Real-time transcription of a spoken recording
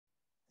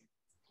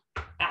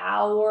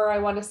hour, I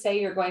want to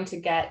say, you're going to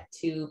get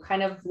to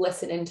kind of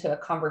listen into a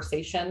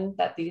conversation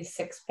that these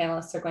 6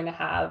 panelists are going to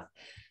have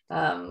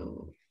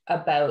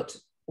about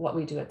what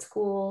we do at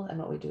school and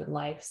what we do in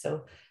life.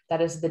 So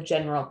that is the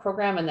general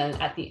program. And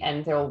then at the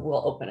end,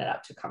 we'll open it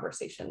up to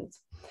conversations.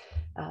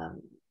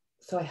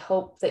 So I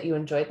hope that you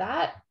enjoyed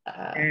that.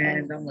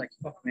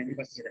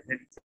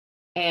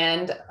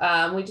 And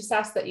we just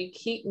ask that you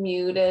keep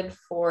muted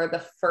for the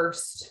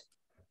first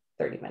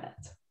 30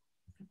 minutes,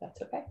 if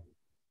that's okay.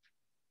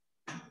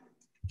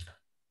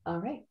 All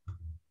right.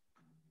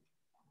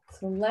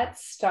 So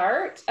let's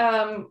start.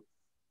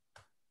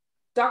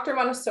 Dr.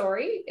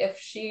 Montessori, if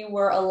she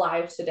were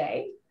alive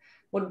today,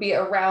 would be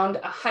around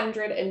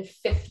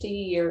 150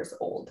 years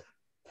old.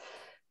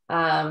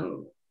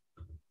 But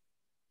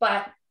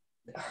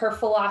her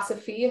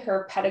philosophy,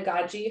 her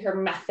pedagogy, her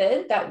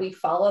method that we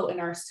follow in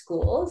our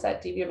schools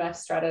at DVMS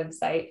Strata and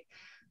Site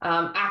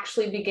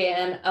actually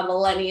began a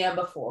millennia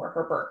before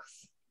her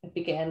birth. It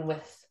began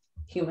with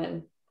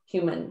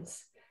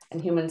humans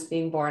and humans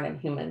being born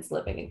and humans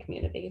living in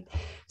community.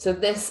 So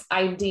this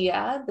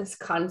idea, this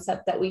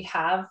concept that we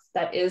have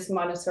that is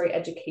Montessori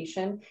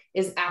education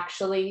is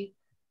actually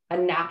a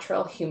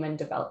natural human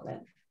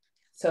development.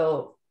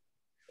 So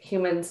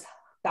humans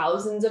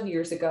thousands of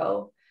years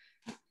ago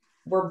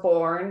were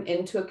born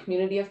into a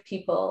community of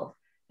people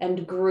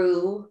and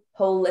grew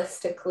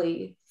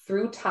holistically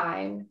through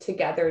time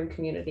together in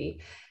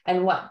community.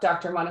 And what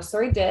Dr.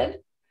 Montessori did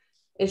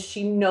is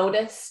she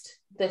noticed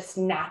this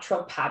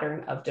natural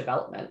pattern of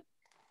development.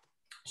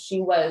 She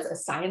was a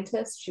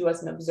scientist, she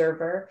was an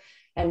observer,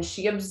 and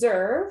she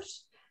observed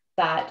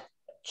that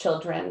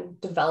children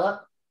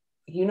develop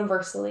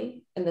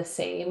universally in the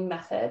same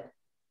method.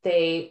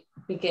 They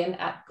begin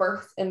at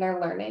birth in their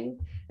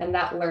learning, and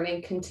that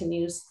learning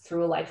continues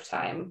through a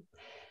lifetime.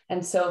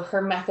 And so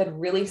her method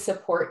really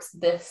supports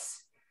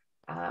this,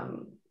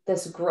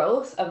 this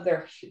growth of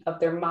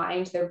their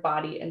mind, their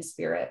body, and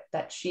spirit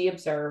that she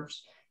observed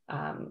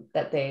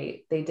that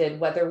they did,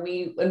 whether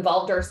we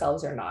involved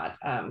ourselves or not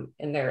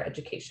in their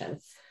education.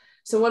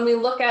 So when we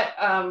look at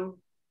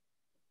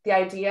the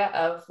idea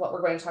of what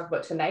we're going to talk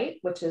about tonight,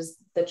 which is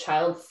the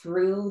child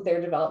through their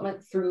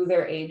development, through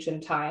their age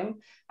and time,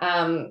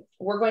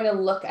 we're going to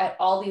look at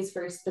all these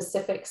very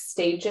specific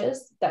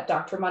stages that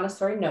Dr.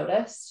 Montessori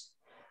noticed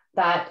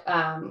that,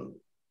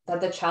 that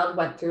the child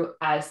went through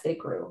as they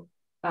grew.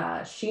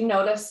 She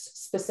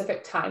noticed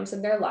specific times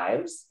in their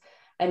lives,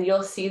 and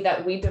you'll see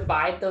that we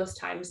divide those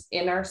times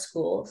in our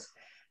schools.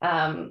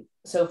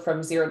 So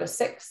from 0 to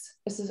 6,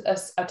 this is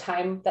a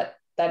time that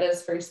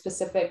is very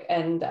specific,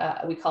 and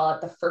we call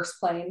it the first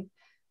plane.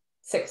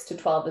 6 to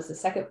 12 is the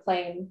second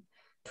plane,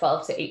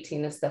 12 to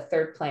 18 is the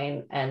third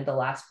plane, and the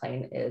last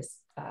plane is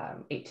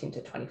 18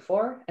 to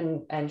 24.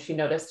 And she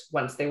noticed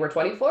once they were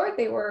 24,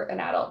 they were an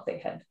adult. They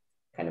had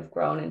kind of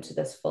grown into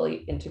this fully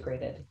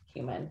integrated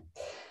human.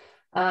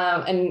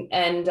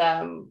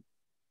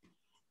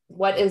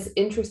 What is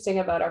interesting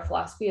about our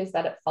philosophy is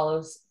that it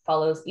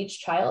follows each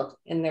child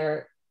in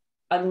their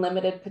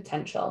unlimited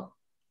potential,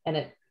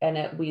 and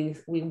we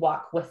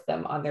walk with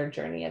them on their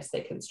journey as they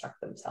construct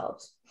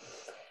themselves.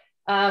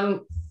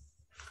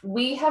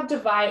 We have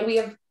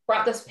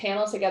brought this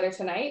panel together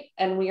tonight,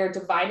 and we are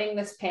dividing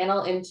this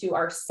panel into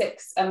our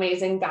 6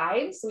 amazing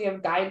guides. We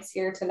have guides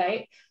here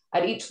tonight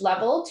at each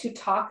level to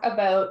talk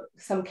about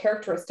some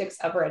characteristics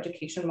of our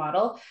education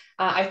model.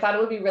 I thought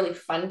it would be really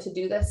fun to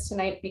do this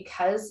tonight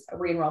because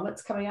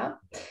re-enrollment's coming up.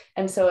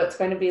 And so it's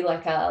going to be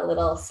like a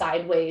little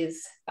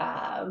sideways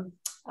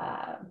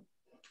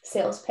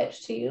sales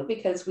pitch to you,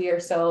 because we are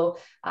so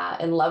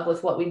in love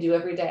with what we do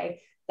every day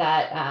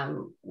that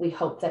we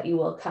hope that you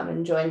will come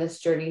and join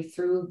this journey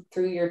through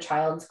your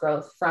child's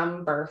growth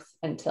from birth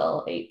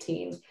until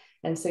 18.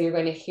 And so you're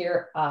going to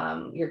hear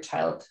how your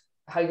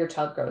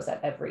child grows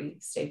at every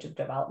stage of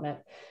development.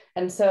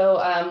 And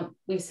so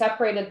we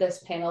separated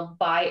this panel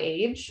by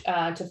age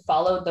to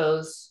follow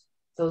those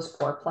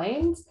 4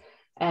 planes.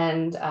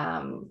 And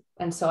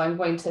so I'm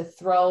going to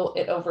throw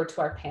it over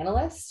to our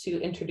panelists to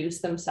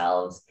introduce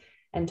themselves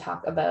and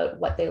talk about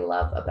what they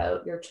love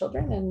about your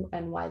children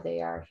and why they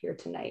are here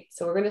tonight.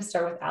 So we're going to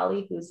start with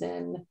Allie, who's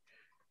in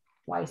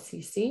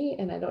YCC,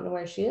 and I don't know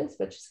where she is,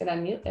 but she's going to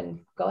unmute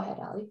and go ahead,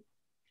 Allie.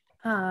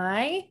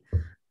 Hi,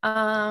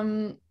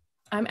 I'm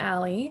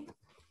Allie.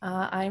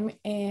 I'm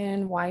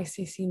in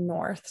YCC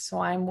North,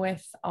 so I'm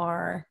with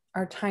our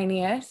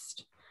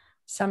tiniest,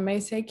 some may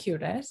say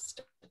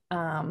cutest.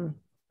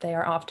 They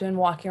are often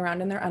walking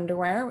around in their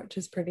underwear, which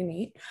is pretty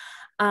neat.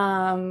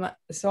 Yeah,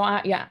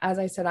 as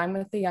I said, I'm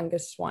with the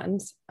youngest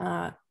ones.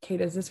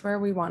 Kate, is this where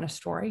we want a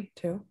story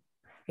too?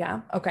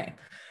 Yeah, okay.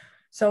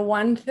 So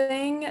one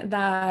thing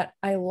that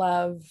I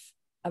love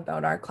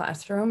about our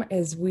classroom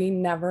is we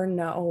never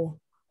know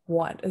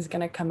what is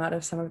going to come out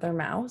of some of their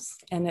mouths,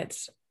 and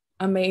it's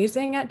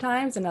amazing at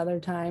times, and other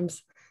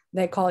times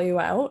they call you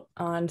out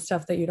on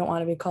stuff that you don't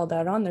want to be called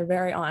out on. They're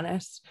very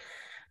honest.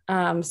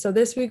 So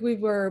this week we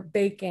were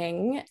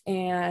baking,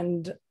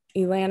 and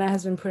Ilana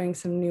has been putting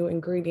some new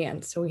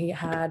ingredients. So we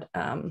had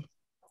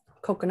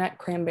coconut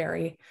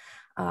cranberry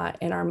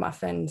in our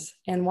muffins.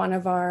 And one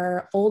of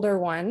our older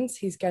ones,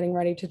 he's getting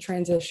ready to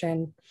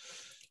transition.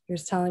 He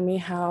was telling me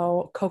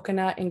how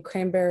coconut and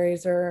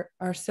cranberries are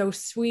so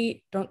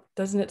sweet.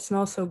 Doesn't it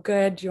smell so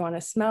good? Do you want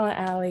to smell it,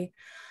 Allie?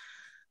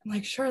 I'm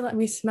like, sure, let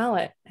me smell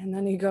it. And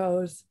then he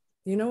goes,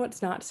 you know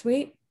what's not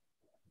sweet?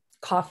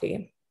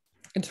 Coffee.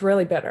 It's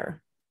really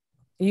bitter.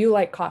 You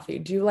like coffee.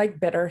 Do you like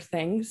bitter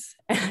things?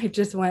 And I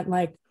just went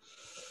like,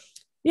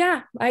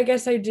 yeah, I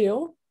guess I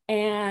do.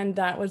 And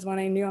that was when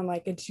I knew, I'm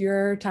like, it's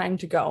your time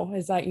to go.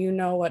 Is that, you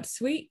know what's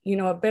sweet, you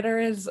know what bitter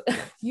is.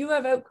 You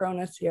have outgrown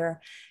us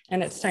here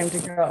and it's time to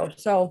go.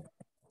 So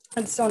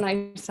it's so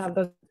nice to have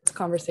those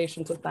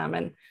conversations with them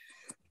and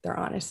their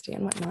honesty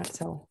and whatnot.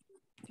 So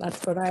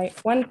that's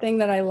one thing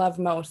that I love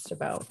most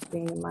about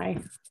being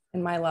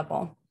in my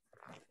level.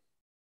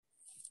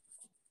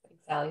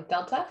 Thanks, Allie.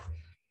 Delta?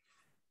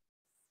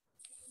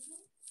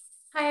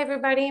 Hi,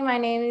 everybody. My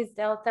name is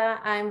Delta.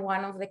 I'm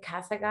one of the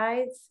CASA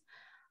guides.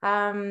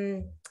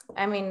 I'm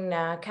in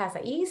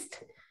CASA East.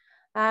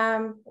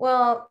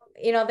 Well,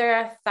 there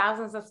are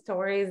thousands of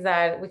stories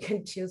that we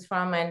can choose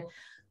from. And,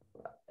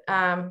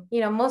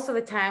 most of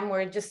the time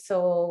we're just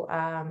so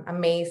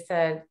amazed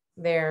at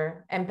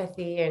their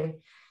empathy. And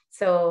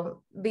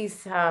so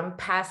this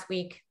past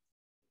week,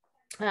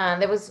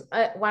 there was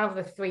one of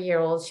the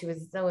 3-year-olds, she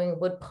was doing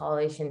wood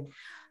polish and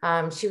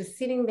she was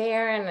sitting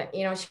there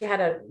and, she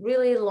had a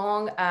really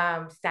long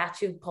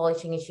statue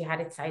polishing and she had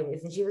it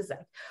sideways and she was like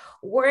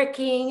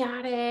working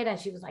at it and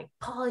she was like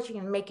polishing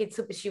and making it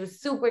super, she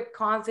was super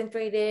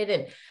concentrated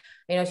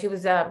and, she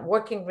was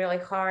working really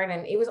hard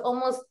and it was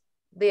almost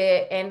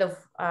the end of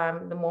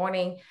the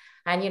morning.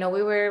 And,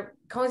 we were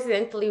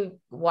coincidentally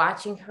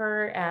watching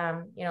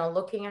her,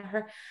 looking at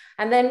her.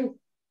 And then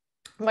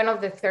one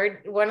of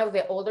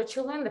the older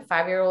children, the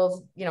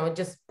 5-year-olds,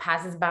 just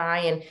passes by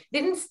and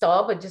didn't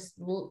stop, but just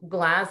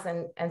glanced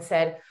and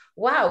said,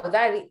 wow,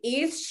 that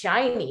is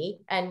shiny.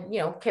 And,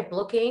 kept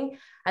looking.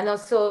 And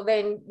also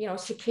then,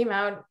 she came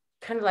out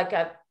kind of like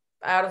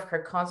out of her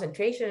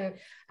concentration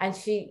and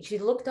she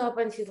looked up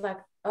and she's like,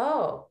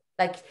 oh,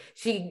 like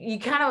you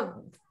kind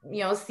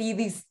of, see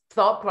these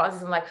thought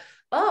processes and like,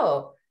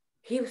 oh,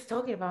 he was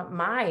talking about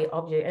my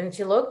object. And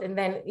she looked and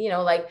then,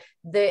 like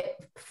the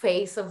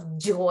face of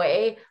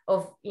joy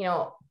of,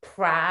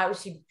 proud.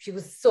 She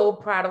was so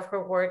proud of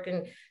her work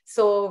and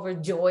so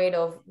overjoyed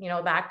of,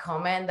 that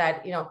comment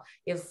that,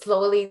 it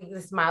slowly,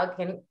 the smile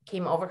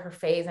came over her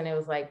face. And it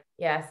was like,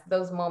 yes,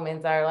 those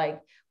moments are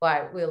like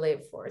what we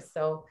live for.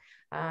 So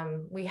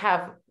we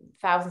have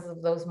thousands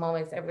of those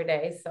moments every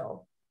day.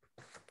 So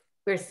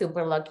we're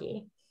super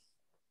lucky.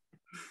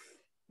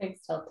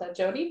 Thanks, Delta.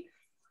 Jody?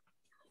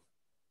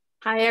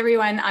 Hi,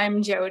 everyone.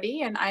 I'm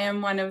Jody, and I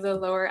am one of the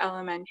lower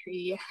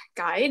elementary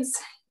guides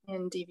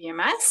in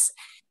DVMS.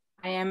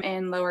 I am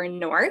in Lower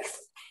North,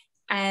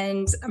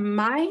 and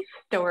my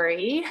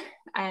story,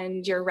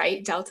 and you're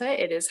right,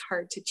 Delta, it is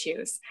hard to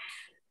choose.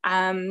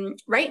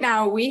 Right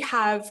now, we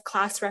have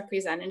class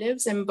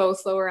representatives in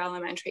both lower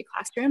elementary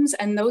classrooms,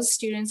 and those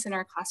students in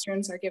our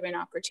classrooms are given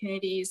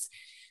opportunities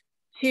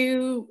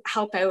to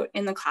help out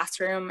in the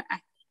classroom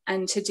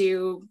and to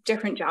do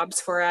different jobs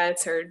for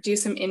us or do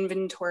some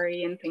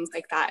inventory and things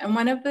like that. And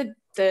one of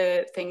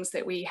the things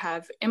that we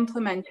have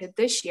implemented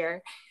this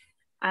year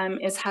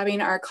is having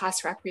our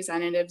class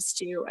representatives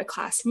do a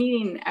class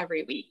meeting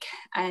every week.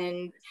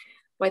 And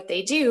what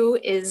they do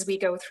is we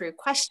go through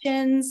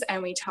questions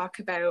and we talk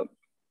about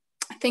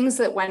things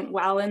that went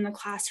well in the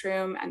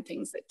classroom and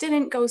things that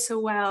didn't go so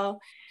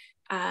well.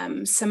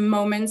 Some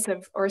moments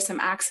or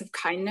some acts of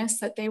kindness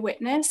that they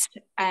witnessed,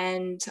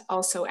 and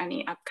also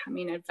any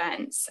upcoming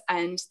events.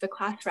 And the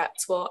class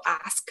reps will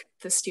ask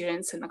the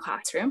students in the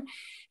classroom,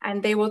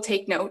 and they will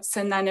take notes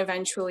and then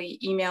eventually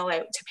email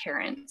out to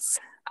parents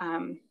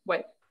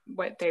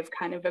what they've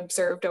kind of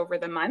observed over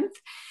the month.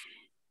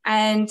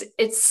 And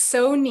it's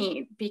so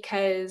neat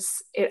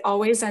because it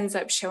always ends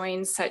up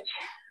showing such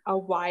a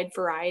wide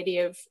variety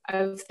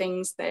of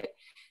things that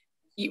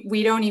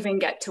we don't even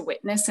get to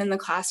witness in the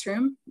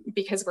classroom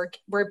because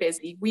we're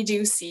busy. We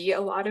do see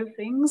a lot of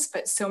things,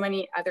 but so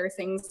many other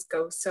things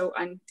go so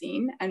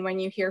unseen. And when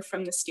you hear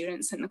from the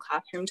students in the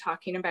classroom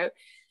talking about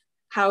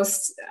how,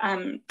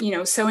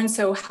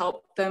 so-and-so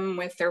helped them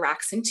with their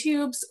racks and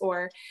tubes,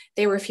 or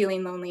they were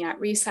feeling lonely at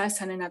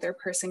recess and another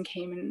person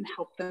came and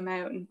helped them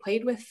out and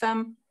played with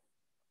them.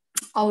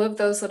 All of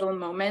those little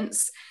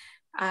moments,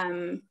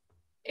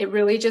 it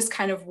really just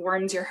kind of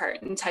warms your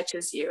heart and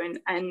touches you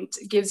and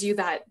gives you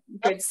that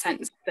good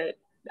sense that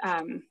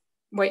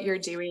what you're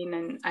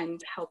doing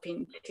and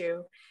helping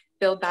to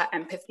build that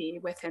empathy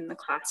within the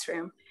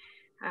classroom.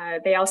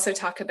 They also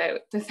talk about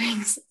the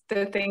things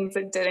that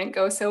didn't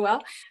go so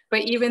well,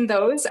 but even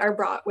those are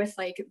brought with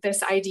like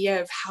this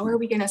idea of how are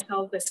we going to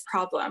solve this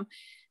problem?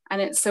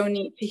 And it's so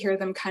neat to hear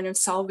them kind of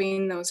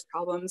solving those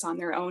problems on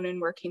their own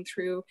and working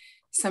through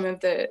some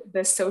of the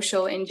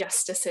social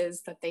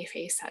injustices that they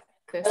face at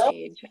this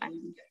age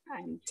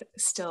and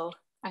still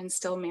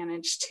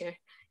manage to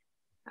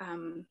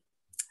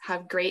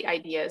have great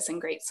ideas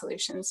and great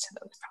solutions to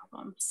those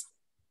problems.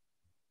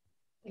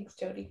 Thanks,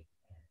 Jody.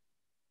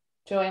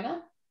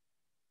 Joanna?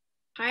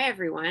 Hi,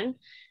 everyone.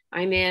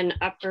 I'm in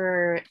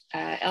Upper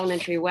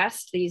Elementary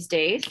West these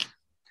days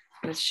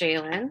with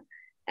Shaylin,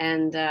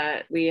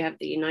 and we have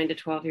the 9 to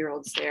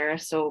 12-year-olds there.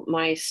 So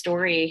my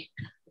story,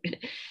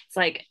 it's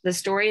like the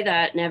story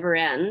that never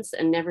ends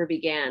and never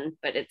began,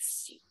 but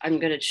I'm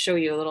going to show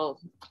you a little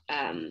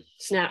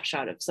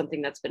snapshot of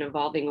something that's been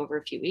evolving over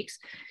a few weeks.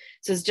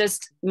 So it's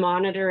just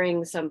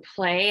monitoring some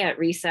play at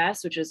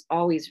recess, which is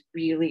always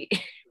really,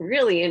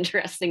 really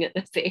interesting at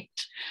this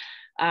age.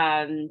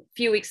 A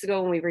few weeks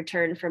ago, when we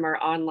returned from our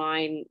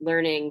online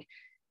learning,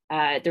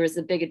 there was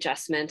a big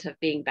adjustment of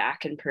being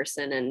back in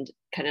person, and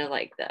kind of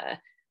like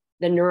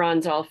the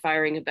neurons all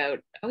firing about,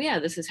 oh yeah,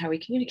 this is how we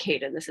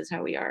communicate, and this is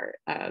how we are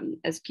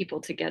as people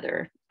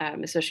together,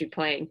 especially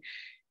playing.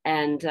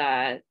 And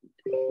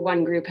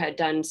one group had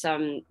done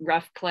some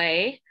rough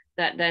play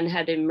that then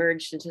had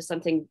emerged into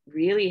something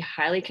really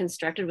highly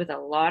constructed with a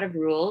lot of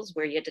rules,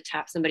 where you had to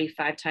tap somebody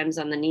 5 times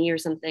on the knee or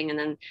something, and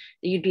then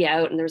you'd be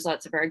out, and there's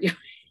lots of arguing.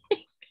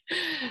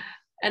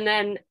 And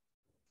then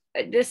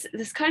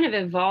this kind of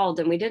evolved,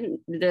 and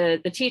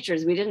the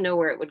teachers, we didn't know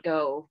where it would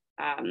go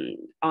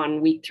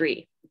on week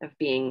 3 of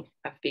being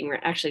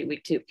actually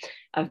week 2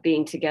 of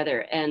being together,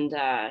 and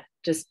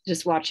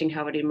just watching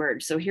how it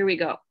emerged. So here we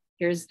go.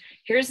 Here's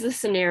the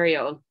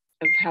scenario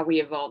of how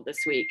we evolved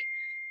this week.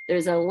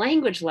 There's a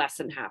language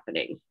lesson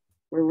happening.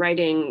 We're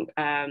writing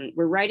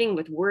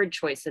with word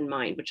choice in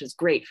mind, which is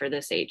great for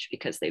this age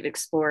because they've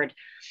explored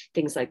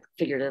things like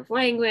figurative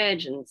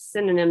language, and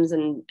synonyms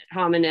and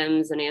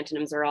homonyms and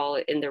antonyms are all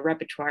in their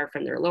repertoire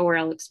from their lower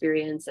L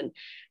experience. And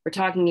we're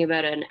talking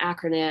about an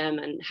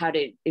acronym and how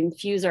to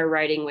infuse our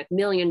writing with $1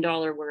 million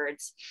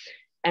words.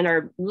 And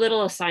our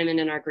little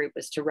assignment in our group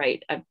was to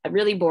write a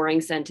really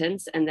boring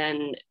sentence and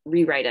then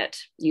rewrite it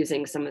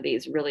using some of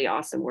these really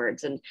awesome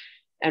words.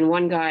 And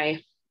one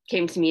guy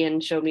came to me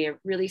and showed me a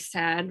really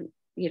sad,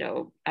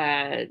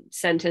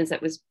 sentence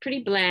that was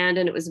pretty bland,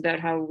 and it was about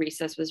how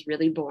recess was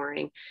really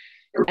boring.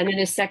 And then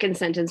his second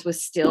sentence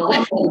was still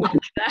like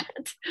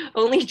that,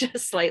 only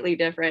just slightly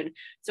different.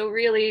 So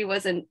really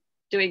wasn't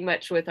doing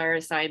much with our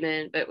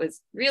assignment, but was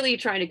really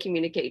trying to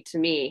communicate to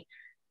me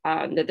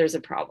that there's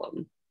a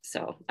problem.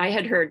 So I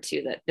had heard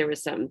too that there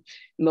was some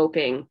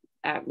moping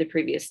the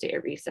previous day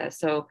at recess.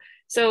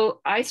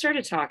 So I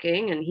started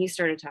talking, and he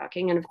started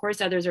talking, and of course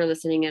others are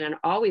listening in and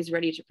always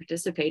ready to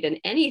participate in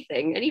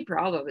anything. Any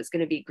problem is going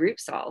to be group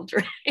solved,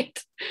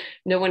 right?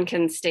 No one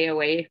can stay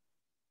away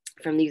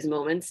from these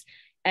moments.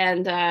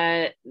 And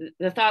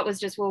the thought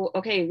was just, well,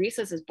 okay,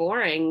 recess is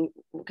boring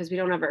because we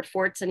don't have our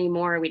forts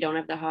anymore. We don't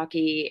have the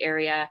hockey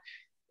area.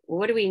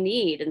 What do we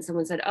need? And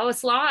someone said, oh, a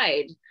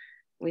slide.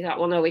 We thought,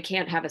 well, no, we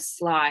can't have a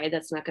slide.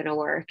 That's not going to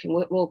work.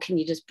 And well, can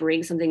you just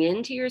bring something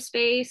into your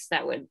space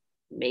that would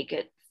make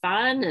it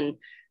fun? And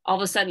all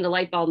of a sudden the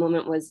light bulb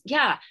moment was,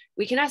 yeah,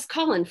 we can ask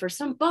Colin for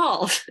some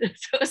balls.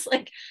 So it's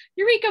like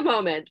eureka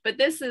moment. But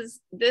this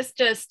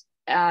just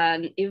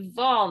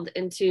evolved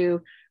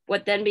into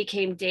what then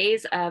became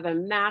days of a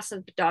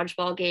massive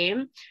dodgeball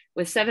game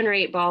with 7 or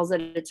 8 balls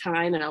at a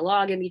time and a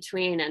log in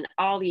between, and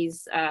all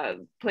these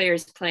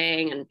players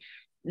playing, and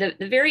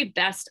the very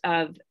best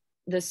of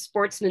the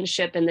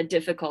sportsmanship and the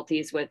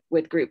difficulties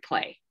with group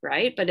play,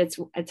 right? But it's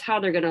how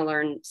they're going to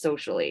learn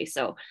socially.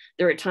 So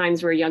there were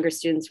times where younger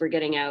students were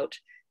getting out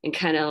and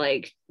kind of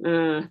like,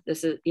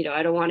 this is,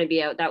 I don't want to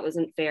be out. That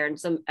wasn't fair.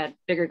 And a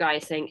bigger guy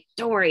saying,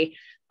 don't worry,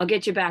 I'll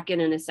get you back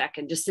in a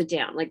second. Just sit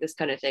down, like this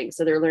kind of thing.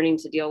 So they're learning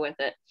to deal with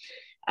it.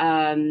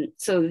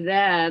 So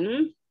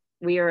then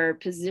we are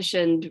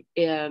positioned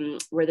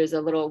where there's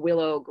a little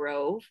willow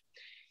grove,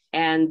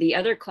 and the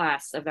other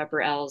class of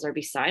upper L's are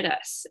beside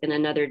us in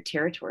another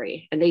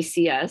territory, and they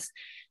see us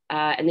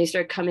and they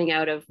start coming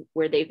out of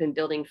where they've been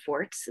building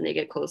forts, and they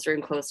get closer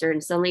and closer.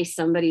 And suddenly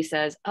somebody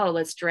says, oh,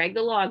 let's drag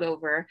the log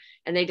over.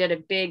 And they did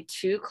a big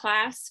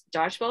 2-class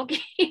dodgeball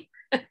game,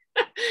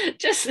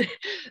 just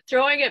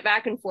throwing it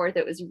back and forth.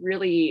 It was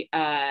really,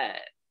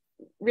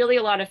 really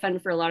a lot of fun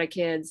for a lot of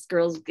kids,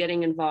 girls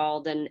getting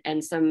involved,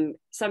 and some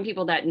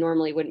people that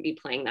normally wouldn't be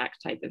playing that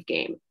type of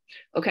game.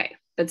 Okay,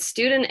 but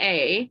student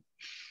A,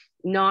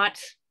 not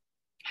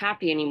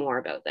happy anymore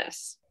about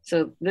this.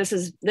 So this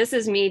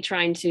is me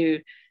trying to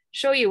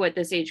show you what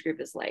this age group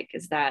is like,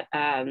 is that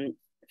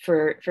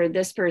for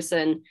this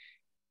person,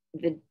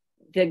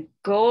 the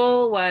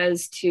goal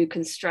was to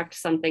construct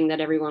something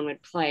that everyone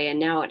would play, and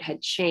now it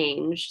had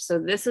changed. So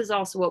this is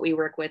also what we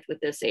work with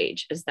this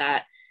age, is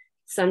that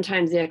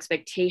sometimes the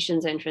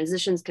expectations and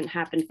transitions can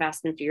happen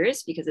fast and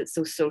furious because it's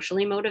so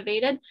socially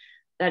motivated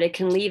that it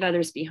can leave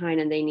others behind,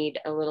 and they need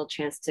a little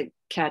chance to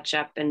catch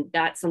up. And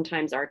that's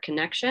sometimes our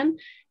connection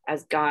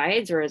as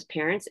guides or as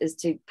parents, is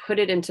to put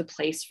it into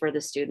place for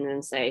the student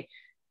and say,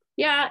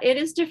 yeah, it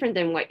is different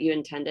than what you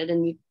intended,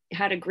 and you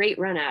had a great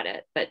run at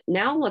it, but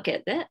now look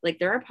at that. Like,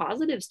 there are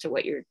positives to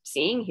what you're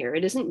seeing here.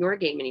 It isn't your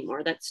game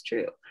anymore. That's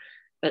true.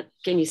 But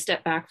can you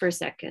step back for a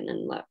second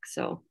and look?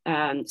 So,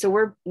 so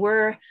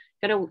we're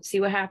going to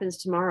see what happens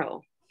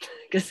tomorrow,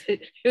 because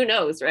who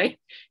knows, right?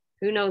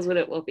 Who knows what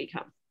it will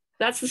become.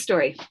 That's the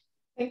story.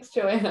 Thanks,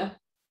 Joanna.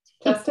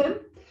 Justin?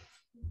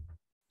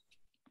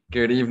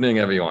 Good evening,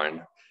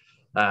 everyone.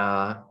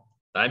 I'm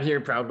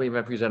here proudly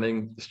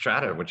representing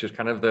Strata, which is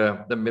kind of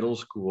the middle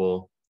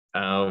school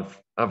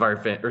of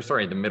our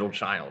the middle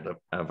child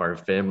of our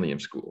family of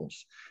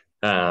schools.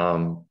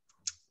 And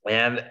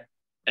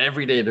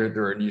every day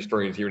there are new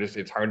stories here.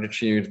 It's hard to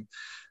choose,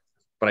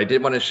 but I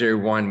did want to share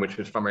one, which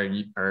was from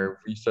our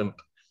recent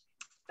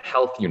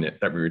health unit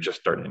that we were just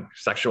starting,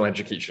 sexual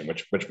education,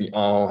 which we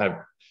all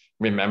have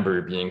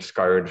remember being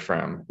scarred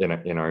from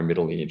in our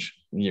middle age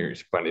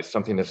years, but it's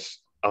something that's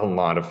a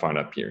lot of fun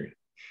up here.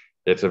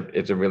 It's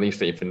a really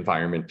safe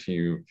environment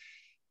to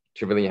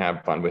really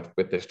have fun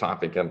with this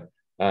topic. And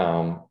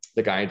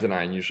the guides and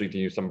I usually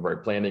do some of our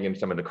planning in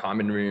some of the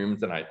common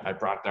rooms. And I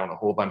brought down a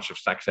whole bunch of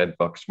sex ed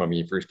books when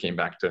we first came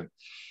back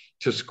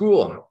to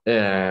school.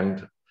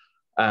 And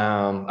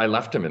I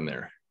left them in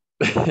there.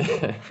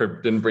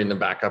 Didn't bring them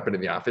back up into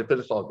the office, but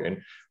it's all good.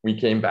 We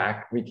came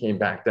back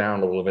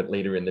down a little bit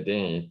later in the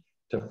day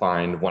to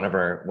find one of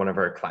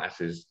our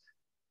classes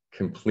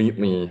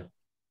completely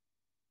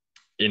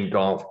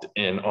engulfed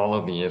in all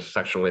of these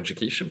sexual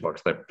education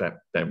books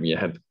that we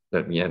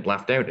had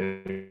left out.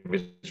 And it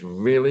was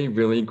really,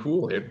 really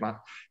cool.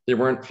 They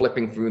weren't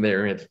flipping through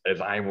there as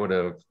I would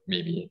have,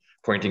 maybe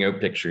pointing out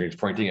pictures,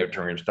 pointing out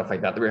terms, stuff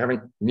like that. They were having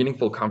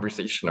meaningful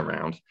conversation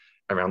around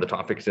the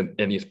topics in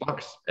these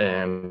books.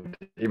 And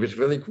it was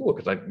really cool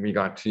because we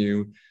got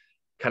to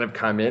kind of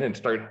come in and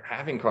start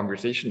having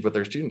conversations with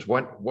our students.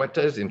 What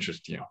does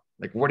interest you?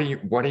 Like, what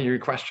are your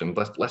questions?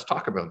 Let's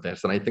talk about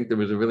this. And I think there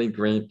was a really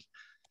great,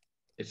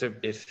 it's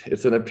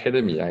an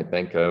epitome, I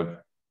think, of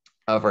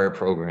our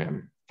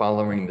program,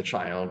 following the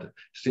child,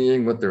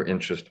 seeing what their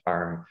interests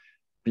are,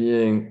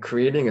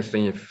 creating a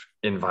safe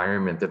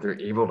environment that they're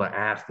able to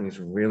ask these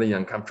really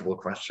uncomfortable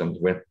questions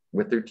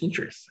with their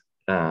teachers,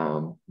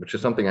 which is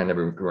something I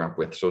never grew up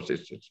with. So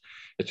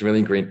it's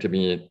really great to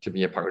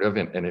be a part of,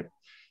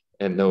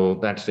 and though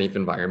that safe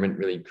environment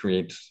really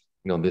creates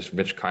this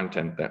rich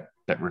content that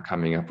we're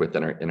coming up with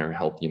in our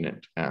health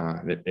unit.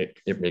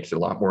 It makes it a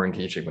lot more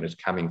engaging when it's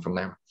coming from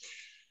them.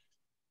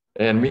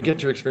 And we get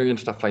to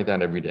experience stuff like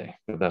that every day.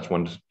 But that's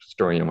one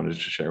story I wanted to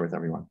share with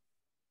everyone.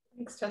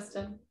 Thanks,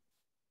 Justin.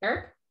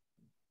 Eric?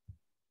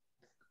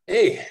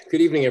 Hey,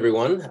 good evening,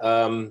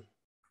 everyone.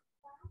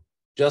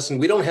 Justin,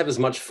 we don't have as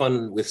much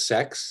fun with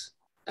sex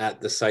at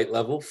the site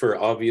level for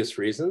obvious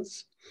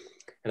reasons.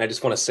 And I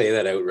just want to say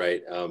that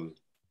outright.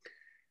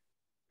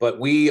 But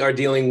we are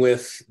dealing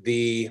with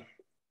the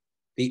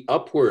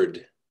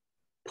upward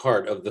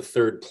part of the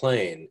third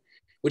plane,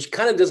 which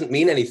kind of doesn't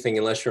mean anything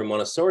unless you're a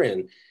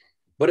Montessorian,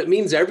 but it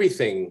means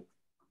everything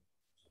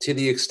to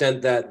the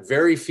extent that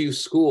very few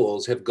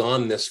schools have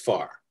gone this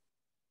far.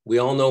 We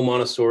all know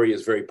Montessori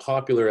is very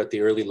popular at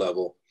the early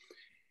level,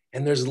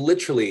 and there's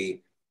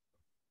literally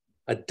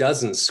a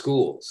dozen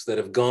schools that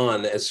have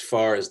gone as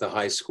far as the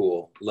high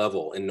school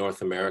level in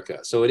North America.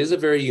 So it is a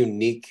very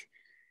unique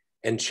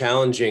and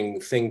challenging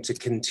thing to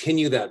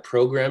continue that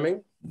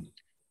programming.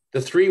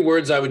 The three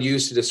words I would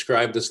use to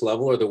describe this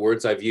level are the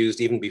words I've used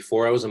even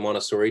before I was a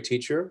Montessori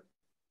teacher,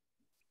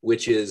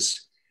 which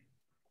is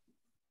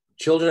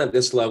children at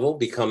this level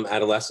become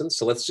adolescents.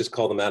 So let's just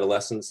call them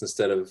adolescents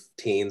instead of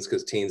teens,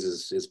 because teens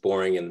is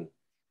boring and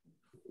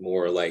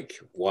more like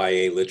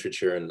YA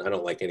literature, and I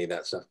don't like any of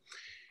that stuff.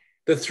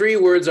 The three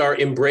words are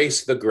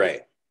embrace the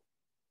gray.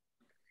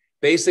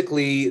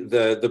 Basically,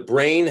 the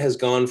brain has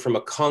gone from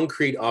a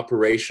concrete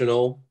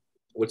operational,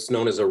 what's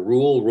known as a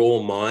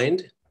rule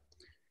mind,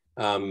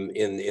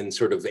 in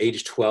sort of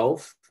age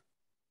 12,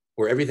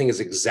 where everything is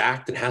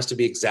exact and has to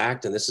be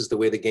exact, and this is the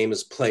way the game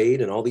is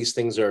played, and all these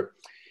things are,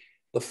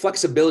 the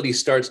flexibility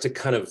starts to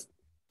kind of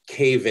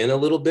cave in a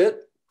little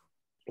bit,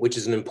 which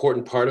is an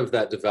important part of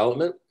that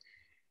development.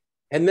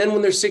 And then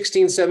when they're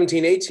 16,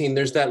 17, 18,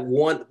 there's that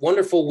one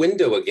wonderful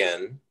window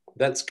again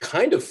that's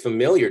kind of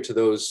familiar to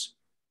those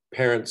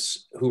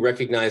parents who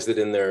recognize it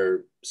in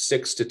their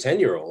 6 to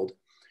 10-year-old,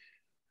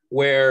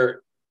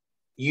 where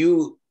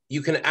you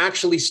can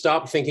actually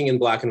stop thinking in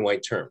black and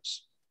white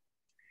terms.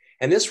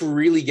 And this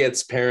really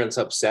gets parents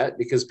upset,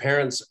 because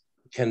parents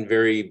can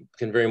very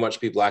much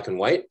be black and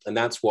white. And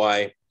that's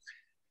why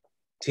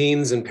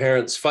teens and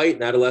parents fight,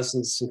 and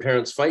adolescents and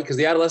parents fight, because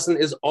the adolescent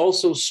is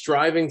also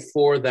striving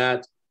for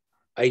that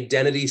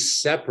identity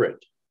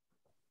separate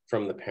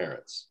from the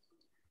parents.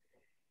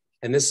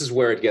 And this is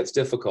where it gets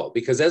difficult,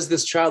 because as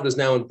this child is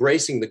now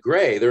embracing the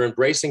gray, they're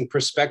embracing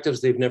perspectives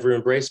they've never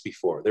embraced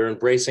before. They're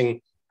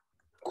embracing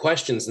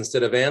questions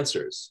instead of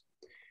answers.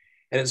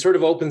 And it sort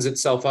of opens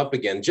itself up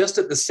again, just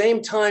at the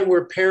same time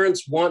where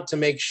parents want to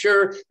make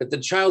sure that the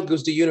child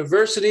goes to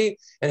university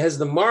and has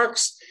the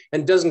marks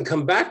and doesn't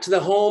come back to the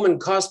home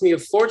and cost me a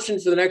fortune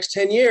for the next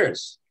 10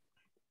 years.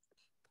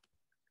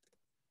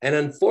 And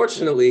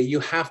unfortunately, you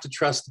have to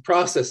trust the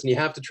process and you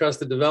have to trust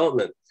the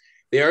development.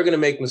 They are going to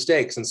make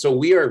mistakes. And so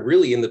we are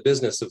really in the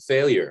business of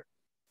failure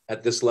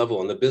at this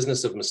level, in the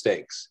business of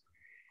mistakes.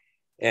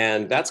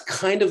 And that's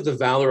kind of the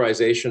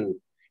valorization.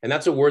 And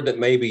that's a word that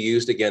may be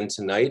used again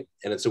tonight.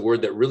 And it's a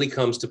word that really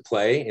comes to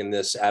play in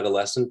this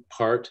adolescent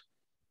part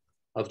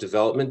of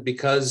development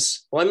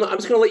because, well, I'm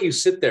just going to let you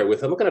sit there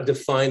with, I'm not going to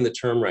define the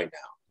term right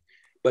now,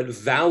 but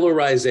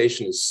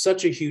valorization is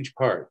such a huge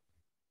part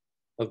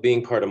of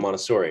being part of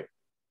Montessori.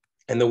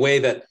 And the way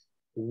that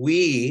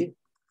we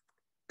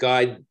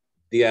guide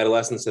the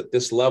adolescents at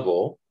this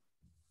level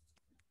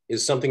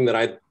is something that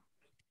I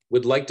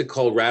would like to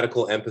call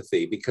radical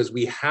empathy, because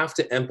we have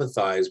to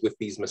empathize with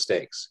these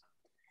mistakes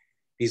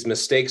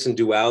in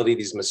duality,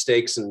 these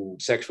mistakes in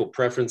sexual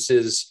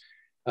preferences,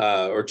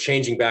 or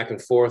changing back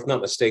and forth,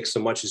 not mistakes so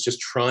much as just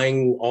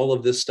trying all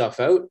of this stuff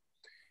out.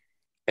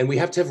 And we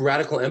have to have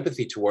radical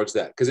empathy towards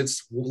that, because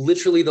it's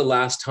literally the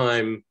last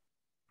time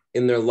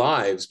in their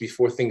lives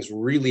before things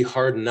really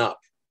harden up.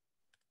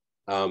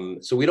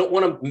 So we don't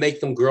want to make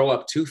them grow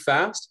up too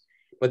fast,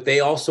 but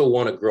they also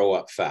want to grow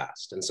up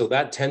fast. And so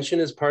that tension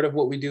is part of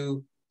what we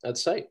do at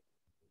site.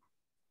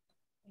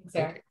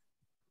 Exactly.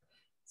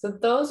 So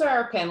those are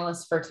our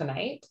panelists for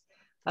tonight.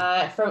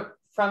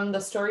 From the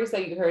stories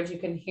that you heard, you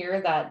can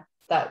hear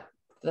that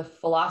the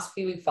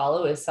philosophy we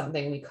follow is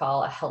something we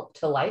call a help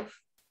to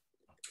life.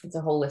 It's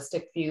a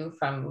holistic view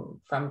from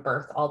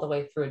birth all the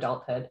way through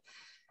adulthood.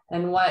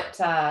 And what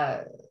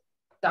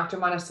Dr.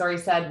 Montessori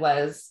said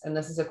was, and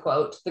this is a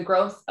quote, "The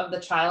growth of the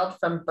child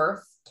from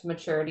birth to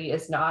maturity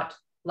is not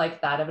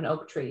like that of an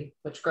oak tree,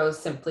 which grows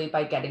simply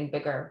by getting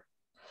bigger,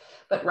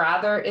 but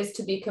rather is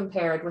to be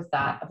compared with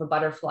that of a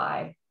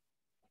butterfly.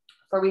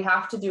 For we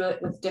have to do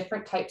it with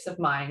different types of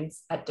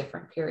minds at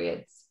different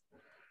periods.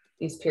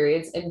 These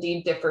periods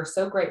indeed differ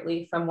so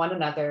greatly from one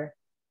another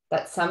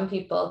that some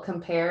people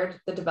compared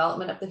the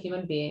development of the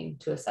human being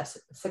to a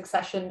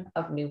succession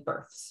of new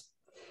births."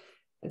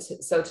 And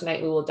so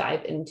tonight we will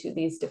dive into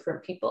these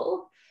different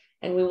people,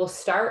 and we will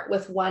start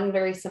with one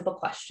very simple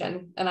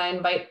question. And I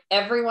invite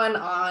everyone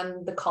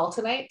on the call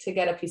tonight to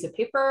get a piece of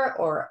paper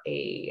or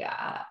a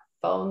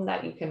phone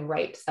that you can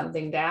write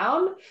something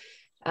down.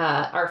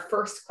 Our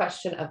first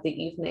question of the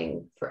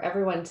evening for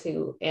everyone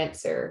to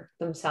answer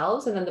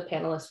themselves, and then the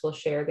panelists will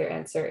share their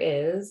answer,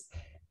 is: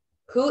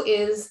 who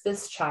is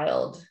this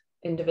child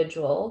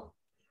individual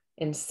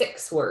in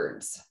 6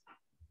 words?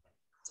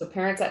 So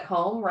parents at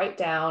home, write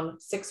down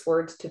 6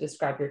 words to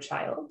describe your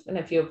child. And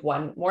if you have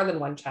more than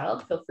one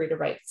child, feel free to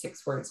write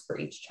 6 words for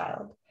each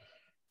child.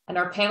 And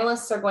our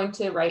panelists are going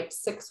to write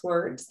 6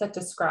 words that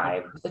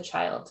describe the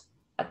child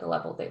at the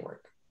level they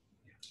work.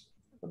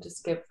 We'll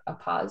just give a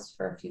pause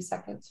for a few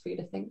seconds for you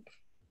to think.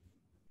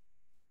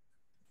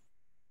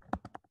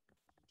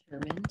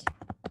 Determined.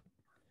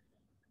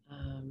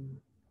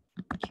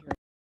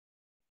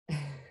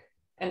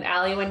 And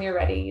Allie, when you're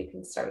ready, you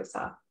can start us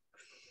off.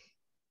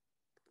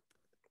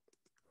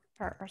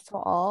 Sure.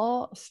 So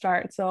I'll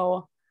start.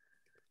 So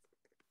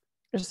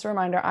just a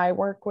reminder, I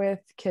work with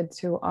kids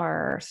who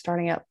are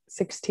starting at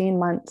 16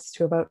 months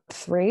to about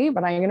 3,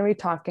 but I'm going to be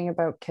talking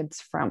about kids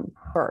from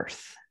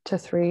birth to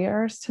 3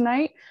 years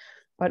tonight.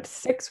 But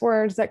 6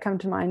 words that come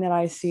to mind that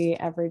I see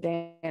every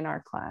day in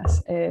our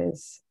class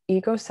is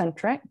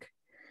egocentric,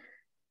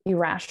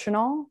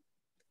 irrational,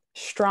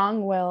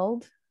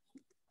 strong-willed,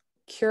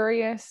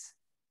 curious,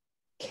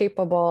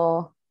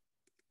 capable,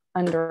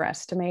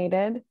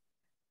 underestimated,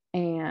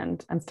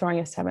 and I'm throwing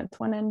a 7th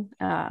one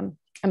in,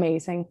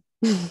 amazing.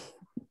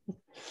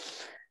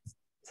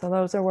 So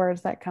those are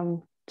words that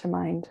come to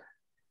mind.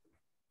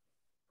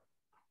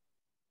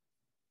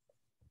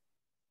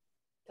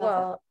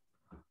 Well,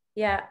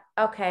 yeah,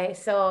 okay.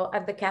 So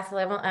at the CASA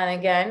level, and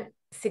again,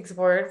 6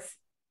 words.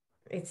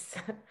 It's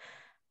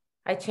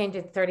I changed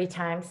it 30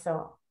 times,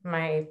 so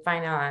my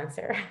final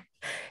answer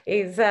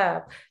is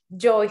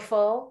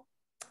joyful,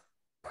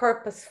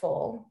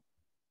 purposeful,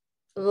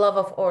 love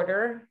of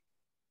order,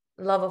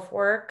 love of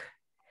work,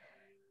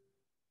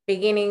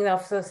 beginning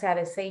of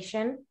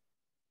socialization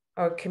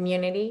or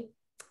community,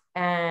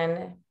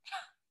 and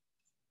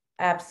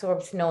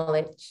absorbs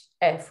knowledge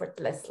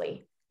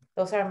effortlessly.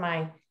 Those are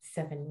my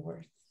 7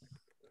 words.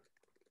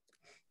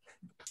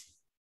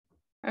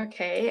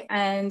 Okay,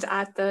 and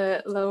at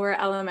the lower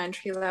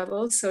elementary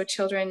level, so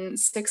children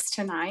 6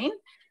 to 9,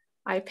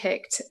 I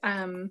picked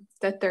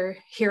that they're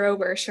hero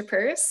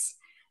worshipers.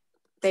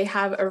 They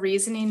have a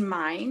reasoning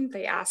mind.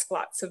 They ask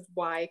lots of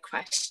why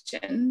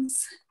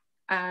questions.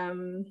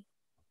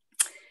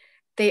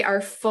 They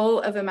are full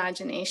of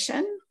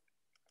imagination.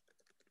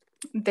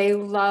 They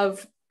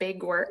love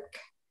big work.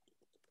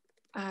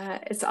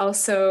 It's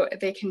also,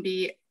 they can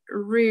be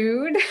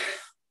rude.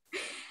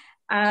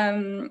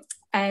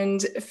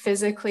 And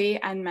physically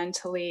and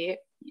mentally,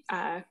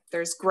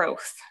 there's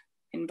growth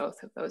in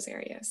both of those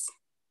areas.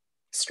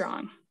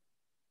 Strong.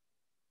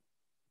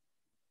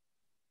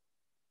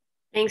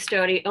 Thanks,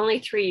 Jody. Only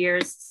 3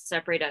 years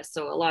separate us,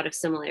 so a lot of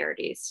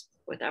similarities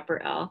with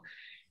upper L.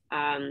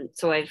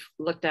 So I've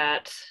looked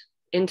at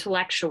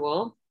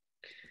intellectual,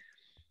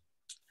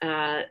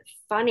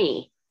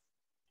 funny.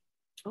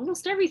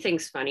 Almost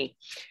everything's funny.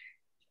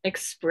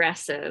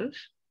 Expressive,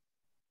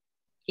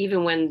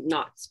 even when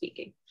not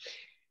speaking.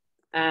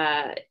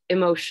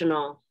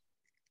 Emotional,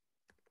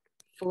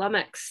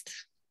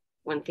 flummoxed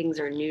when things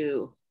are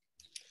new.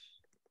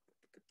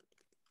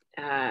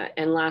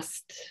 And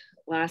last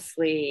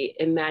lastly,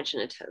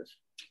 imaginative.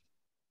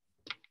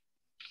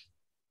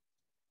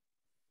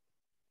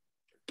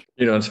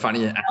 You know, it's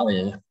funny,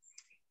 Ali,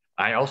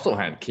 I also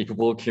had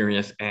capable,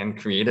 curious, and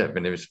creative.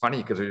 And it was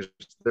funny because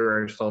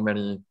there are so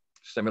many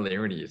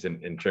similarities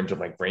in terms of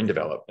like brain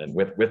development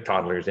with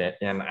toddlers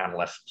and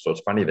adolescents. So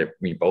it's funny that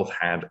we both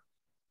had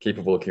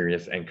capable,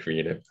 curious, and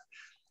creative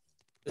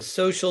The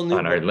social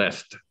newborn. on our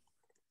list.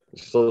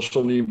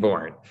 Social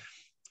newborn.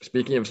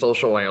 Speaking of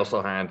social, I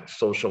also had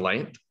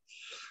socialite.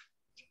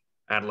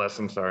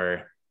 Adolescents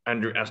are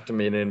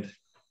underestimated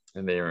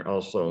and they are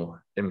also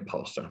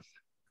impulsive.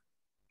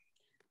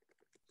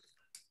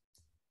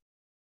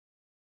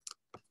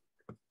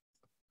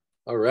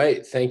 All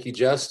right, thank you,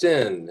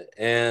 Justin.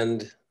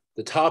 And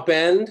the top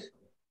end,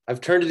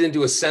 I've turned it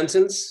into a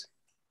sentence.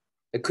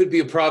 It could be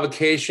a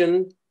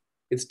provocation.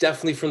 It's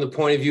definitely from the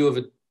point of view of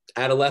an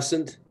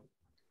adolescent.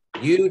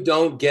 You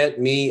don't get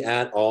me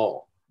at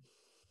all.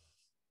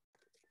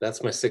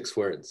 That's my 6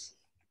 words.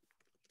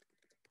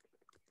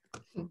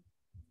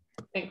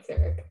 Thanks,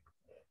 Eric.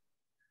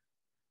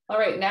 All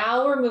right,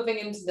 now we're moving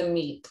into the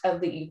meat of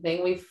the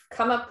evening. We've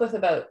come up with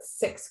about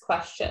 6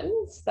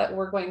 questions that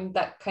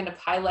kind of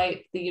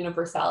highlight the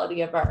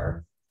universality of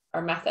our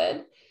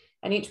method.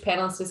 And each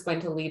panelist is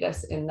going to lead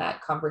us in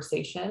that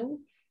conversation.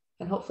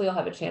 And hopefully you'll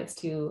have a chance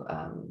to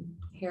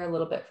hear a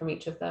little bit from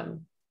each of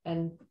them.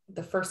 And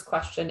the first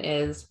question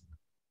is,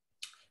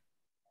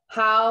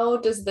 how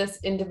does this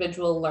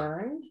individual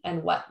learn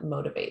and what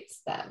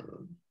motivates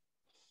them?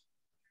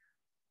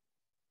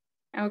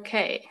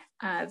 Okay,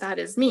 that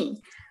is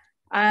me.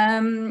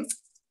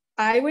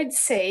 I would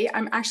say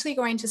I'm actually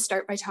going to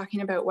start by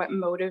talking about what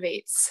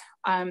motivates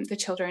the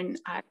children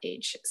at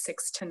age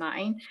 6 to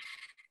 9.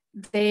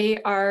 They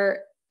are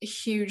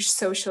huge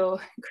social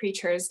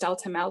creatures.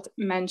 Delta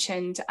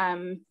mentioned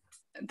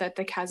that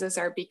the CASAs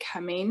are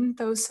becoming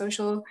those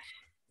social,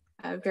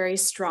 very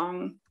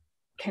strong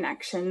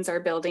connections are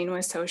building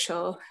with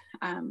social,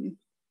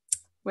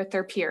 with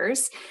their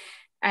peers.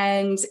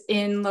 And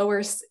in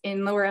lower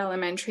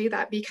elementary,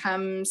 that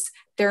becomes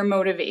their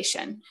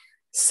motivation.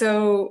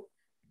 So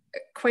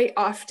quite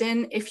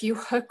often, if you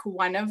hook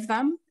one of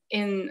them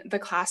in the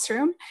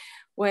classroom,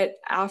 what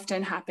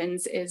often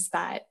happens is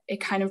that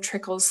it kind of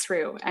trickles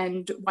through.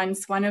 And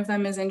once one of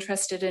them is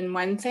interested in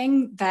one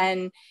thing,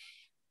 then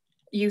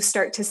you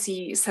start to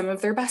see some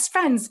of their best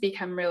friends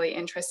become really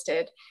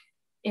interested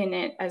in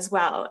it as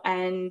well.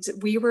 And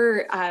we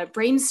were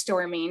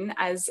brainstorming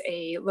as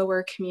a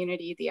lower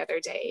community the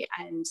other day,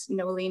 and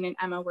Nolene and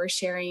Emma were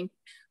sharing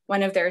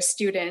one of their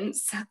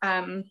students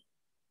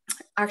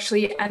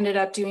actually ended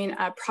up doing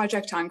a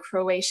project on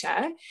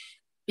Croatia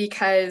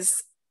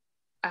because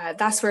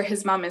that's where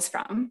his mom is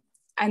from.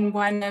 And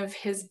one of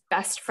his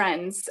best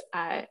friends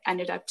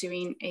ended up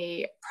doing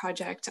a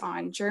project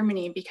on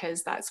Germany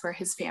because that's where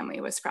his family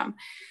was from.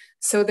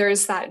 So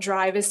there's that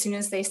drive. As soon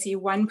as they see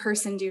one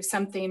person do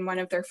something, one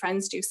of their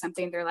friends do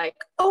something, they're like,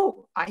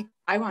 oh,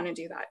 I want to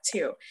do that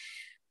too.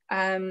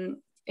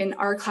 In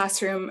our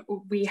classroom,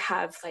 we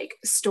have like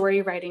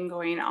story writing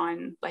going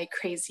on like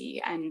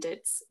crazy. And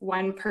it's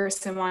one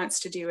person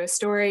wants to do a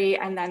story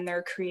and then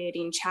they're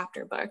creating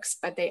chapter books,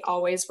 but they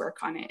always work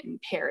on it in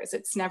pairs.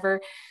 It's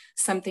never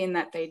something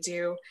that they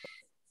do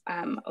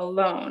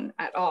alone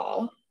at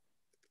all.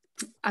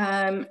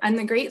 And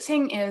the great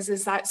thing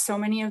is that so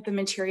many of the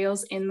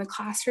materials in the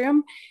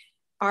classroom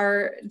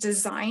are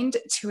designed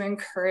to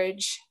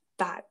encourage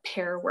that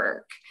pair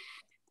work.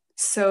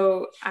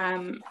 So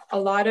a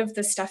lot of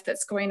the stuff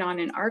that's going on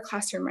in our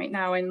classroom right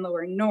now in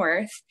Lower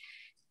North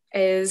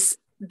is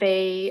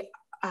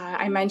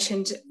I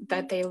mentioned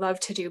that they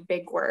love to do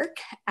big work,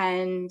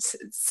 and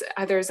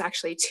there's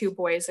actually 2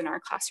 boys in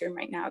our classroom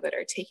right now that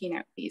are taking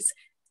out these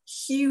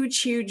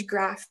huge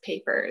graph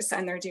papers,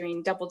 and they're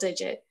doing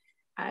double-digit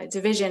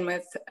division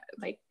with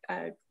like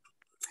a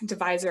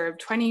divisor of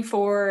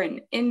 24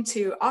 and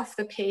into off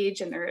the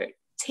page, and they're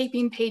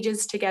taping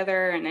pages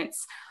together, and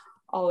it's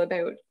all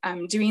about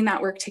doing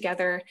that work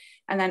together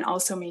and then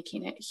also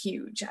making it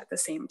huge at the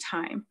same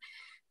time.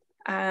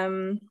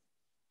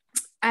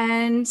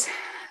 And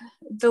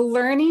the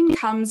learning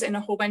comes in a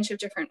whole bunch of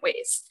different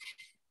ways.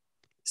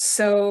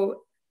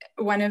 So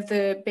one of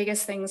the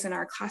biggest things in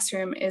our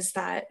classroom is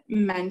that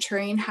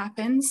mentoring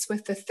happens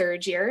with the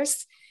 3rd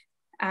years.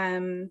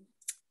 And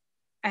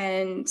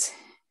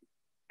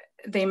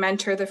they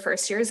mentor the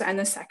 1st years and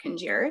the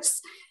 2nd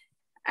years.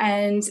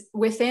 And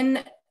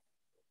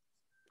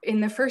in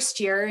the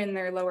 1st year in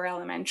their lower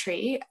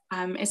elementary,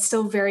 it's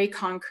still very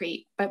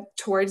concrete, but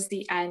towards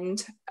the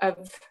end of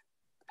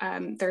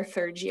their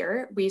 3rd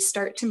year, we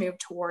start to move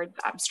towards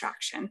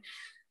abstraction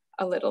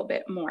a little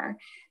bit more.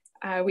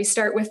 We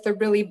start with the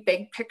really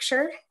big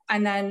picture,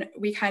 and then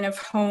we kind of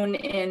hone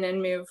in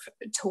and move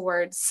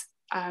towards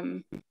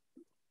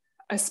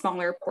a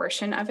smaller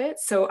portion of it.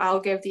 So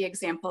I'll give the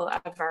example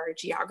of our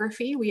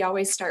geography. We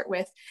always start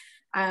with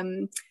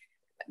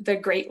the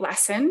great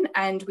lesson,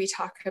 and we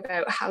talk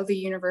about how the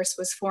universe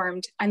was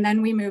formed. And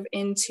then we move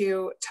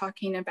into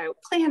talking about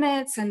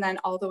planets, and then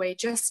all the way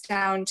just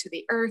down to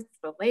the earth,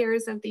 the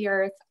layers of the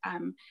earth,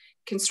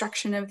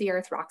 construction of the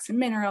earth, rocks and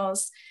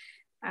minerals,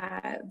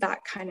 that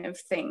kind of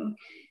thing.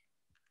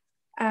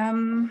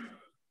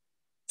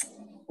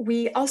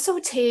 We also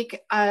take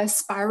a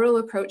spiral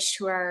approach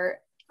to our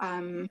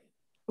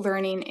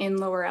learning in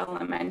lower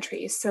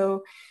elementary.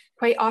 So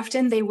quite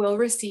often they will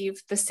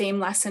receive the same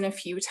lesson a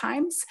few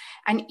times,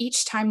 and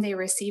each time they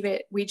receive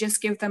it, we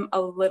just give them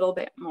a little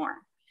bit more.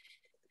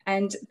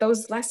 And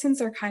those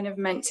lessons are kind of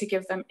meant to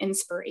give them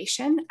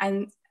inspiration,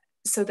 and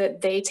so that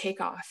they take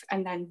off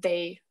and then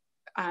they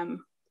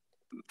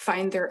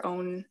find their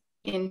own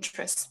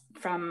interest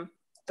from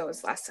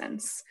those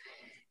lessons.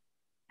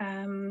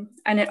 And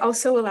it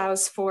also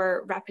allows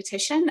for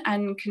repetition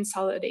and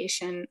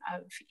consolidation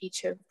of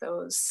each of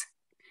those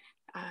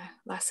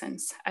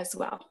lessons as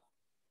well.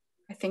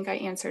 I think I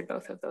answered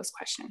both of those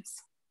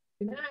questions.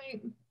 Good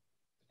night,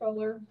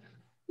 stroller.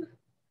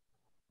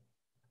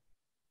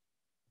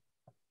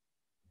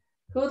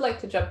 Who would like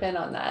to jump in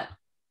on that?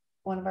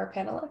 One of our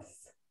panelists?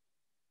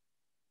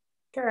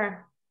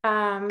 Sure.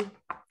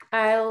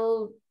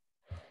 I'll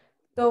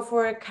go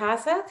for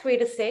CASA 3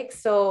 to 6.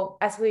 So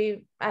as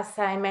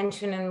I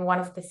mentioned in one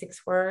of the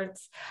 6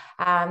 words,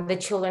 the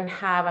children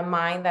have a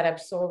mind that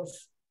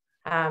absorbs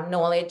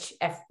knowledge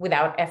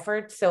without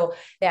effort. So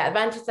the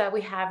advantage that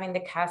we have in the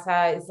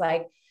CASA is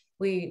like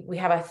we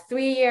have a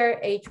 3-year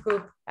age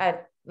group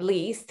at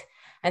least.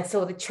 And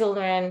so the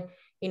children,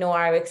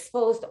 are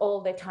exposed all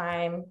the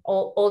time,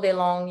 all day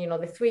long,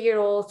 the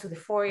 3-year-olds to the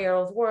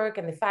 4-year-olds work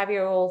and the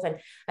 5-year-olds. And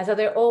so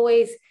they're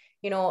always,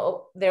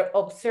 they're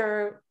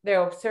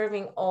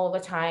observing all the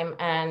time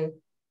and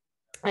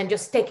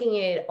just taking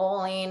it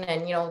all in.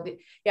 And,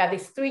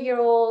 this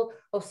 3-year-old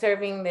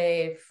observing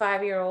the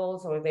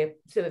 5-year-olds or the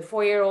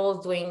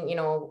 4-year-olds doing,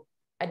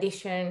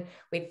 addition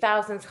with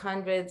thousands,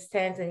 hundreds,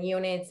 tens and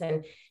units.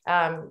 And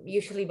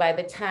usually by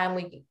the time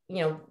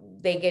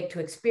they get to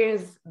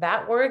experience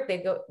that work,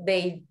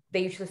 they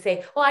usually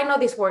say, oh, I know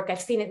this work.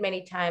 I've seen it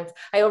many times.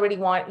 I already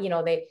want,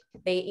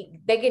 they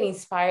get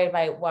inspired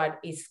by what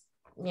is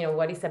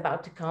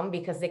about to come,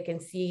 because they can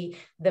see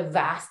the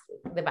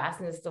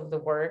vastness of the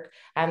work,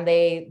 and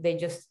they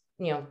just,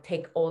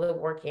 take all the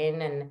work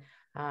in.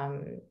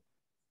 And,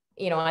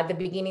 at the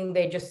beginning,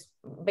 they just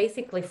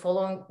basically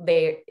following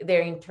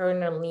their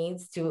internal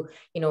needs to,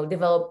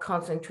 develop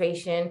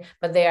concentration,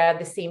 but they are at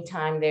the same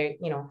time, they're,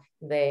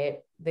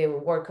 the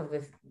work of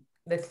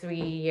the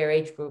 3-year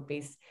age group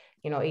is,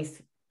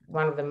 is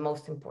one of the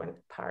most important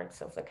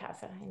parts of the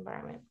CASA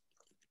environment.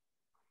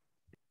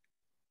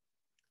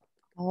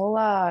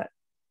 I'll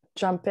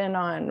jump in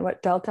on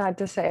what Delta had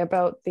to say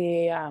about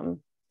the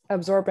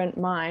absorbent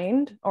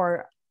mind,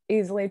 or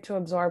easily to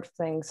absorb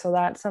things. So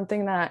that's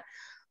something that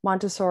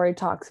Montessori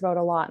talks about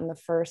a lot in the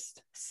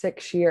first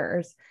 6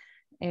 years.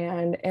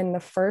 And in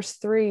the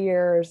first 3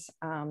 years,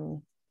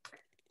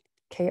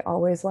 Kate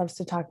always loves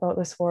to talk about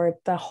this word,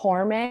 the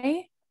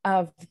horme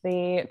of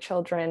the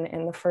children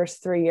in the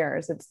first 3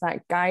 years. It's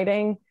that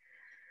guiding,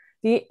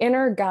 the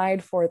inner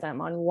guide for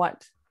them on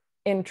what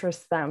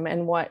interests them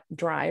and what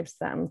drives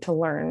them to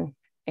learn.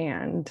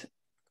 And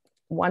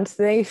once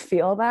they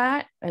feel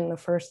that in the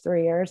first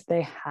 3 years,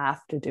 they have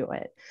to do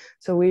it.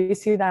 So we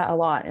see that a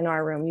lot in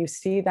our room. You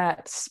see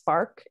that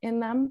spark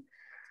in them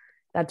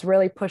that's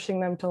really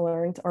pushing them to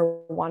learn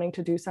or wanting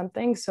to do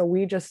something. So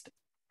we just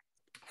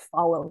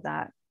follow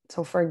that.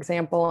 So for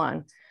example,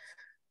 on,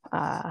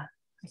 I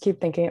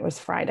keep thinking it was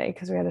Friday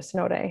because we had a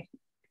snow day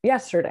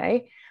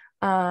yesterday.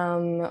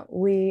 There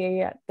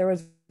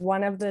was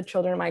one of the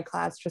children in my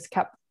class just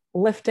kept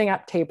lifting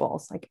up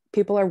tables. Like,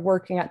 people are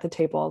working at the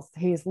tables.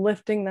 He's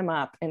lifting them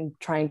up and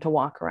trying to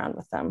walk around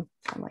with them.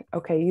 I'm like,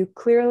 okay, you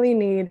clearly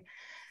need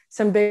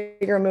some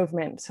bigger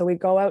movement. So we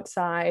go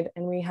outside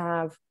and we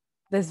have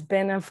this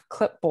bin of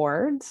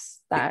clipboards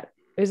that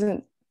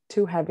isn't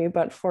too heavy,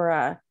 but for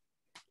a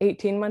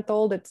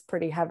 18-month-old, it's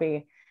pretty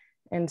heavy.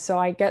 And so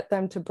I get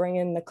them to bring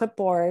in the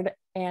clipboard,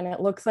 and it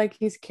looks like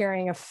he's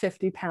carrying a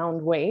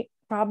 50-pound weight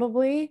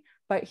probably,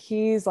 but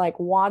he's like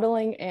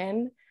waddling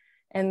in.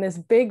 And this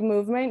big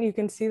movement, you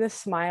can see the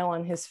smile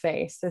on his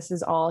face. This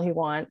is all he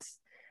wants.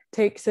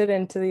 Takes it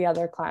into the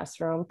other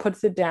classroom,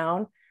 puts it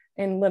down,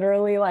 and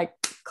literally like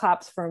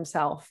claps for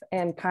himself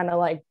and kind of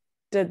like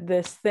did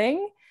this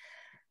thing.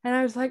 And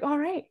I was like, all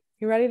right,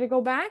 you ready to go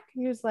back?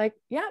 He was like,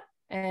 yep.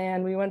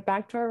 And we went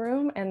back to our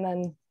room, and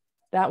then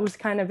that was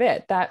kind of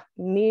it. That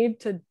need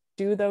to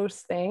do those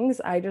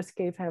things, I just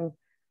gave him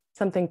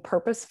something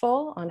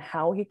purposeful on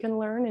how he can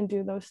learn and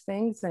do those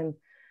things. And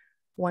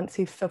once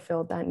he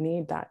fulfilled that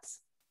need, that's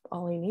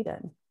all he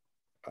needed.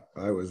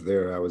 I was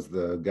there. I was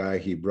the guy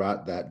he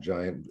brought that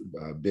giant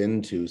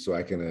bin to, so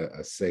I can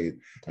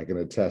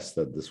attest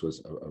that this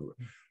was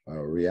a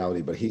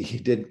reality. But he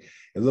did.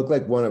 It looked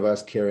like one of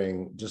us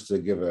carrying. Just to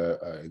give an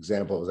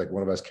example, it was like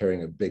one of us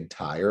carrying a big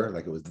tire.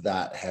 Like, it was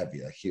that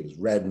heavy. Like, he was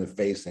red in the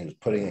face and he was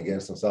putting it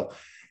against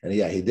himself. And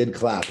yeah, he did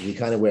clap. And he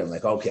kind of went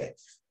like, "Okay,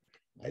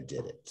 I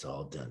did it. It's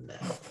all done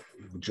now.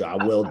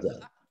 Job well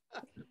done."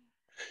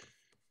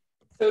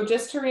 So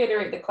just to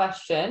reiterate the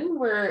question,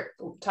 we're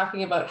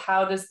talking about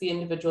how does the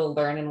individual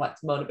learn and what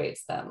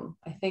motivates them.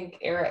 I think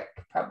Eric,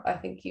 I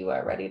think you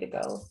are ready to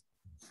go.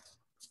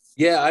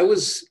 Yeah, I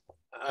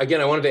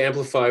wanted to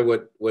amplify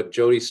what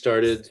Jody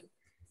started.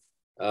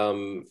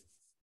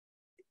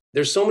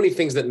 There's so many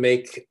things that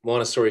make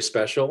Montessori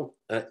special.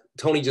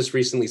 Tony just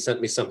recently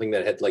sent me something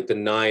that had like the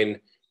 9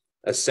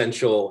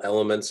 essential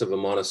elements of a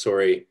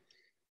Montessori.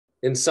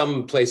 In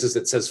some places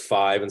it says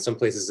 5, in some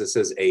places it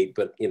says 8,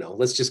 but you know,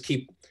 let's just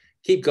keep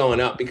going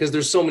up because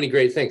there's so many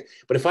great things.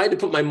 But if I had to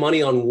put my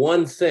money on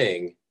one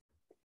thing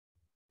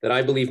that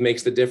I believe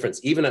makes the difference,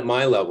 even at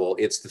my level,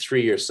 it's the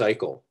 3-year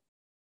cycle.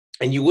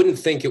 And you wouldn't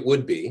think it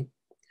would be,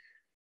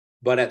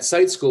 but at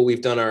Sight School,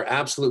 we've done our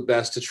absolute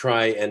best to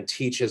try and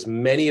teach as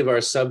many of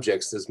our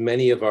subjects, as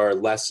many of our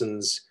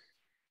lessons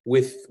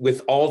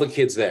with all the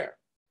kids there.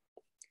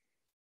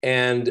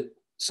 And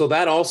so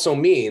that also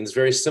means,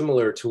 very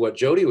similar to what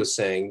Jody was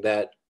saying,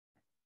 that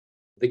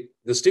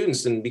the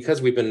students, and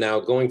because we've been now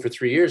going for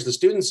 3 years, the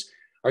students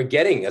are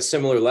getting a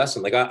similar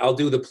lesson. Like I'll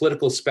do the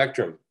political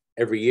spectrum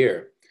every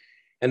year.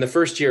 And the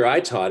first year I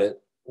taught it,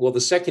 well,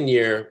 the second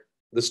year,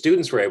 the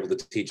students were able to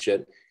teach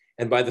it.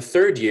 And by the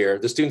third year,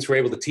 the students were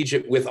able to teach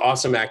it with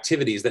awesome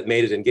activities that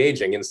made it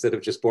engaging instead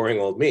of just boring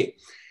old me.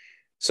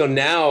 So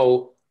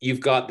now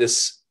you've got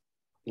this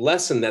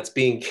lesson that's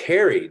being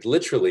carried,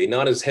 literally,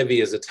 not as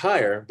heavy as a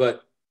tire,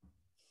 but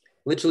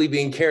literally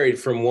being carried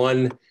from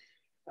one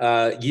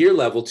year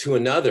level to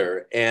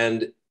another.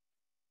 And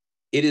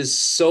it is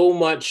so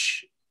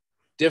much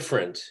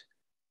different,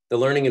 the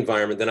learning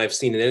environment, than I've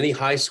seen in any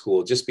high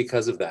school just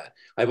because of that.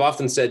 I've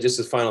often said, just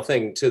as final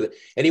thing, to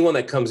anyone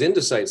that comes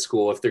into Sight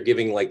School, if they're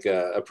giving like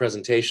a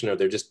presentation or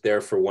they're just there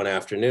for one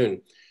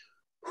afternoon,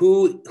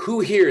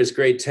 who here is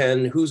grade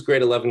 10, who's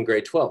grade 11,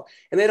 grade 12?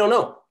 And they don't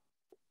know.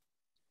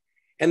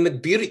 And the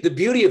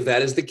beauty of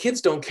that is the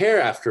kids don't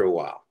care after a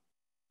while.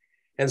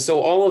 And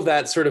so all of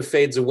that sort of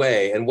fades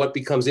away. And what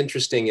becomes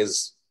interesting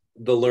is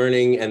the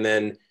learning. And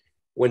then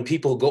when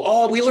people go,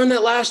 oh, we learned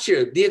that last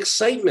year, the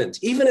excitement,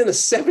 even in a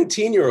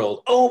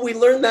 17-year-old, oh, we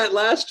learned that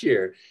last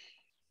year.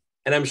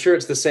 And I'm sure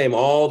it's the same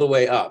all the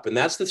way up. And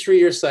that's the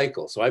 3-year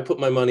cycle. So I put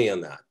my money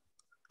on that.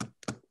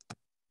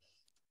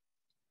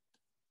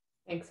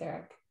 Thanks,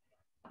 Eric.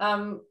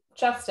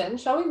 Justin,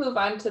 shall we move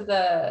on to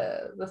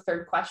the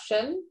third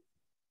question?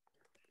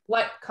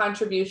 What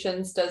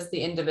contributions does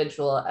the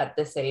individual at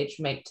this age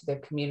make to their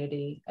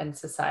community and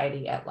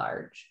society at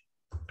large?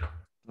 Oh,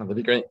 that'd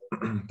be great.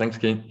 Thanks,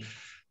 Kate.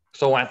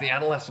 So at the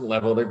adolescent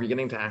level, they're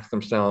beginning to ask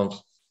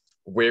themselves,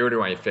 where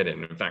do I fit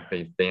in? In fact,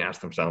 they ask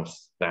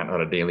themselves that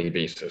on a daily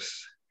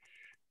basis.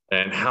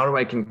 And how do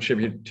I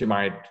contribute to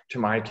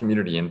my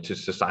community and to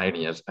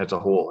society as a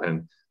whole?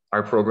 And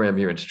our program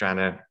here at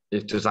Strata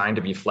is designed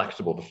to be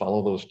flexible, to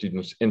follow those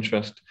students'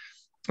 interest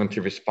and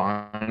to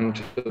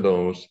respond to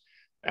those,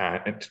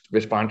 and to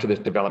respond to this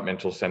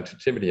developmental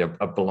sensitivity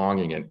of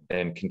belonging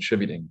and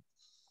contributing.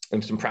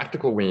 And some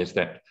practical ways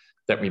that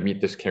we meet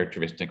this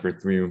characteristic are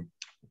through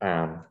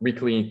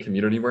weekly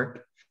community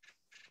work.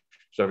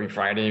 So every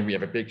Friday, we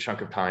have a big chunk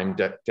of time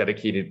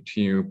dedicated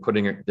to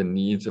putting the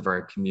needs of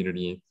our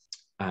community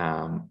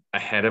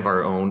ahead of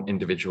our own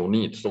individual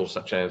needs, so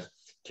such as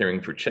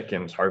caring for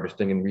chickens,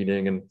 harvesting and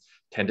weeding, and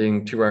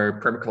tending to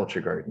our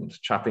permaculture gardens,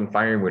 chopping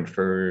firewood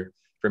for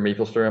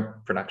maple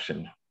syrup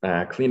production,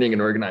 cleaning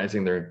and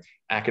organizing their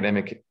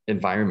academic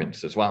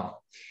environments as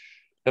well.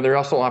 And there are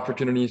also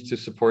opportunities to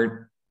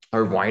support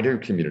our wider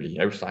community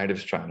outside of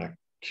Strata,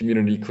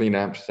 community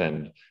cleanups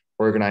and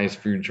organized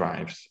food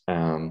drives.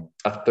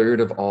 A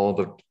third of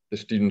all the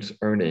students'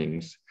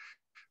 earnings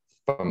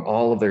from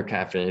all of their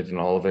cafes and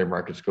all of their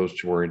markets goes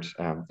towards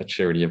a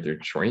charity of their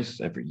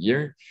choice every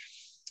year.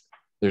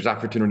 There's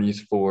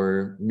opportunities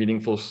for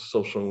meaningful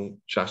social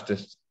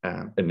justice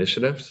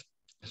initiatives.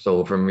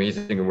 So from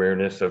raising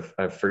awareness of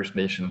First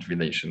Nations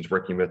relations,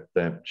 working with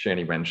the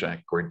Shani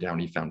Wenjack Gord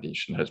Downey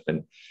Foundation has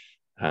been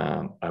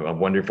a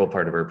wonderful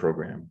part of our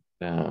program.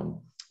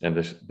 And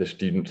the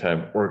students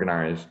have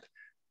organized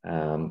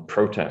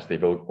protests,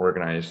 they've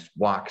organized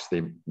walks,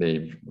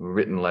 they've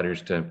written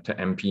letters to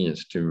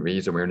MPs to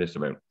raise awareness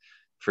about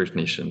First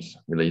Nations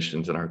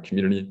relations in our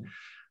community.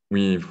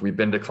 We've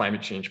been to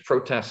climate change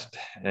protests,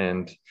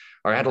 and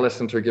our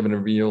adolescents are given a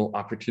real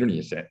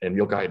opportunities and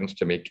real guidance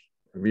to make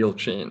real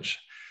change.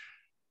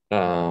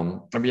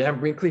 And we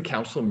have weekly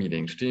council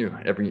meetings too.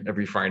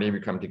 Every Friday we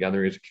come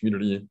together as a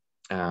community,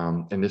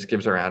 and this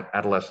gives our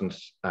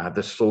adolescents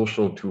the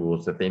social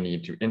tools that they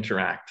need to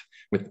interact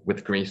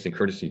with grace and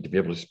courtesy, to be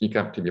able to speak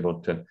up, to be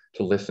able to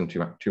listen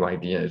to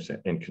ideas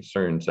and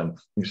concerns, and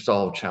we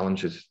solve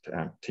challenges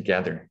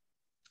together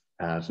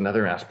as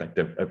another aspect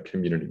of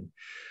community.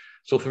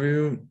 So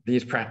through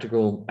these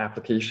practical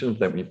applications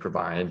that we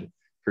provide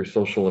for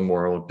social and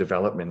moral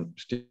development,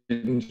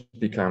 students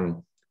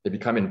become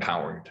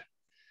empowered.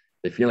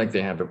 They feel like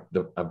they have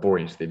a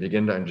voice. They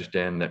begin to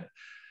understand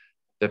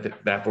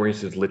that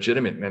voice is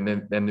legitimate,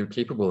 and then they're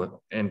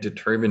capable and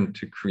determined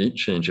to create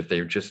change if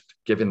they're just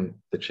given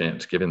the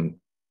chance, given.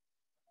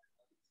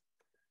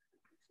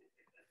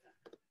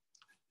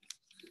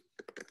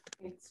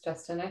 Thanks,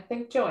 Justin. I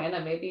think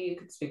Joanna, maybe you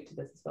could speak to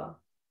this as well.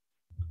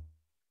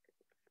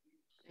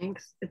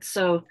 Thanks. It's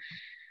so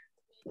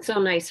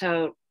nice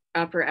how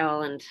upper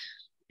L and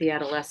the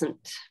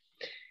adolescent,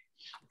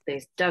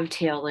 they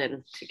dovetail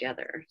in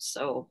together.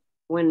 So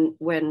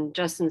when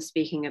Justin's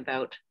speaking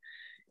about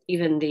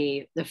even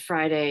the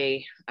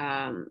Friday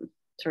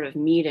sort of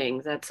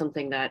meetings, that's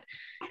something that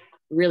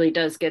really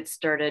does get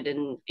started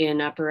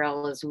in upper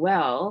L as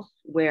well,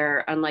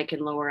 where unlike in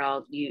lower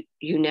L,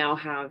 you now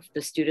have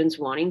the students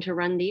wanting to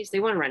run these.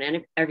 They want to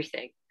run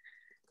everything.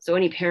 So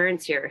any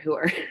parents here who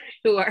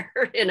are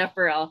in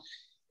upper L,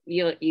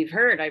 you've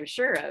heard, I'm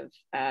sure,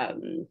 of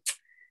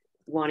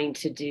wanting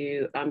to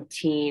do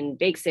teen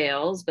bake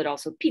sales, but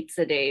also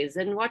pizza days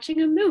and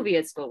watching a movie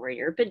at school where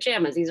you're in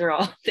pajamas. These are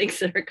all things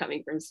that are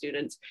coming from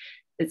students.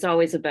 It's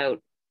always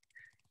about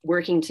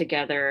working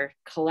together,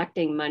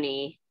 collecting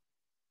money,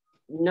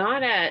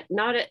 not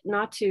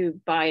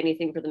to buy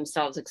anything for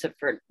themselves, except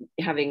for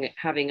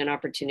having an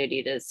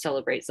opportunity to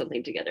celebrate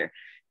something together,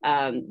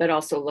 but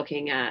also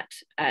looking at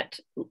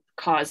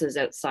causes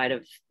outside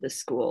of the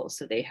school.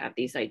 So they have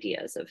these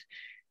ideas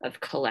of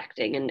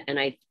collecting, and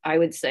I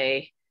would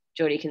say,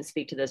 Jody can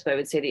speak to this, but I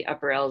would say the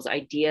upper L's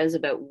ideas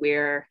about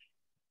where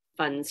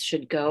funds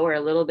should go are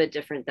a little bit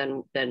different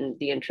than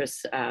the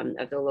interests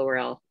of the lower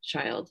L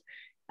child.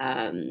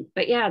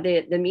 But yeah,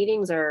 the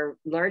meetings are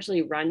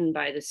largely run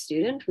by the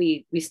student.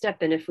 We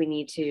step in if we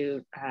need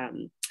to.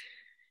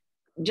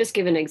 Just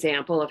give an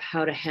example of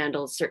how to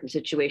handle certain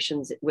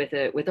situations with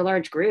a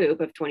large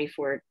group of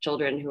 24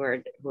 children who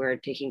are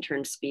taking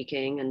turns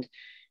speaking, and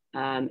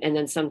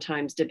then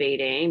sometimes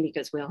debating,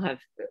 because we'll have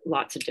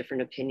lots of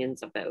different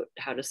opinions about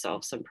how to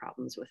solve some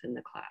problems within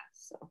the class.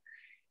 So,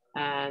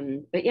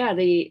 but yeah,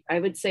 I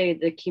would say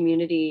the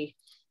community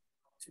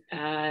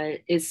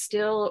is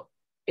still,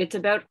 it's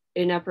about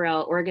in upper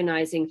L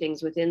organizing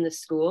things within the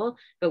school,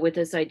 but with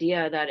this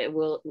idea that it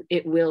will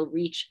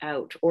reach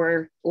out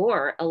or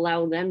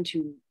allow them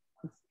to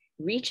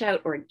reach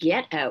out or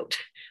get out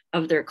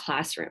of their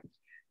classroom.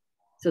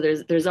 So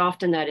there's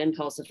often that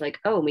impulse of like,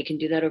 oh, we can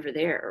do that over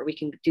there, or we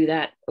can do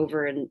that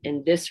over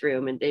in this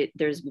room. And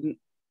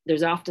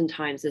there's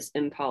oftentimes this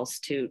impulse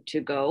to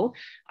go.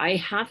 I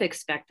half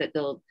expect that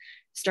they'll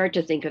start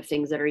to think of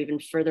things that are even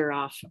further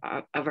off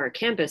of our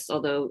campus,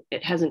 although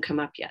it hasn't come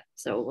up yet.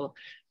 So we'll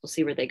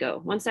see where they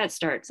go. Once that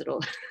starts,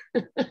 it'll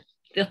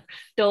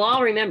they'll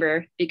all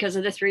remember because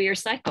of the 3-year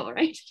cycle,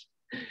 right?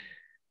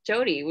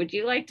 Jody, would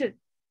you like to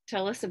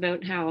tell us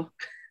about how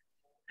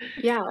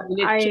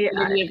community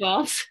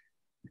evolves?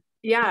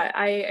 Yeah,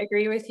 I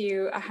agree with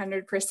you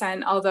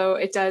 100%, although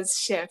it does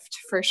shift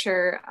for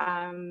sure.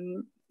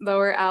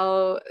 Lower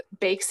L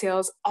bake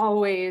sales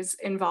always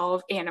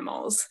involve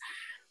animals,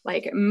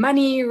 like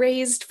money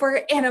raised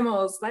for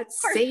animals. Let's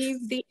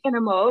save the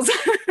animals.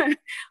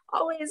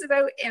 Always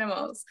about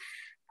animals.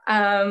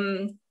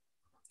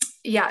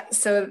 Yeah,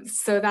 so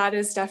that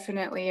is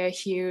definitely a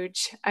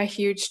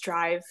huge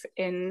drive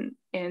in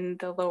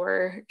the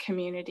lower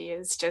community,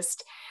 is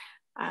just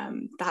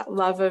that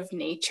love of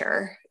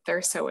nature.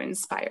 They're so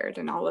inspired,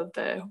 and all of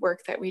the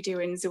work that we do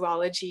in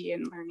zoology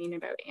and learning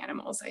about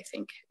animals, I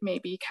think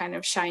maybe kind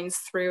of shines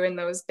through in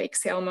those bake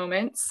sale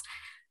moments.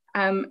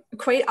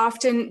 Quite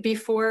often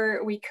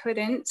before we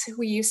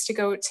used to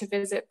go to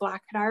visit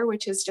Blackadar,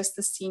 which is just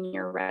the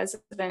senior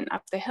resident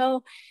up the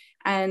hill.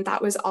 And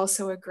that was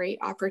also a great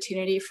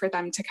opportunity for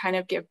them to kind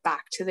of give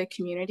back to the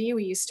community.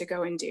 We used to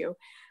go and do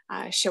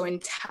show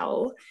and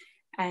tell.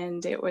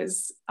 And it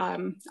was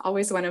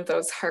always one of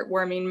those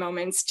heartwarming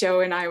moments.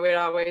 Joanna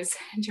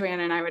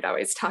and I would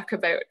always talk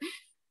about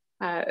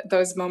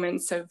those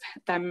moments of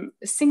them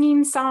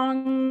singing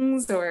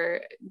songs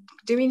or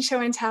doing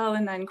show and tell.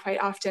 And then quite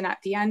often at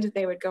the end,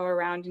 they would go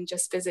around and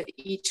just visit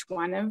each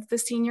one of the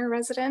senior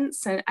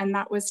residents. And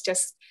that was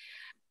just,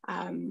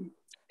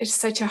 it's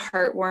such a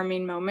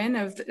heartwarming moment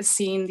of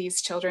seeing these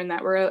children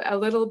that were a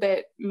little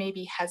bit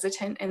maybe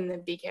hesitant in the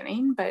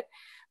beginning, but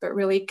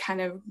really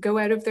kind of go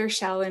out of their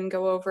shell and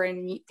go over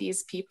and meet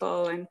these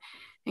people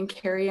and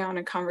carry on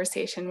a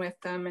conversation with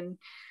them. And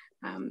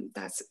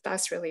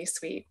that's really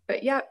sweet.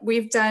 But yeah,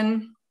 we've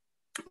done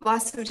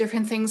lots of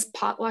different things.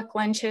 Potluck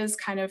lunches,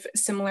 kind of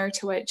similar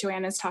to what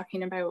Joanna's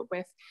talking about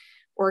with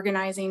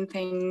organizing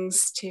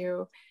things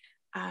to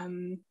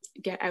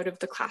get out of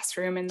the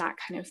classroom and that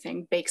kind of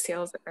thing. Bake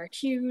sales are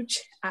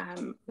huge.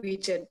 We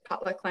did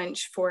potluck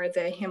lunch for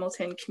the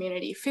Hamilton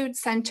Community Food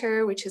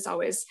Center, which is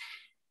always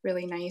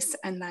really nice.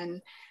 And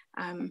then,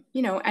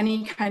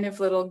 any kind of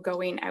little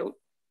going out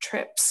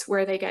trips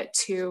where they get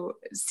to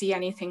see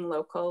anything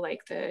local, like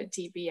the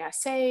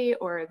DBSA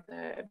or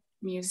the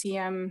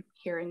museum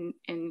here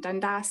in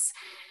Dundas.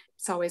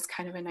 It's always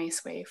kind of a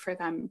nice way for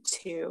them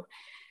to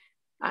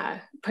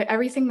put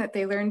everything that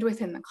they learned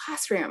within the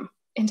classroom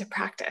into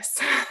practice.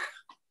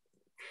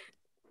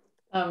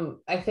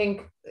 I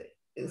think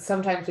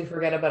sometimes we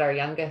forget about our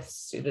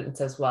youngest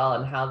students as well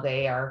and how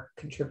they are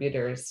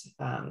contributors.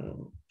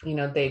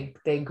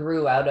 They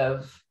grew out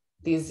of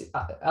these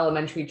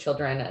elementary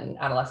children and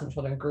adolescent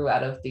children grew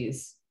out of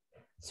these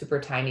super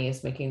tiny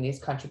is making these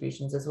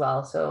contributions as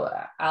well. So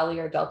Ali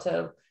or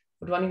Delta,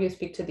 would one of you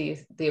speak to the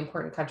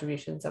important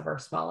contributions of our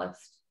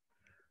smallest?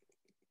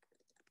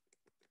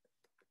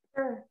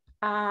 Sure.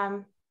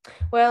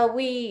 Well,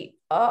 we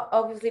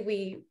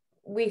obviously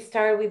we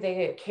start with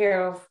the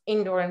care of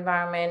indoor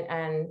environment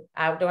and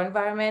outdoor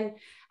environment.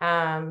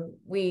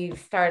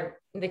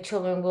 The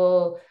children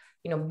will,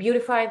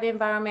 beautify the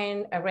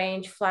environment,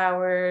 arrange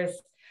flowers,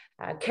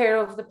 care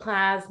of the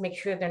plants, make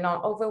sure they're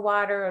not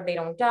overwatered or they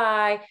don't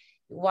die,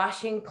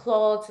 washing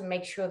clothes and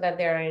make sure that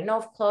there are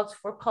enough clothes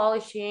for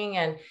polishing.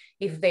 And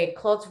if the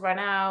clothes run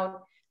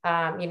out,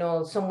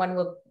 someone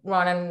will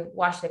run and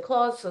wash the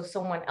clothes so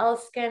someone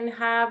else can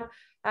have,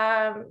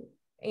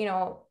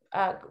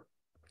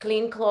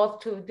 clean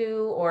clothes to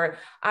do, or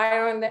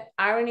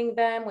ironing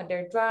them when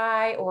they're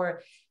dry,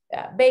 or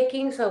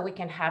baking so we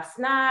can have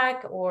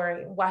snack,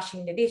 or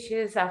washing the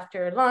dishes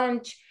after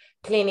lunch,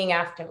 cleaning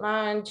after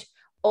lunch.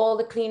 All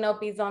the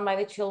cleanup is done by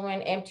the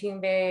children,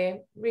 emptying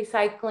the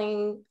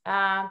recycling,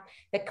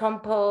 the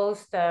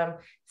compost,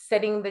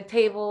 setting the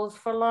tables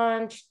for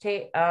lunch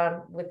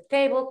with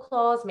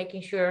tablecloths,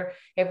 making sure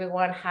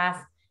everyone has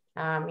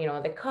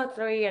the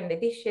cutlery and the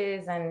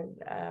dishes and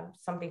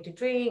something to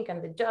drink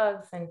and the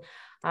jugs, and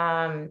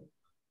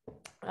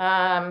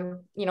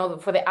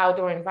for the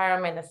outdoor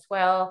environment as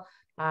well.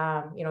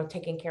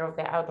 Taking care of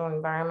the outdoor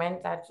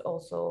environment, that's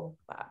also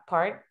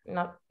part,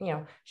 not,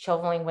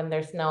 shoveling when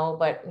there's snow,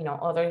 but,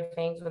 other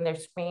things when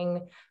there's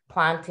spring,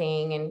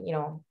 planting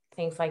and,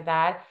 things like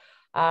that.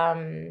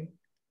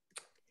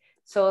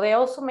 So they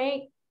also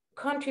make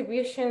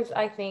contributions,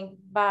 I think,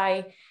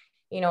 by,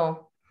 the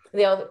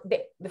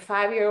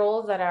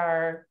 5-year-olds that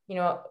are,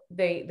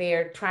 they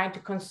are trying to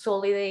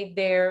consolidate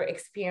their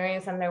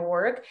experience and their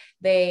work.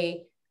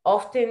 They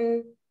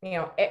often,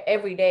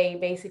 every day,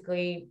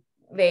 basically,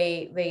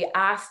 they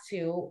ask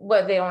to,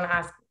 but they don't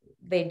ask,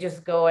 they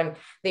just go and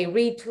they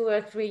read to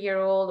a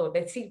 3-year-old, or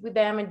they sit with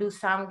them and do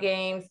sound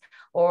games,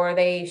 or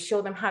they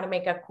show them how to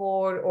make a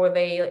chord, or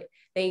they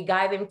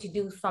guide them to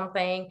do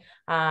something.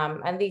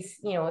 And these,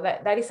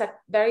 that is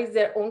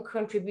their own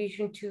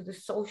contribution to the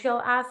social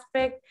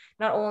aspect,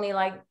 not only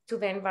like to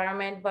the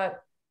environment,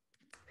 but,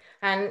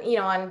 and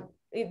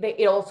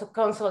it also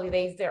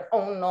consolidates their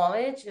own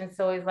knowledge. And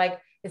so it's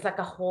like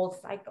a whole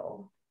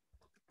cycle.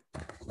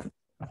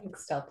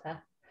 Thanks,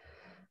 Delta.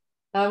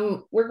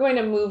 We're going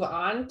to move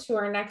on to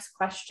our next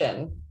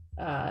question.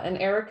 And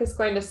Eric is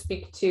going to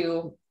speak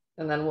to,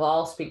 and then we'll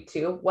all speak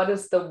to, what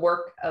is the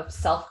work of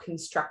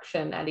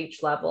self-construction at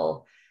each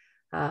level?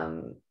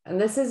 And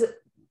this is,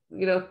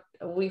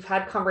 we've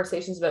had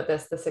conversations about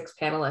this, the 6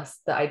 panelists,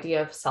 the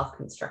idea of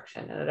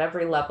self-construction. And at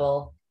every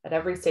level, at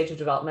every stage of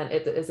development,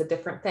 it is a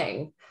different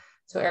thing.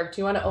 So Eric,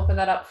 do you want to open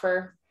that up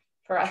for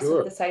us,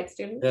 Sure. the site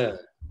students? Yeah.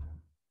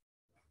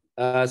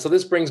 So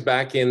this brings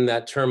back in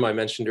that term I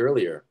mentioned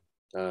earlier,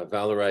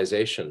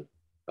 valorization,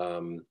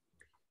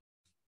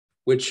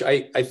 which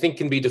I think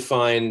can be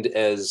defined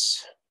as,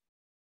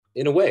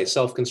 in a way,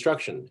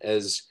 self-construction,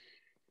 as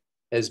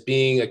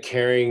being a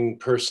caring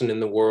person in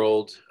the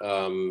world,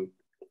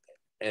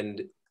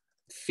 and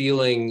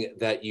feeling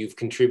that you've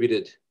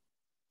contributed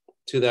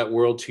to that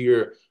world, to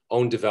your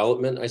own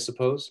development, I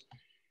suppose.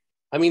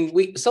 I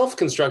mean,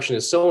 self-construction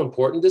is so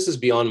important. This is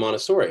beyond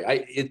Montessori.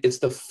 It's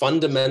the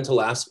fundamental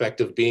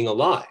aspect of being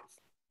alive.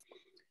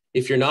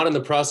 If you're not in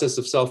the process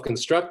of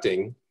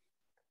self-constructing,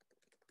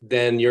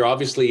 then you're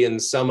obviously in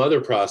some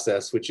other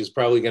process, which is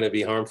probably going to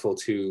be harmful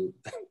to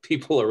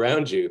people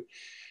around you.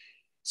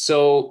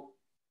 So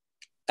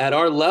at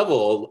our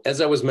level,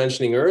 as I was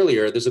mentioning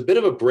earlier, there's a bit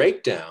of a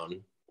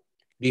breakdown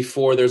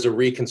before there's a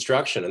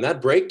reconstruction. And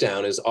that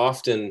breakdown is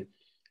often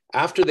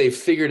after they've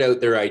figured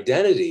out their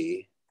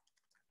identity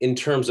in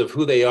terms of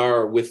who they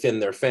are within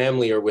their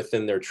family or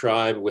within their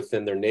tribe,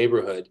 within their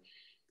neighborhood.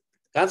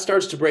 That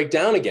starts to break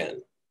down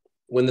again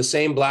when the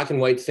same black and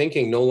white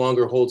thinking no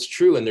longer holds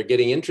true and they're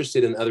getting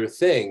interested in other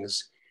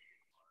things.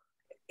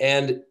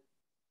 And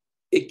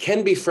it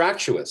can be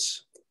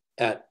fractious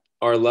at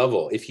our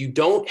level. If you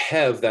don't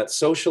have that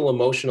social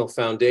emotional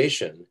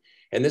foundation,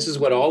 and this is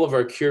what all of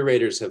our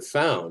curators have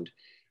found,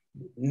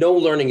 no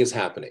learning is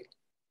happening,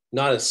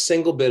 not a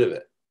single bit of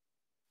it,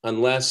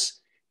 unless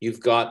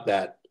you've got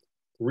that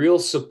real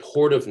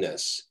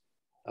supportiveness,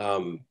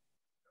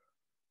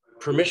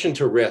 permission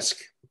to risk,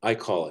 I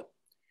call it.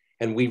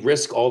 And we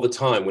risk all the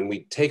time when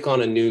we take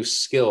on a new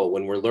skill,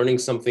 when we're learning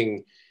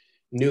something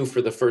new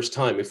for the first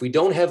time. If we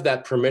don't have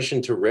that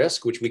permission to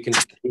risk, which we can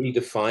really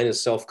define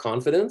as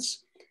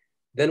self-confidence,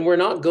 then we're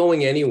not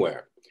going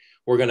anywhere.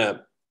 We're going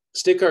to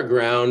stick our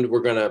ground.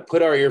 We're going to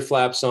put our ear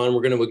flaps on.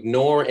 We're going to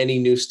ignore any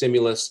new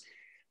stimulus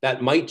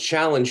that might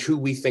challenge who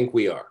we think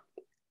we are.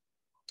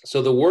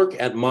 So the work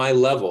at my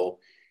level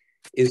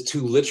is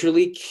to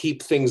literally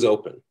keep things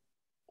open,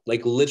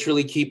 like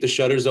literally keep the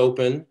shutters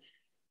open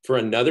for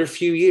another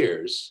few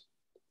years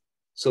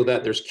so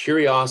that there's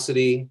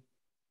curiosity,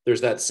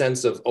 there's that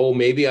sense of, oh,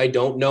 maybe I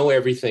don't know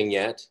everything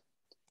yet.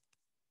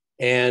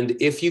 And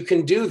if you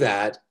can do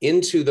that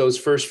into those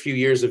first few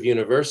years of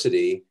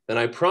university, then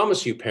I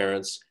promise you,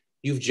 parents,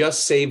 you've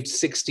just saved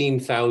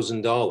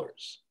 $16,000.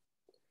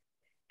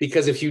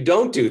 Because if you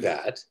don't do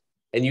that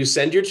and you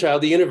send your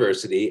child to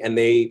university and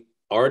they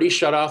already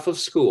shut off of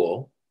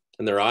school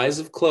and their eyes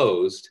have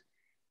closed,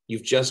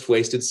 you've just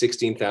wasted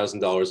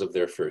 $16,000 of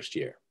their first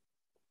year.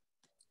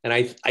 And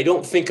I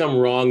don't think I'm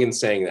wrong in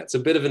saying that. It's a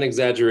bit of an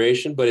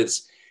exaggeration, but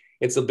it's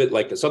a bit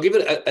like this. I'll give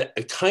it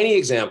a tiny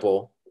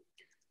example.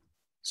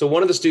 So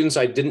one of the students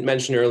I didn't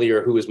mention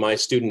earlier, who is my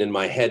student in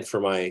my head for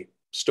my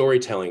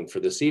storytelling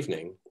for this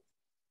evening,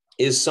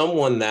 is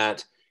someone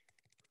that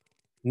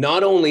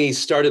not only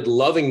started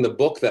loving the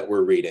book that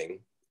we're reading,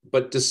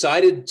 but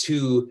decided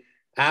to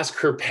ask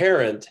her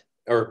parent,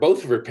 or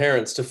both of her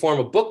parents, to form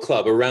a book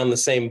club around the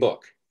same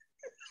book.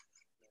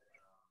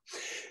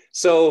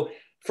 So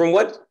from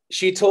what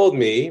she told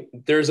me,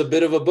 there's a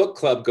bit of a book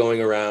club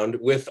going around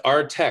with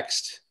our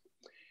text.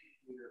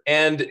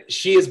 And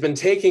she has been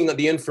taking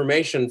the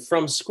information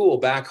from school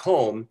back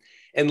home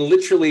and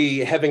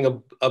literally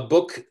having a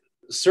book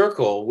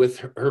circle with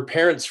her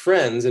parents'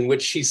 friends in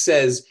which she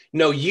says,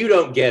 no, you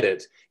don't get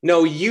it.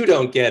 No, you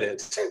don't get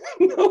it.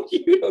 No,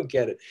 you don't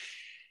get it.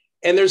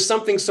 And there's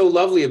something so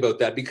lovely about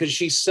that because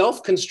she's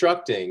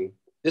self-constructing.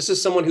 This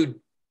is someone who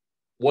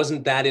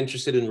wasn't that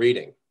interested in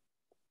reading.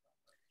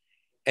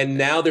 And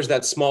now there's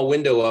that small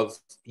window of,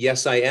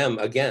 yes, I am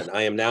again.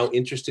 I am now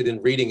interested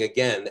in reading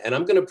again. And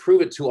I'm going to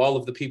prove it to all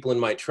of the people in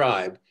my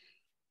tribe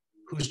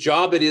whose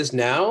job it is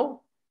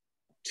now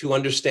to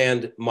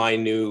understand my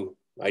new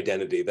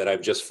identity that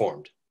I've just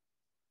formed.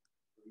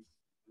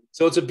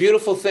 So it's a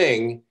beautiful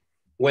thing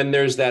when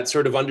there's that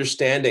sort of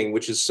understanding,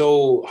 which is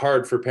so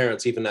hard for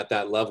parents, even at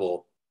that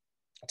level,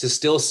 to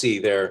still see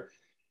their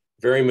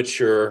very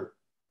mature,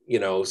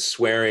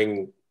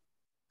 swearing,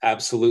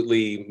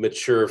 absolutely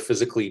mature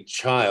physically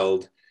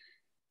child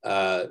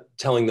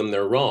telling them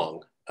they're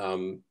wrong.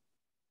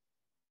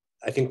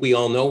 I think we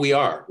all know we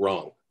are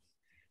wrong.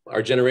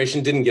 Our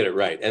generation didn't get it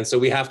right. And so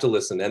we have to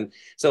listen. And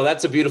so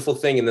that's a beautiful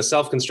thing. In the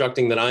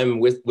self-constructing that I'm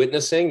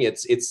witnessing,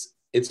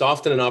 it's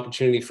often an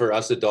opportunity for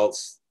us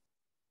adults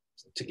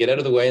to get out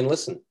of the way and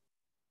listen.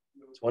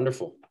 It's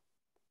wonderful.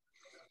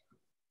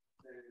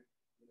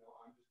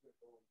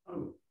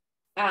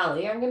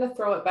 Allie, I'm going to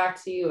throw it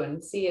back to you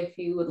and see if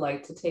you would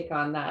like to take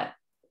on that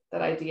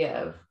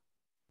idea of,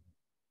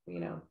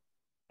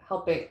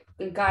 helping,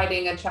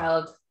 guiding a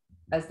child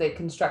as they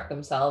construct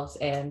themselves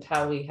and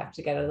how we have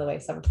to get out of the way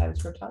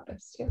sometimes for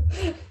toddlers too.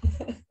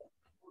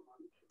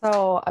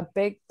 So a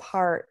big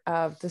part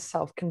of the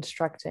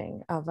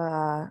self-constructing of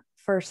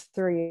first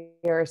 3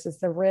 years is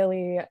they're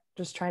really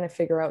just trying to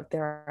figure out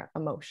their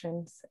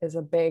emotions.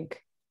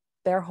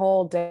 Their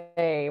whole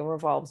day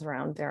revolves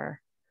around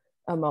their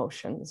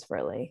emotions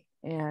really.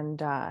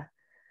 And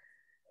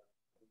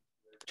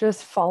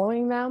just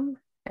following them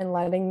and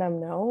letting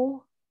them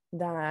know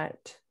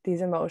that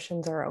these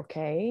emotions are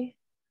okay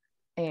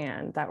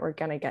and that we're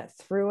going to get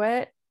through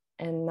it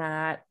and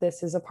that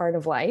this is a part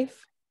of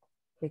life.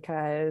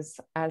 Because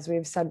as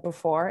we've said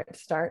before, it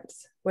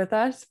starts with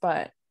us,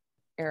 but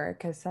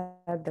Eric has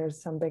said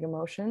there's some big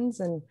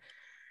emotions, and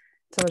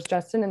so is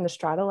Justin in the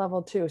strata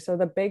level too. So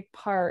the big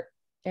part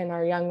in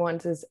our young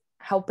ones is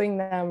helping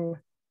them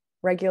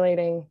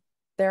regulating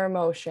their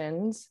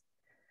emotions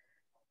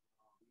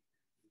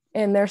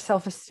and their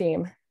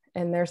self-esteem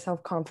and their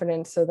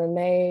self-confidence. So then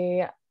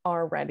they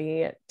are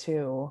ready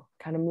to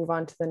kind of move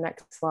on to the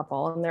next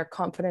level and they're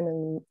confident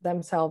in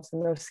themselves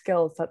and those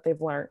skills that they've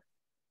learned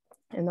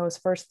in those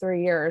first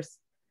 3 years.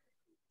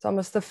 It's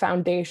almost the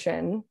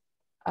foundation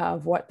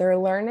of what they're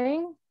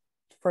learning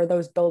for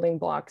those building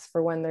blocks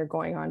for when they're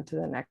going on to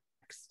the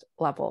next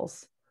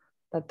levels,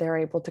 that they're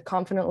able to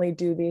confidently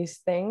do these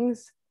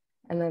things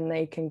and then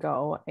they can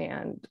go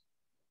and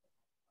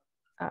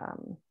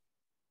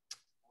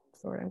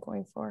that's the word I'm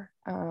going for,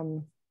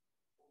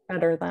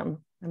 better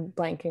them. I'm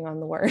blanking on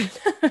the word.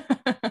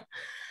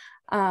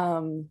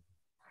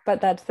 But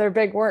that's their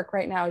big work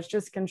right now, is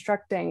just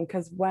constructing,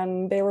 because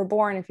when they were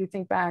born, if you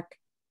think back,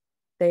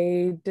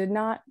 they did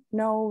not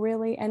know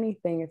really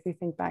anything. If you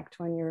think back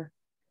to when your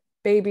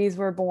babies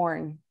were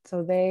born.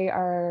 So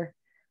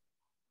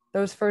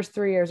those first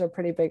 3 years are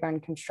pretty big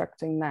on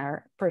constructing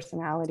their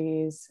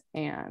personalities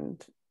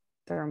and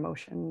their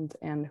emotions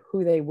and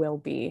who they will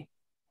be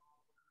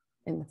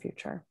in the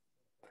future.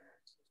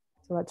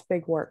 So that's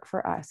big work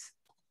for us.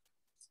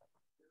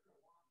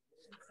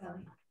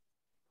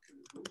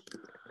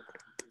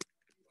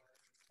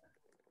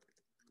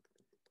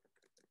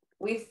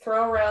 We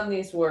throw around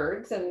these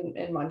words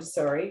in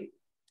Montessori,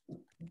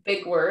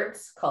 big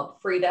words called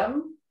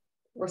freedom,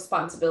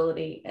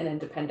 responsibility, and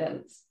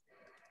independence.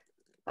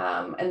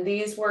 And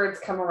these words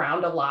come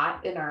around a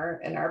lot in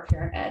our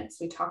parent eds.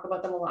 We talk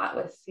about them a lot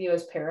with you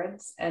as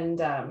parents, and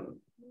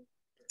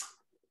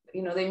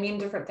they mean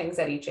different things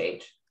at each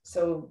age.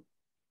 So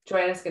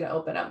Joanna's going to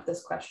open up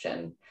this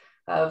question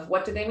of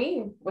what do they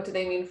mean? What do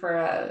they mean for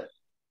a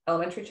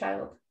elementary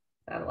child,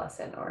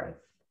 adolescent,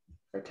 or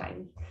for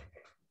tiny?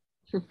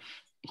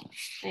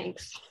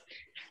 Thanks.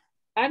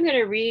 I'm going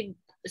to read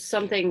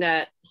something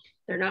that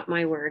they're not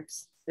my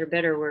words, they're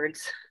better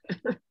words.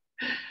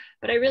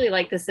 But I really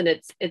like this, and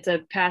it's a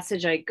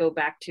passage I go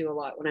back to a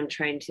lot when I'm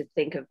trying to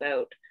think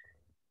about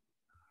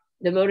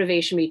the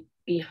motivation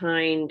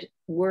behind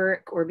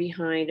work or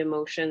behind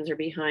emotions or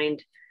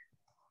behind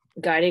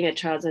guiding a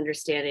child's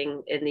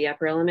understanding in the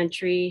upper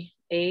elementary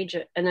age,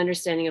 an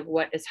understanding of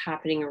what is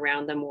happening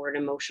around them or an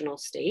emotional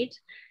state.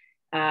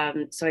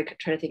 So I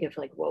try to think of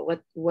like, well,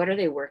 what are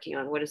they working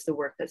on? What is the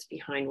work that's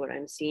behind what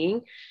I'm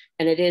seeing?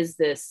 And it is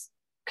this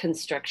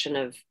construction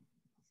of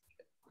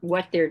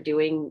what they're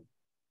doing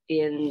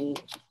in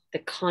the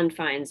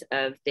confines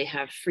of they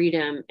have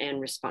freedom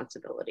and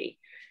responsibility.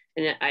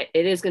 And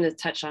it is going to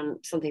touch on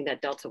something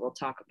that Delta will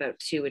talk about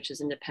too, which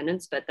is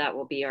independence, but that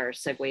will be our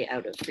segue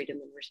out of freedom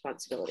and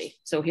responsibility.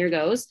 So here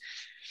goes.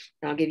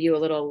 I'll give you a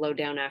little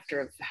lowdown after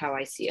of how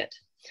I see it.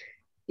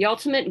 The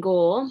ultimate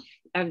goal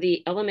of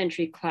the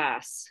elementary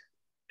class,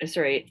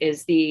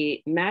 is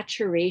the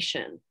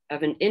maturation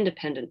of an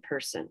independent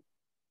person.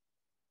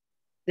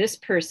 This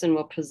person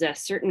will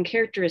possess certain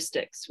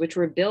characteristics which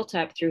were built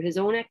up through his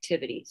own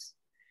activities,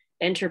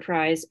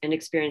 enterprise, and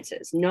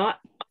experiences, not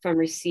from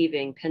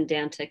receiving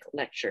pedantic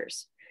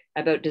lectures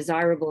about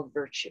desirable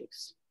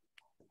virtues.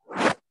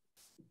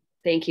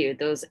 Thank you,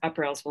 those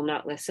upper L's will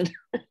not listen.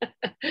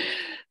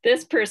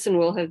 This person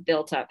will have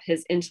built up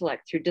his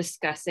intellect through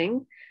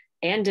discussing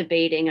and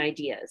debating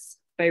ideas,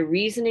 by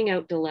reasoning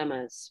out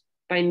dilemmas,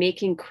 by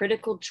making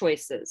critical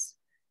choices,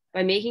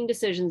 by making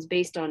decisions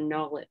based on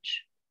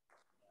knowledge.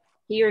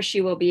 He or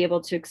she will be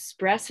able to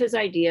express his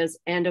ideas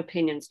and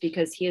opinions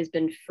because he has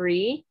been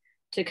free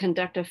to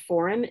conduct a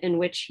forum in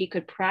which he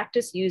could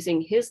practice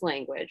using his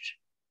language,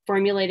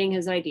 formulating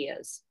his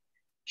ideas,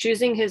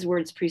 choosing his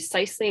words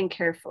precisely and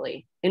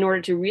carefully in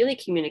order to really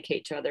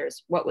communicate to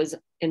others what was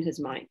in his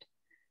mind.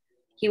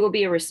 He will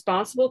be a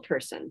responsible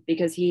person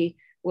because he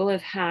will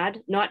have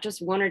had not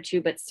just one or two,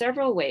 but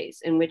several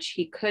ways in which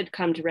he could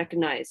come to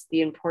recognize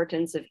the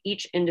importance of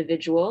each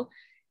individual,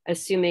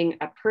 assuming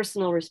a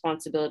personal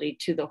responsibility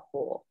to the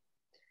whole.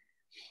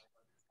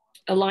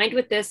 Aligned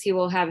with this, he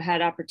will have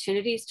had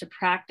opportunities to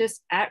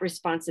practice at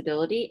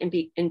responsibility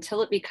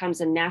until it becomes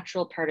a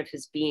natural part of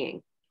his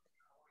being.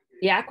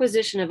 The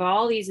acquisition of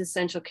all these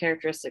essential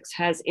characteristics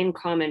has in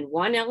common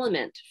one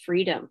element: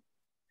 freedom.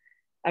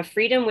 A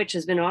freedom which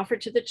has been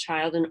offered to the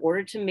child in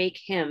order to make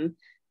him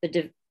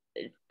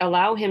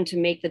allow him to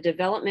make the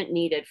development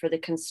needed for the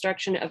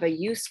construction of a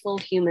useful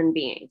human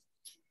being.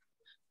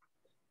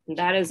 And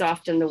that is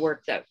often the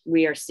work that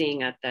we are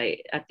seeing at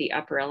the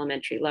upper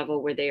elementary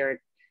level, where they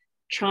are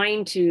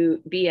trying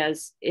to be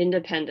as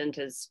independent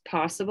as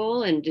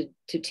possible and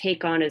to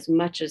take on as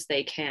much as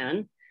they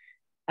can.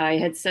 I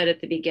had said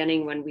at the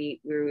beginning when we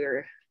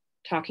were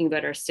talking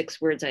about our 6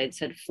 words, I had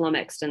said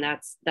flummoxed, and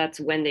that's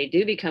when they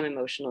do become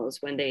emotional,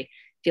 is when they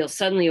feel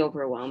suddenly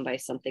overwhelmed by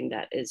something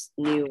that is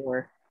new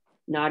or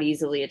not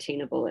easily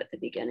attainable at the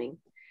beginning.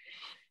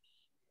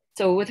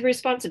 So with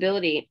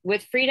responsibility,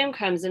 with freedom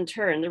comes in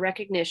turn the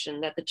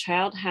recognition that the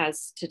child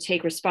has to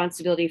take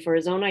responsibility for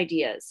his own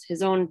ideas,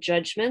 his own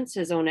judgments,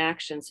 his own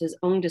actions, his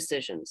own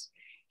decisions.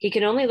 He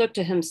can only look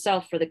to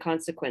himself for the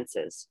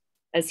consequences,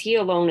 as he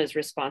alone is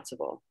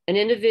responsible. An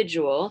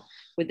individual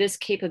with this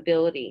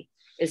capability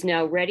is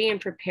now ready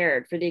and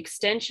prepared for the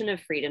extension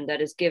of freedom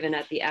that is given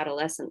at the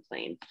adolescent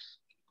plane.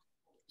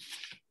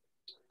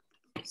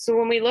 So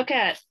when we look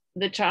at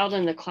the child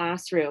in the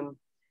classroom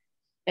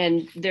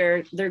and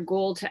their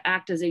goal to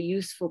act as a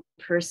useful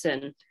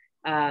person,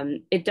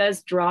 it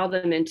does draw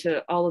them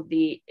into all of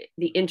the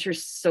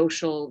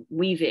intersocial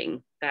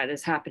weaving that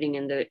is happening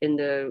in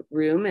the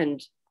room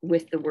and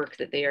with the work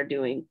that they are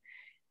doing.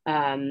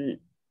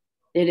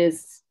 It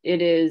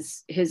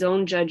is his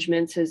own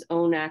judgments, his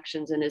own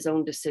actions, and his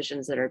own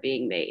decisions that are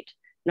being made.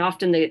 And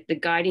often the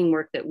guiding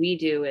work that we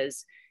do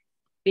is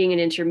being an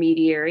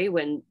intermediary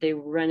when they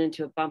run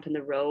into a bump in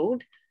the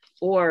road,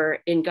 or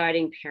in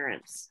guiding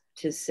parents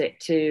to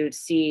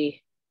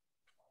see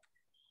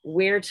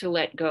where to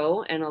let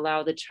go and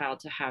allow the child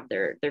to have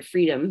their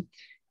freedom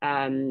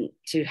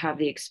to have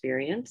the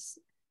experience.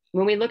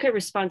 When we look at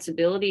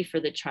responsibility for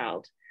the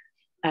child,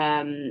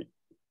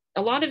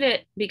 a lot of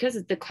it,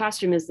 because the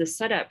classroom is the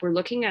setup, we're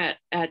looking at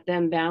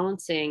them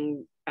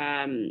balancing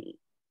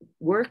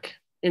work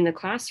in the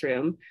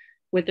classroom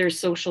with their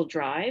social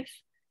drive.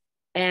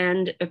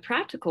 And a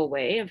practical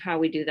way of how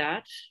we do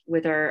that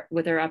with our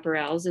upper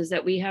L's is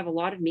that we have a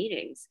lot of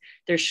meetings.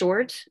 They're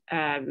short,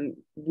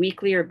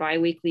 weekly or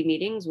bi-weekly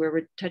meetings where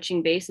we're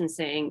touching base and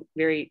saying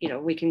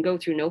we can go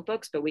through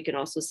notebooks, but we can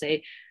also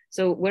say,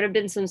 so what have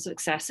been some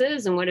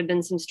successes and what have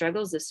been some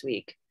struggles this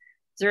week?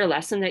 Is there a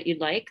lesson that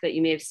you'd like that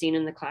you may have seen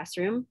in the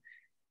classroom?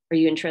 Are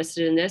you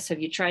interested in this?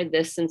 Have you tried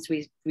this since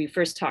we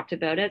first talked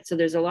about it? So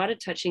there's a lot of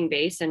touching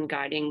base and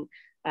guiding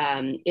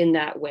in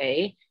that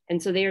way.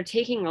 And so they are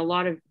taking a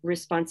lot of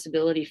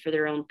responsibility for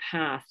their own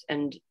path,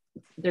 and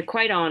they're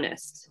quite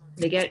honest.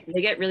 They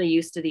get really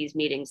used to these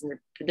meetings, and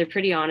they're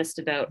pretty honest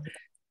about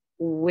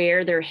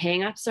where their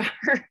hangups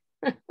are.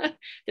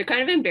 They're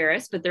kind of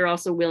embarrassed, but they're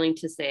also willing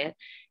to say it.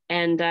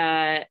 And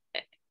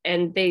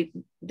and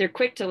they're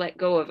quick to let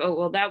go of, oh,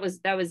 well, that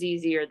was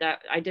easy, or that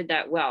I did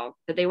that well,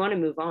 but they want to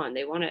move on.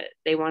 They want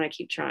to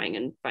keep trying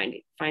and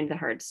find the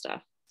hard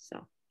stuff.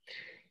 So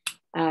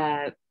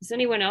does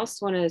anyone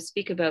else want to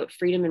speak about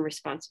freedom and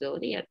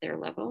responsibility at their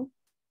level?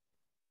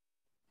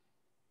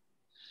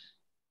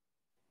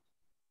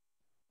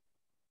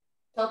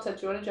 Delta,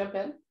 do you want to jump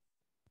in?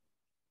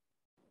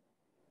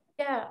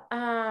 Yeah,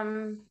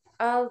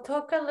 I'll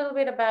talk a little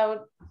bit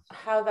about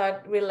how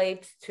that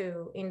relates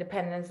to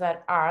independence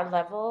at our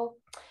level.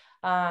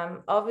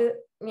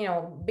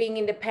 Being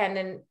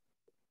independent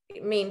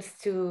means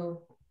to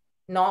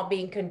not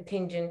being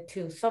contingent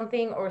to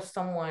something or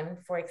someone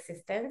for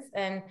existence.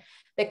 And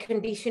the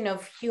condition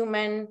of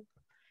human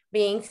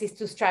beings is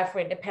to strive for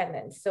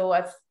independence. So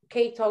as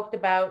Kate talked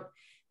about,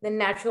 the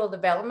natural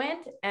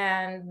development,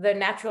 and the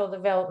natural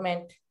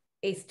development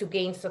is to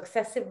gain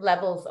successive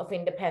levels of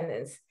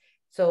independence.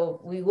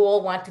 So we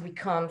all want to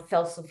become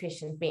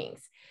self-sufficient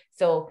beings.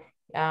 So,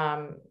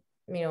 my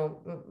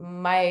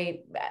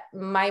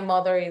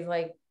mother is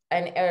like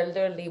an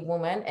elderly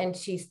woman, and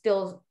she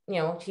still,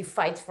 she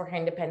fights for her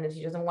independence.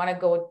 She doesn't want to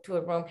go to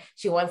a room.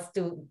 She wants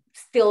to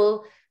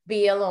still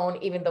be alone,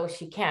 even though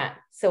she can't.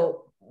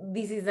 So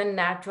this is a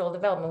natural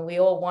development. We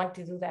all want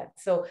to do that.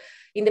 So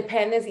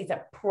independence is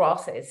a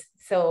process.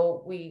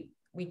 So we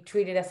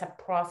treat it as a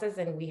process,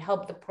 and we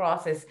help the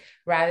process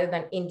rather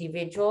than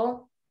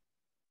individual.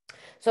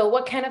 So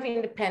what kind of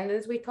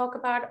independence we talk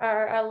about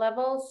are our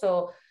levels?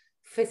 So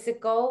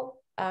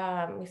physical,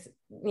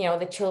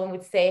 the children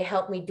would say,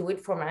 help me do it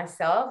for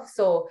myself.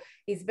 So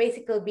it's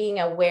basically being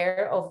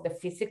aware of the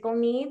physical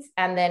needs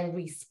and then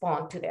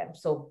respond to them.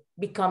 So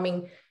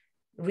becoming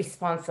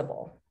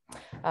responsible.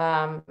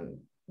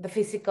 The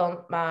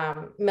physical,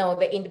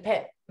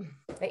 the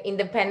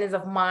independence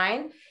of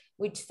mind,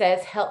 which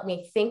says, help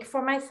me think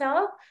for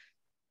myself.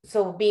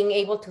 So being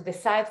able to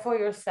decide for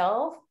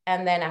yourself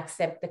and then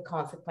accept the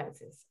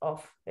consequences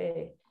of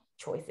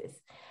choices.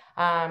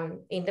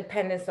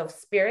 Independence of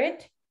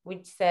spirit,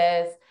 which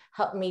says,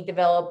 help me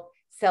develop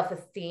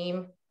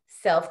self-esteem,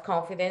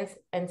 self-confidence,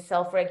 and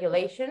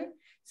self-regulation.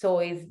 So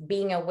is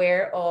being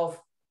aware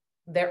of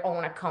their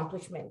own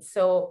accomplishments.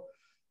 So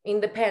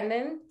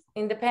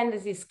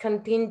independence is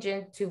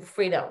contingent to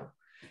freedom.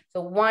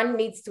 So one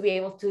needs to be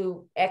able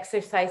to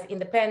exercise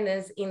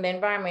independence in the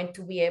environment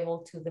to be able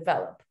to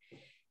develop.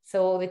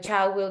 So the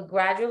child will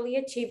gradually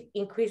achieve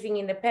increasing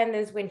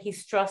independence when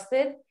he's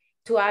trusted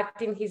to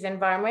act in his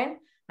environment,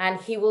 and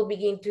he will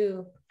begin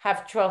to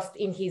have trust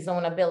in his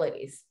own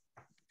abilities.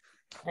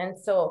 And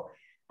so,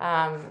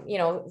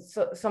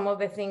 so some of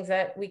the things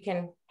that we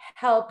can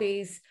help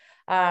is,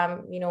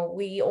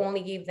 we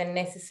only give the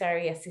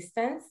necessary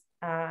assistance.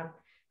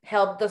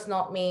 Help does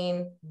not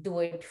mean do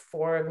it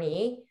for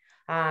me.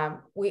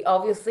 We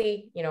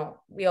obviously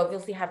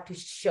have to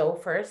show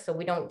first. So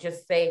we don't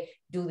just say,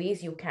 do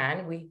these, you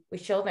can. We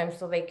show them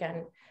so they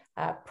can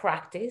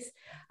practice.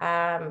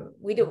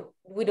 We do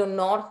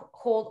not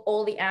hold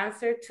all the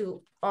answers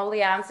to all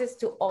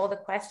the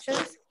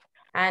questions.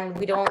 And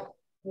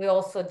we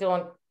also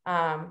don't,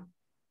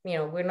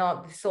 we're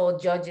not the sole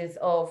judges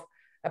of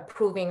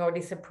approving or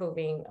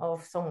disapproving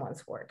of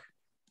someone's work.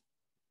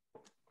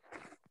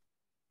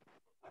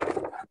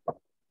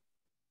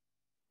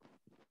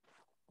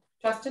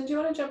 Justin, do you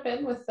want to jump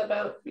in with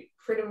about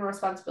freedom and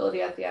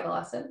responsibility at the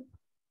adolescent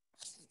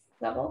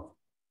level?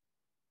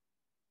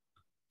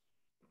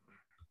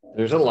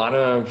 There's a lot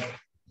of,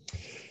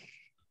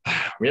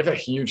 we have a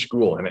huge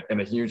school and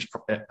a huge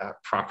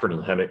property,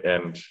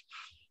 and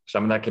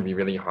some of that can be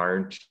really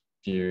hard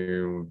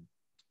to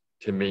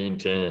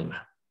maintain.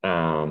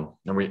 And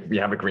we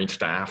have a great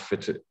staff.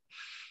 It's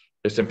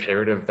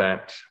imperative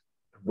that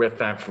with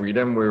that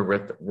freedom, we're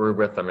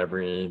with them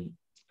every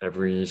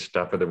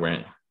step of the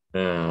way.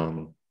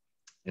 In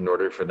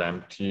order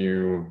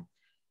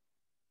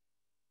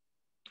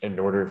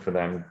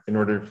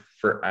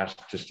for us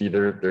to see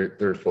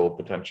their full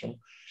potential.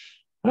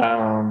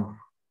 And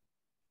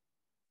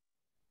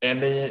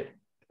I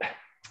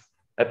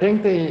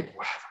think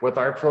with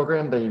our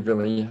program, they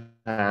really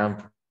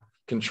have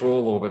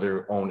control over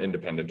their own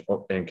independence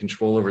and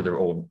control over their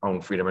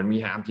own freedom. And we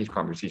have these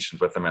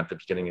conversations with them at the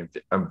beginning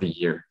of the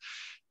year.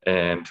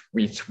 And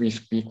we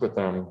speak with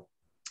them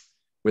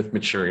with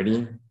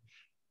maturity,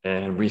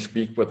 and we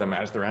speak with them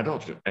as their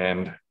adults.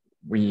 And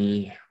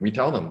we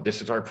tell them, this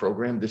is our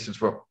program. This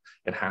is what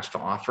it has to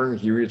offer.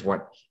 Here's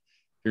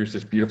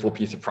this beautiful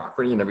piece of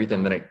property and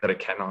everything that it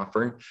can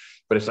offer,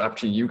 but it's up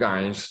to you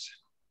guys.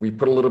 We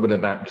put a little bit of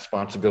that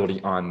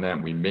responsibility on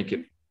them. We make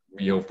it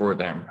real for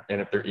them.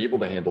 And if they're able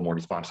to handle more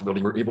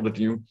responsibility, we're able to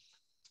do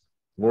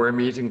more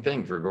amazing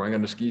things. We're going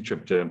on a ski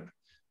trip to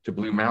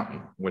Blue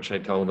Mountain, which I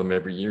tell them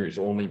every year is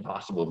only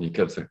possible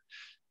because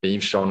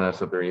they've shown us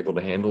that they're able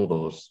to handle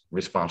those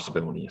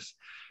responsibilities.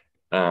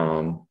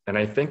 And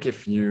I think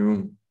if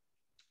you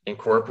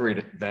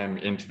incorporate them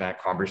into that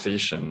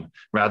conversation,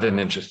 rather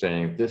than just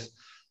saying this,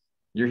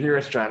 you're here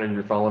at Strata,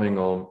 you're following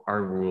all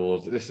our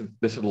rules, this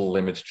is the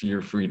limits to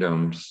your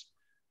freedoms.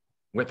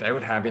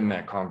 without having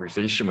that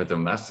conversation with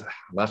them, that's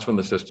when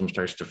the system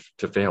starts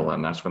to fail,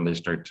 and that's when they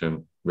start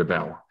to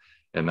rebel,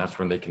 and that's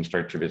when they can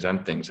start to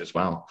resent things as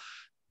well.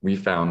 We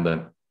found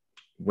that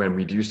when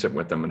we do sit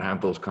with them and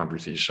have those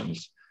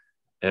conversations,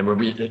 and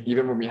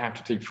even when we have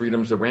to take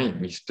freedoms away,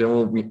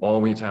 we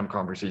always have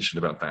conversation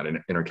about that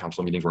in our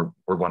council meetings or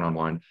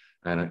one-on-one.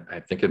 And I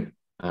think it's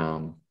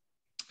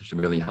a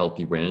really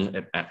healthy way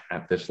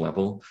at this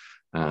level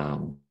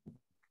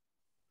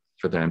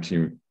for them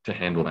to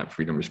handle that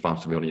freedom,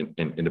 responsibility,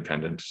 and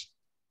independence.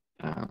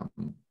 So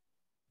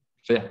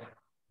yeah,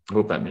 I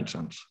hope that makes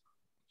sense.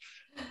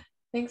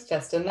 Thanks,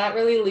 Justin. That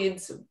really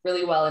leads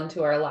really well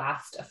into our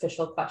last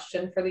official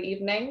question for the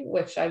evening,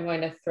 which I'm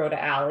going to throw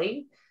to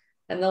Allie.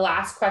 And the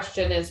last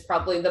question is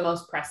probably the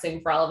most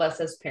pressing for all of us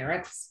as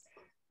parents.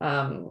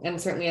 And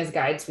certainly as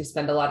guides, we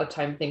spend a lot of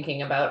time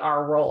thinking about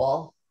our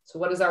role. So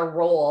what is our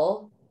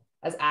role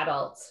as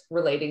adults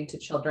relating to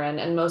children?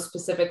 And most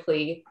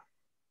specifically,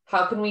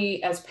 how can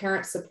we as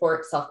parents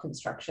support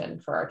self-construction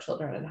for our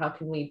children? And how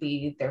can we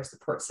be their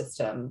support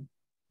system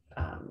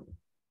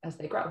as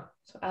they grow?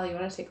 So Allie, you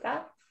want to take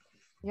that?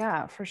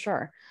 Yeah, for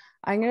sure.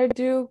 I'm going to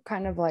do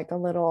kind of like a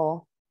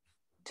little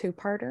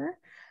two-parter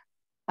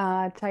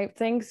type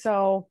thing.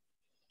 So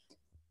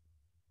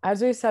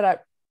as we set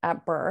up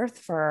at birth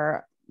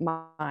for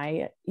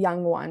my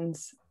young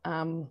ones,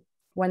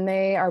 when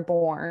they are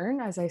born,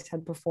 as I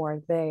said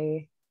before,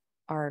 they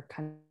are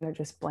kind of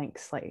just blank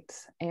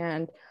slates.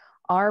 And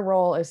our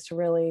role is to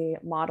really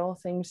model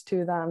things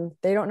to them.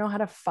 They don't know how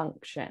to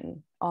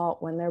function.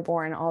 When they're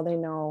born, all they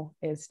know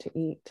is to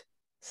eat,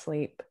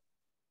 sleep,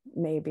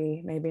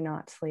 maybe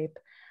not sleep,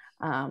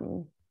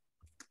 and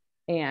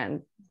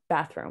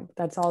bathroom.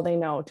 That's all they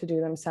know to do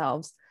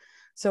themselves.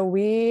 So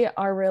we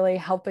are really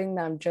helping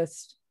them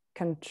just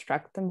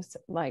construct them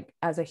like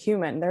as a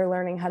human. They're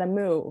learning how to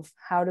move.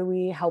 How do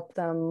we help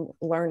them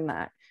learn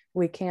that?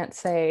 We can't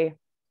say,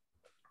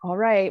 all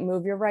right,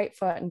 move your right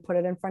foot and put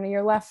it in front of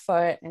your left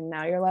foot, and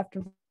now your left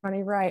in front of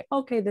your right.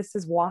 Okay, this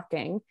is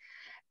walking.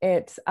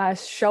 It's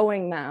us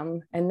showing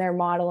them, and we're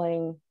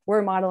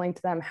modeling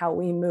to them how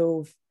we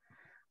move.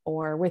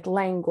 Or with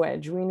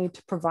language, we need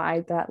to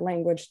provide that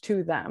language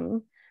to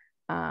them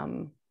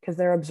because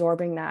they're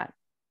absorbing that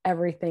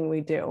everything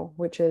we do,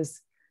 which is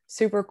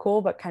super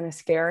cool, but kind of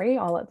scary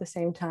all at the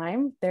same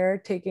time. They're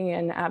taking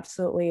in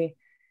absolutely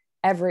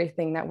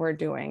everything that we're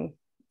doing.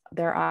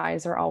 Their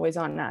eyes are always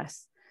on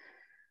us.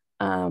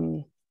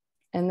 And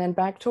then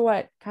back to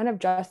what kind of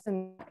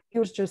Justin, he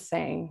was just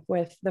saying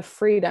with the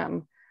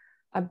freedom.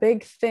 A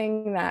big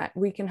thing that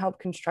we can help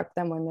construct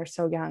them when they're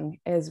so young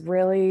is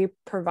really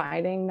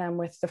providing them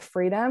with the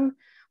freedom,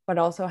 but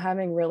also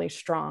having really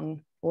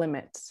strong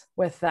limits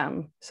with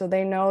them. So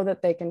they know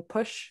that they can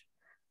push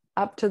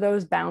up to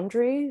those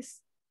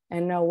boundaries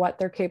and know what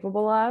they're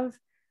capable of.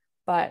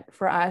 But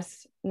for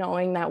us,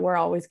 knowing that we're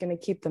always going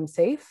to keep them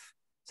safe.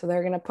 So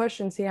they're going to push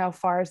and see how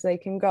far as they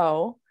can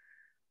go,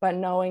 but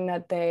knowing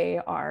that they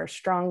are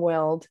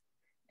strong-willed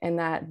and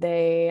that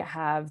they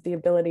have the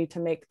ability to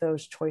make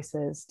those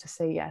choices, to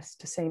say yes,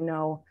 to say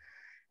no,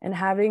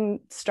 and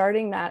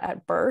starting that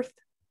at birth,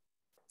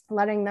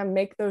 letting them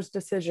make those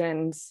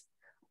decisions,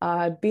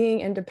 being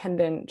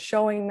independent,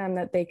 showing them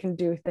that they can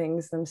do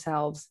things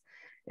themselves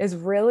is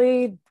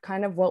really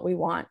kind of what we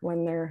want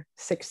when they're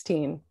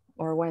 16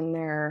 or when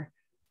they're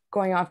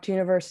going off to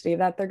university,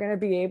 that they're going to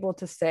be able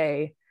to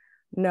say,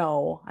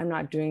 no, I'm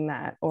not doing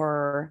that,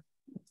 or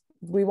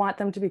we want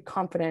them to be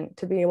confident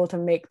to be able to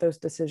make those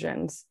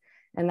decisions.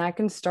 And that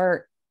can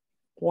start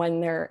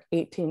when they're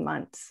 18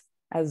 months.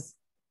 As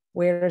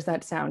weird as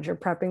that sounds, you're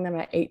prepping them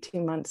at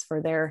 18 months for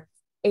their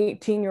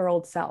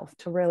 18-year-old self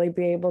to really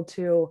be able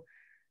to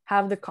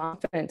have the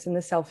confidence and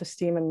the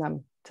self-esteem in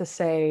them to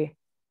say,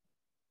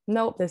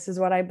 nope, this is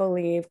what I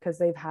believe, because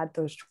they've had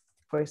those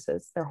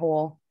choices their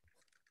whole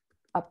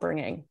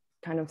upbringing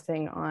kind of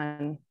thing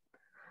on,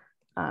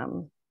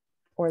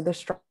 or the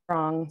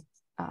strong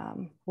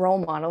role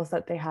models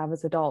that they have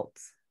as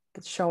adults,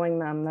 that's showing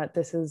them that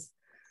this is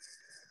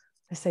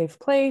a safe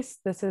place,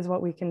 this is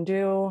what we can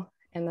do,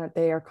 and that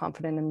they are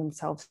confident in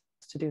themselves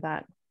to do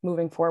that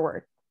moving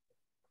forward,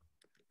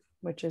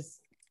 which is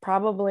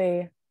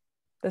probably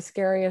the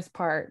scariest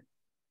part,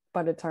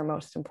 but it's our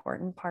most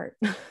important part.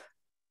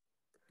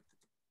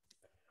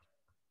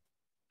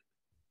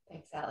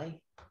 Thanks,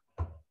 Allie.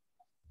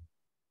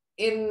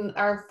 In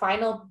our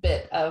final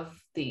bit of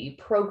the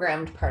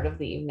programmed part of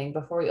the evening,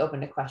 before we open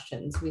to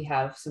questions, we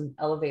have some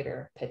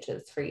elevator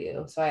pitches for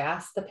you. So I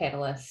asked the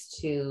panelists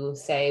to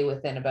say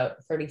within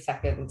about 30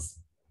 seconds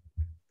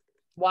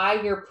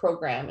why your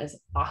program is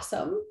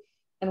awesome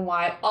and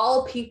why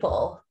all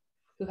people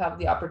who have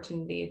the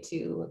opportunity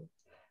to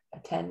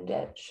attend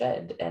it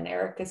should. And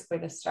Eric is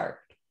going to start.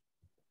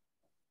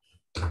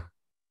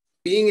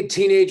 Being a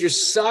teenager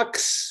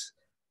sucks,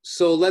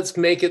 so let's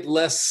make it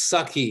less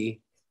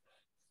sucky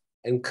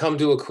and come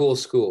to a cool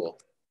school.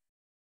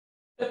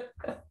 There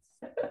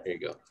you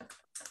go.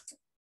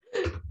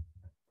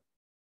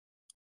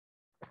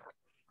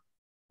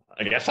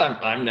 I guess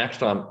I'm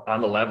next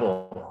on the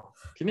level.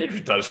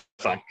 Teenagers does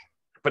suck.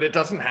 but it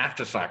doesn't have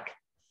to suck,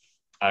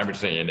 I would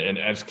say. And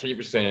as Kate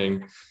was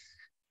saying,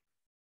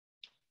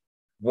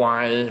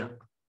 why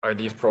are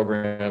these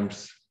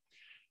programs,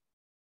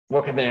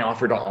 what can they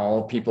offer to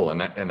all people?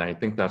 And I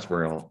think that's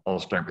where I'll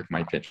start with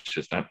my pitch,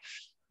 is that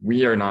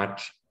we are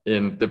not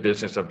in the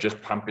business of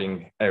just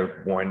pumping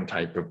out one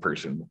type of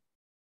person,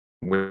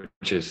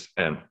 which is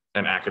an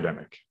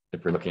academic.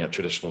 If we're looking at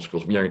traditional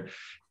schools, we are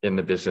in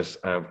the business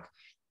of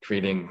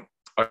creating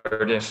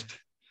artists,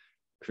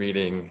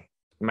 creating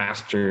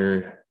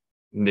master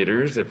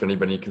knitters, if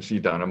anybody can see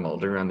Donna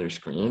Mulder on their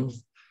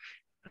screens.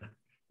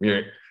 We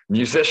are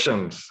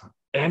musicians,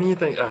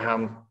 anything,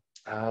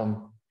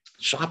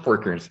 shop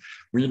workers.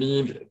 We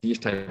need these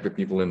type of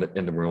people in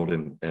the world,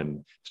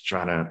 and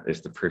Strata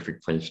is the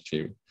perfect place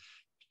to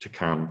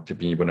come to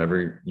be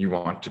whatever you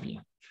want to be.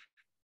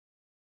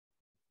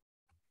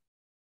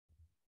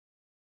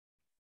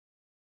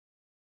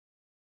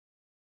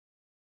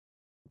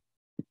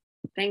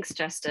 Thanks,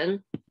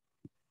 Justin.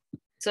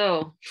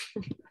 So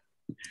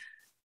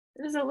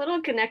there's a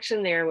little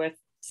connection there with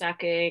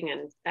sucking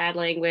and bad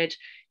language.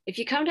 If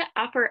you come to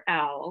Upper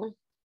L,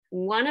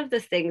 one of the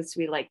things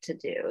we like to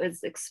do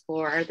is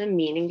explore the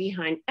meaning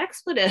behind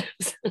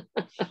expletives.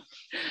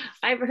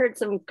 I've heard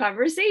some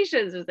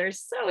conversations that they're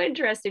so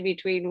interesting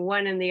between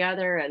one and the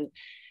other.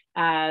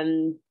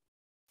 And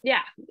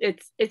yeah,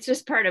 it's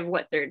just part of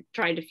what they're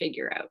trying to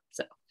figure out.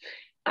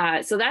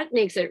 So that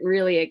makes it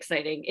really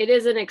exciting. It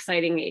is an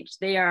exciting age.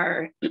 They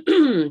are,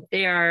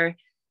 they are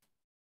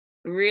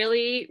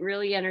really,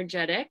 really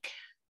energetic.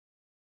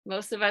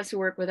 Most of us who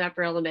work with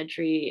upper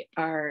elementary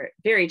are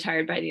very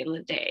tired by the end of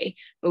the day,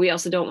 but we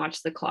also don't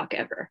watch the clock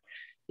ever,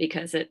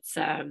 because it's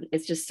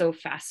just so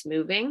fast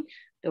moving,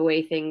 the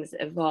way things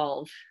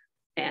evolve.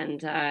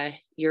 And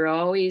you're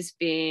always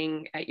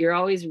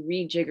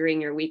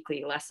rejiggering your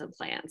weekly lesson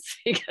plans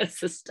because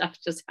the stuff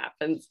just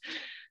happens.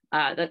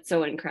 That's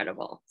so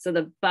incredible. So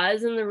the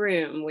buzz in the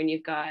room when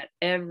you've got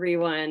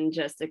everyone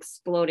just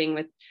exploding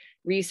with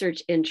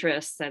research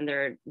interests, and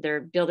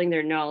they're building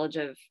their knowledge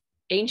of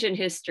ancient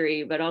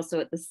history, but also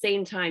at the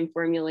same time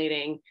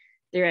formulating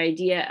their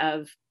idea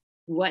of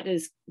what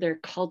is their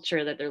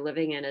culture that they're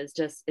living in, is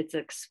just, it's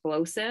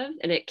explosive,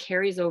 and it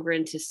carries over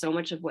into so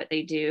much of what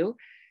they do.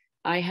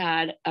 I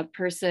had a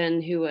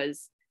person who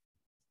was,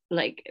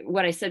 like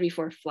what I said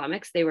before,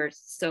 flummoxed. They were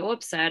so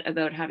upset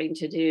about having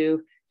to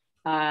do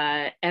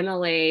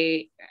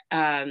MLA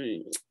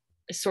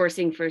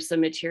sourcing for some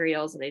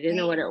materials, and they didn't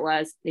know what it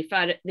was. They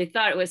thought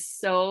it was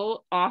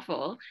so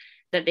awful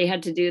that they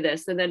had to do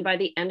this. And then by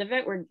the end of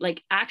it, we're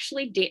like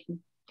actually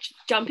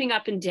jumping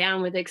up and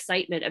down with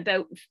excitement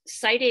about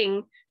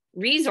citing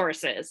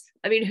resources.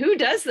 I mean, who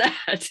does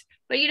that?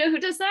 But you know who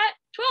does that?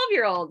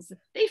 12-year-olds.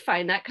 They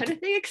find that kind of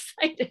thing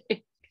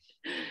exciting.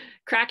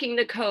 Cracking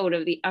the code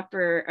of the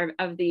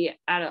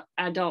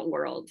adult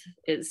world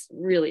is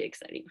really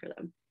exciting for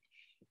them.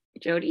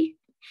 Jody?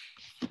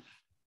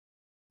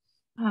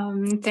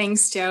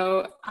 Thanks,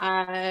 Joe.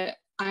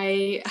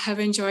 I have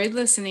enjoyed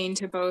listening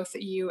to both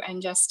you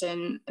and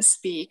Justin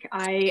speak.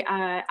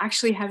 I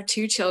actually have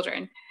 2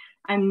 children,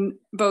 and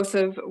both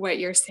of what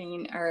you're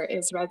saying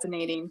is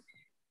resonating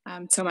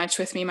so much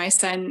with me. My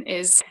son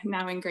is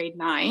now in grade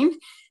 9,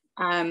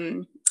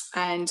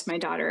 and my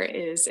daughter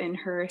is in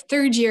her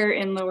 3rd year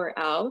in Lower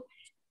L.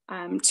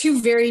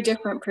 2 very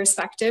different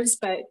perspectives,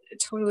 but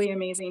totally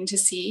amazing to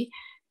see.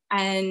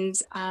 And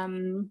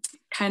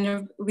kind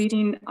of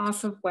leading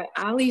off of what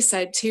Ali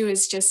said too,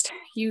 is just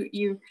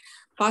you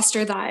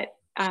foster that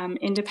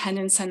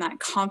independence and that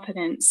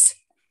confidence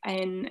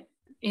in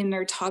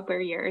their toddler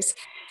years.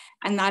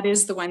 And that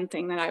is the one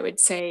thing that I would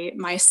say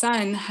my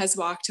son has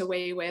walked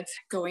away with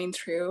going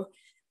through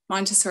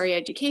Montessori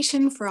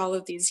education for all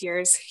of these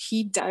years.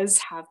 He does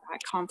have that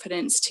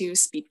confidence to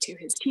speak to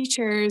his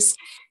teachers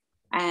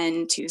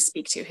and to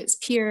speak to his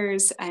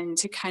peers and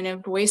to kind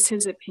of voice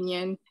his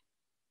opinion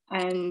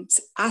and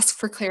ask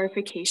for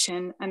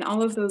clarification and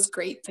all of those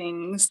great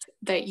things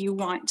that you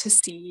want to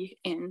see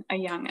in a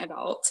young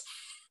adult.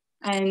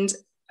 And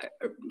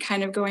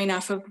kind of going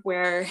off of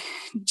where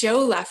Joe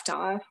left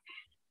off,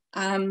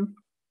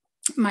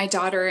 my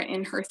daughter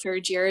in her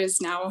 3rd year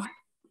is now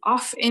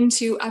off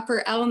into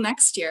Upper L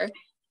next year.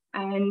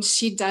 And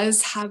she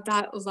does have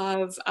that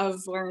love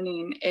of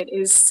learning. It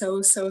is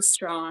so, so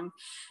strong.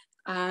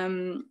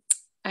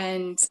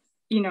 And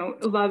you know,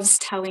 loves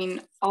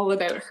telling all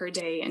about her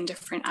day and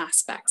different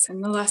aspects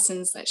and the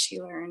lessons that she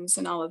learns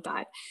and all of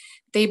that.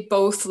 They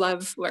both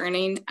love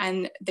learning,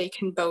 and they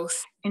can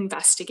both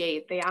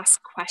investigate. They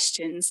ask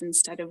questions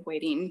instead of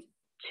waiting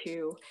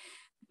to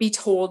be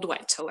told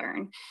what to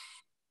learn.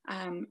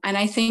 And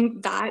I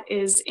think that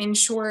is, in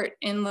short,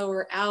 in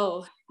Lower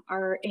L,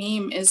 our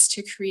aim is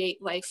to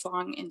create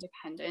lifelong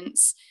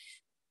independence.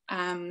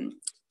 And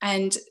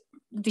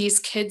these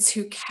kids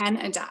who can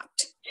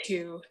adapt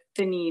to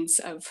the needs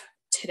of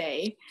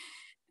today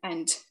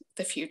and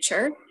the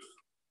future.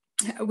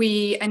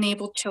 We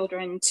enable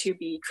children to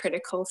be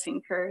critical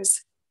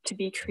thinkers, to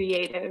be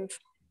creative,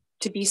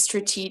 to be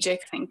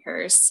strategic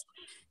thinkers.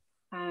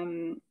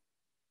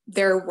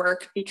 their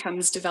work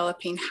becomes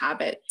developing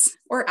habits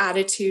or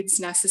attitudes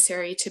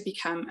necessary to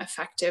become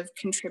effective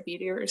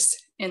contributors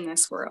in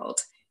this world.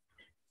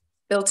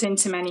 Built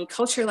into many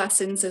culture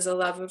lessons is a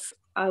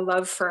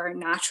love for our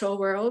natural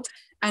world.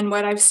 And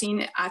what I've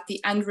seen at the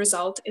end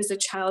result is a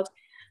child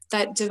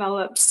that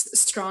develops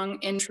strong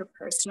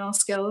interpersonal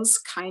skills,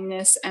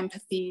 kindness,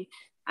 empathy,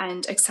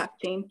 and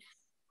accepting,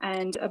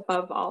 and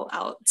above all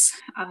else,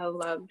 a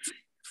love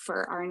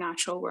for our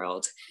natural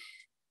world,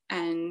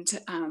 and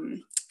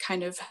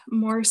kind of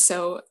more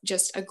so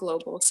just a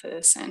global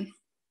citizen.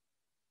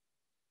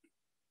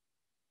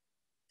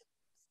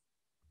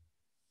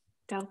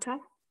 Delta?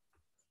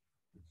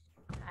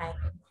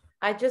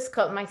 I just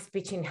cut my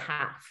speech in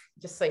half,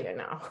 just so you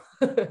know.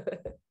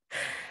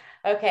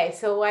 Okay,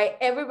 so why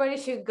everybody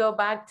should go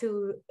back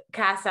to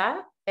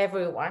casa,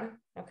 everyone,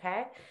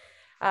 okay?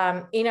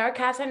 In our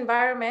casa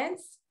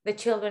environments, the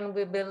children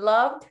will be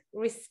loved,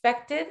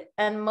 respected,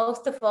 and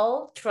most of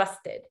all,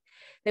 trusted.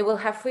 They will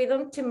have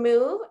freedom to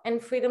move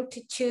and freedom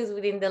to choose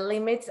within the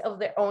limits of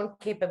their own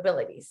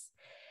capabilities.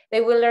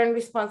 They will learn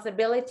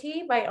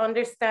responsibility by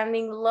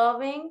understanding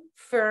loving,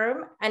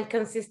 firm, and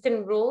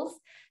consistent rules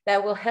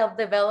that will help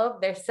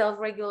develop their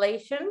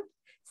self-regulation,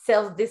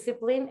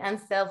 self-discipline, and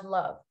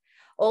self-love.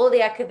 All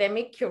the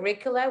academic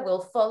curricula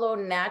will follow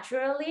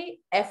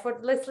naturally,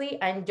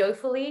 effortlessly, and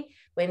joyfully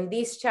when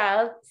this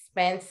child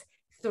spends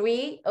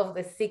 3 of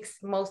the 6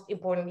 most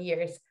important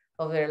years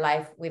of their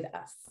life with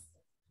us.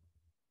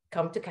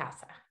 Come to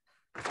casa.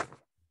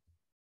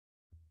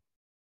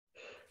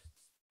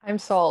 I'm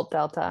sold,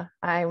 Delta.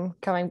 I'm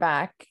coming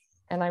back,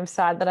 and I'm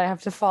sad that I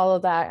have to follow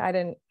that. I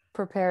didn't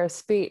prepare a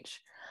speech.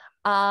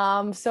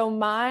 So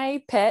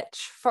my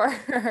pitch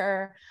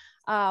for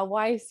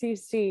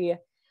YCC,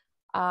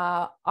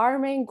 our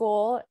main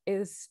goal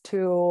is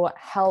to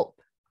help.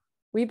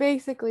 We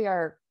basically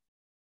are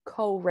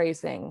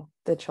co-raising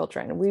the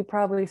children. We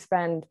probably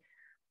spend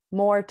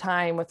more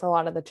time with a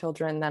lot of the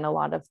children than a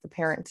lot of the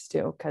parents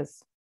do,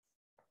 because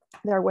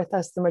they're with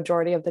us the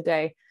majority of the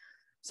day.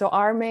 So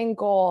our main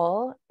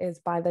goal is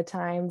by the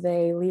time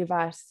they leave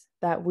us,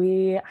 that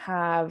we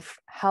have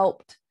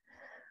helped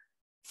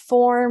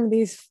form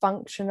these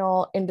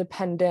functional,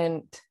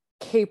 independent,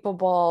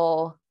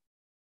 capable,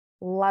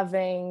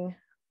 loving,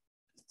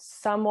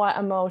 somewhat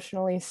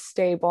emotionally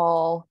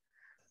stable.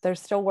 They're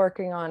still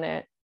working on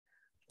it.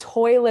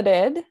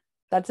 Toileted,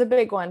 that's a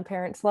big one.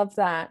 Parents love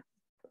that.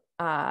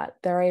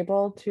 They're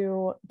able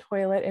to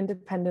toilet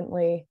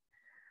independently.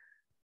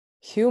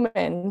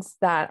 Humans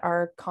that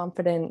are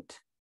confident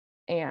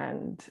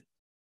and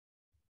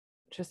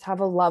just have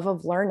a love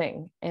of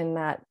learning, and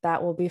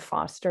that will be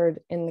fostered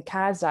in the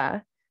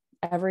casa.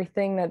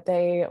 Everything that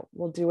they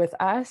will do with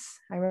us,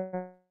 I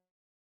remember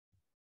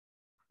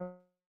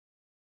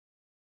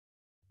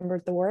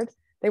the word,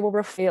 they will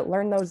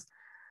learn those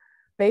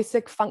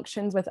basic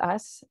functions with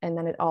us, and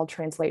then it all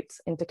translates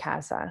into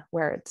casa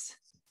where it's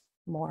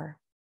more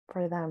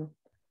for them.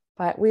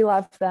 But we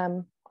love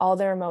them, all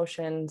their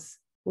emotions.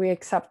 We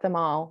accept them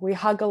all. We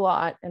hug a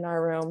lot in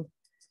our room.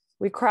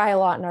 We cry a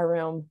lot in our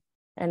room,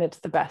 and it's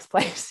the best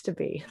place to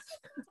be.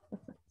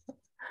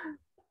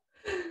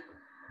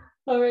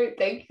 All right,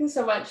 thank you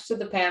so much to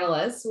the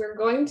panelists. We're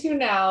going to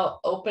now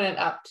open it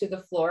up to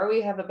the floor.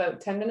 We have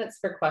about 10 minutes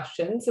for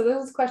questions. So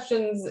those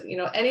questions,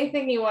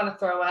 anything you want to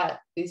throw at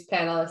these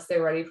panelists,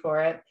 they're ready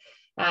for it.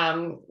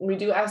 We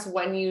do ask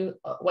when you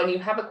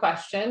have a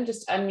question,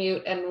 just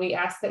unmute, and we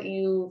ask that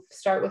you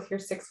start with your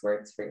 6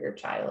 words for your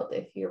child,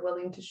 if you're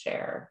willing to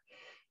share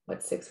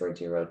what 6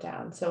 words you wrote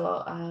down.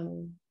 So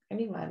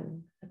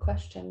anyone, a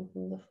question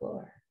from the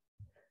floor?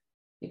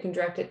 You can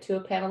direct it to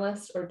a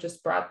panelist or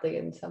just broadly,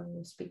 and someone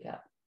will speak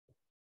up.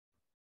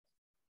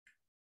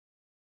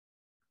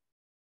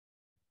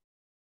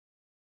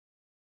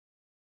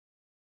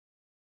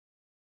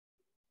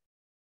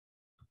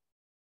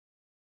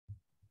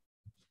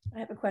 I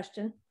have a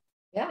question.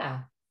 Yeah,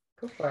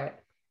 go for it.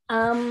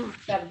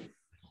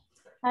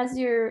 As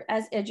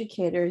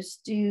educators,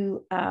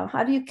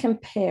 how do you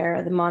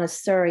compare the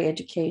Montessori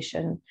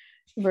education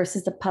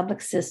versus the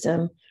public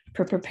system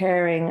for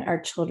preparing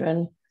our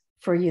children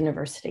for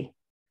university?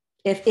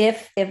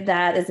 If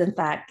that is in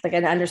fact, like, I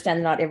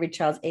understand not every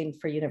child's aimed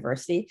for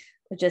university,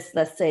 but just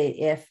let's say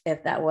if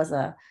that was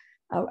a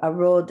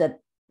road that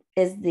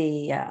is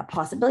the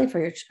possibility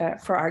for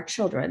our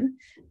children,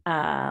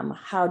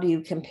 how do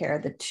you compare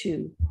the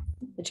 2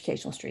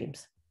 educational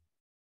streams?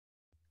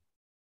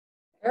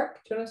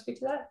 Eric, do you want to speak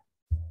to that?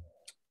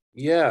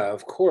 Yeah,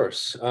 of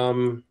course.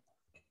 I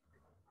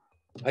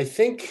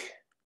think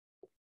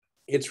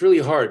it's really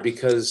hard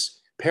because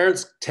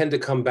parents tend to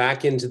come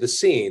back into the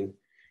scene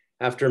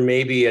after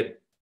maybe a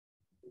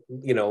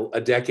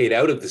decade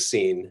out of the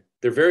scene.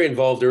 They're very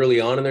involved early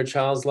on in their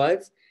child's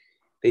life.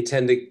 They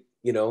tend to,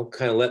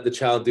 kind of let the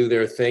child do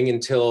their thing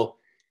until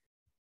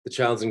the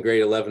child's in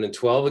grade 11 and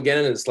 12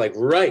 again. And it's like,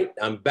 right,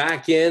 I'm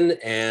back in,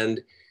 and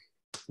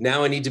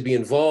now I need to be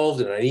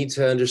involved and I need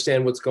to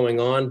understand what's going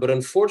on. But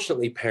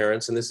unfortunately,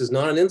 parents, and this is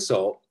not an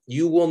insult,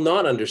 you will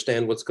not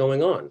understand what's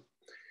going on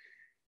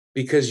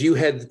because you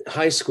had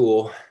high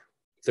school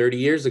 30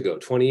 years ago,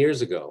 20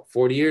 years ago,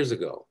 40 years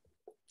ago.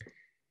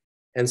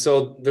 And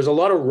so there's a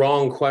lot of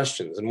wrong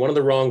questions. And one of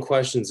the wrong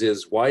questions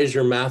is, why is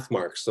your math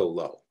mark so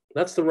low?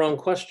 That's the wrong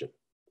question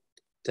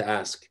to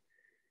ask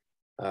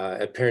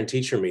at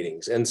parent-teacher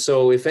meetings. And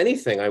so if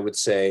anything, I would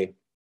say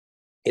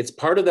it's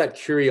part of that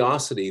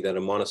curiosity that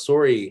a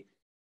Montessori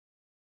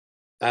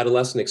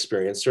adolescent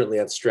experience, certainly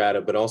at Strata,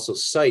 but also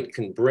Sight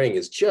can bring,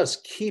 is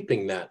just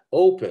keeping that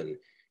open,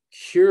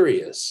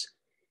 curious,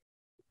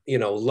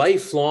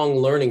 lifelong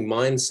learning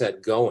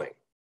mindset going.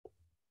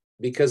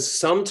 Because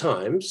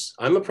sometimes,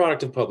 I'm a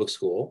product of public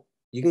school,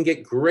 you can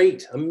get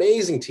great,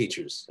 amazing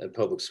teachers at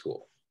public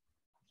school.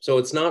 So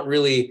it's not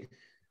really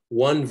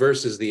one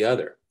versus the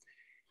other.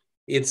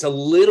 It's a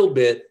little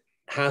bit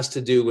has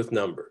to do with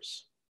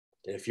numbers.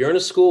 And if you're in a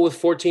school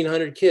with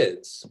 1,400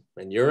 kids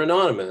and you're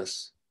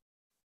anonymous,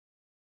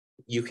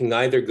 you can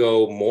either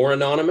go more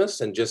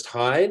anonymous and just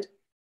hide,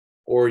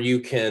 or you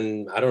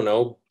can, I don't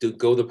know,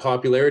 go the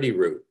popularity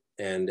route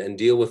and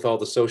deal with all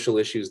the social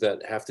issues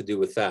that have to do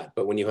with that.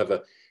 But when you have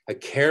a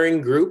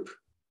caring group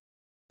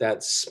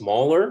that's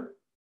smaller,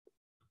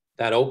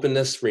 that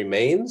openness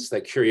remains,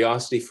 that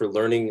curiosity for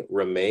learning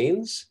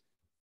remains.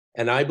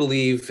 And I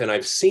believe, and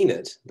I've seen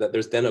it, that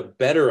there's then a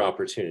better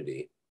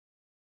opportunity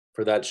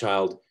for that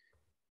child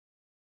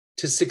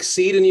to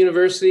succeed in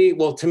university.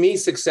 Well, to me,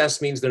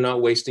 success means they're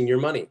not wasting your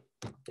money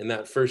in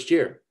that first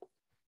year.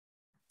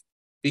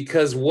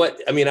 Because I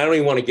don't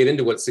even want to get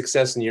into what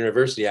success in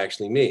university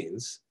actually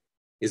means.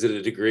 Is it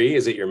a degree?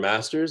 Is it your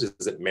master's?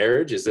 Is it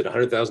marriage? Is it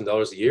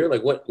 $100,000 a year?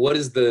 Like what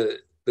is the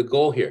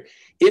goal here?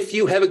 If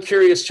you have a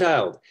curious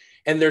child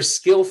and they're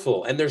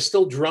skillful and they're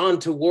still drawn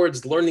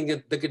towards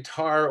learning the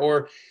guitar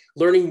or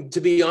learning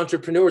to be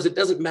entrepreneurs, it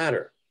doesn't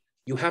matter.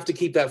 You have to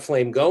keep that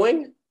flame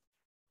going.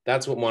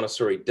 That's what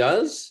Montessori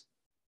does.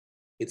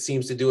 It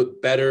seems to do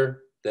it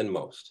better than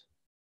most.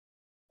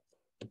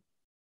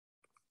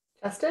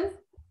 Justin?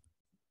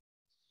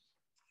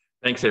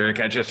 Thanks, Eric.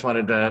 I just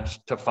wanted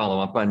to follow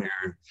up on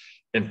your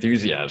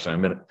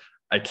enthusiasm. And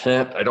I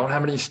don't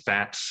have any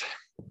stats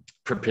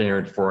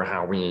prepared for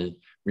how we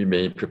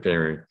may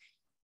prepare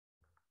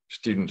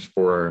students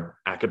for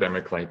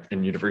academic life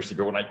in university.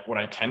 But what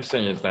I can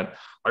say is that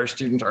our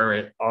students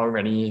are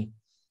already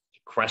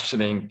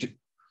questioning,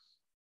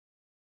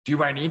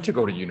 do I need to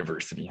go to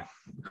university?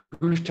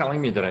 Who's telling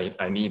me that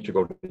I need to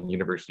go to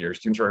university? Our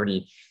students are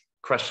already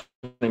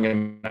questioning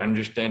and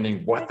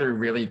understanding what they're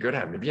really good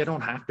at. Maybe I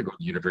don't have to go to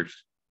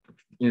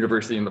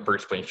university in the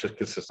first place just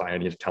because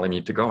society is telling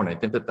me to go. And I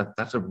think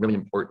that's a really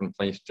important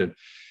place to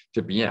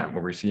be at.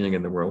 What we're seeing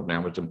in the world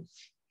now is a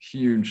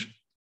huge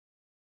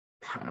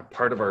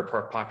part of our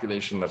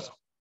population that's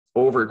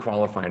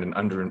overqualified and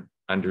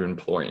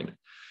underemployed.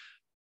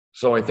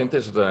 So I think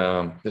this is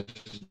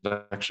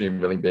actually a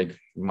really big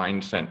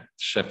mindset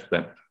shift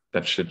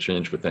that should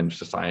change within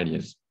society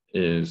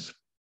is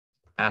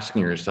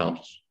asking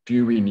yourselves,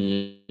 do we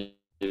need,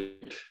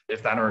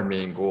 is that our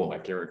main goal,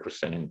 like Eric was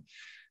saying,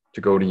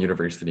 to go to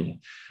university?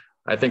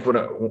 I think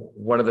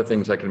one of the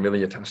things I can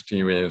really attest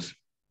to is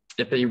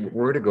if they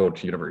were to go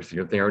to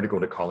university, if they are to go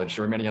to college,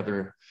 there are many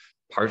other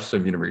parts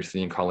of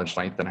university and college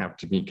life that have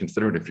to be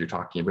considered if you're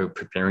talking about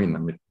preparing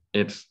them.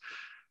 It's,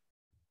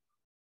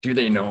 do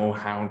they know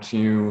how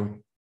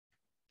to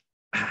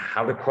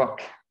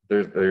cook?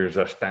 There's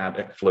a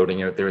stat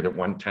floating out there that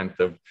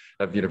 1/10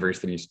 of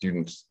university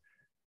students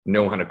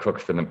know how to cook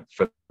for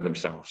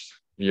themselves.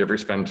 If you ever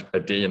spend a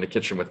day in the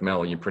kitchen with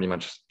Mel, you're pretty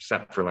much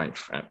set for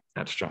life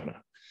at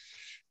Strata.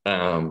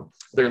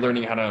 They're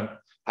learning how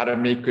to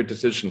make good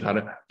decisions.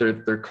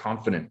 They're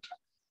confident.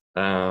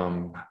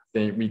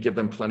 We give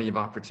them plenty of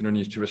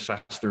opportunities to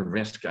assess their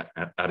risk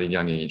at a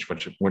young age,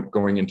 which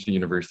going into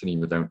university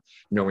without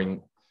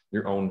knowing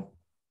your own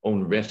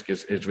risk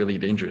is really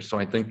dangerous. So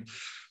I think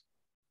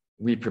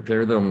we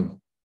prepare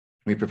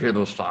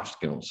those soft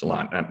skills a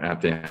lot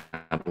at the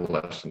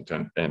adolescent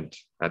and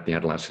at the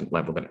adolescent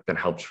level that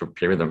helps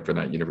prepare them for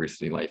that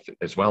university life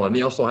as well. And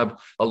they also have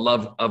a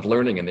love of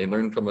learning, and they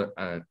learn from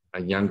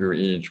a younger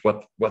age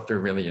what they're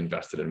really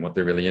invested in, what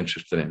they're really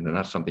interested in. And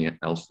that's something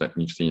else that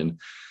we've seen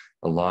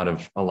a lot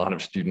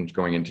of students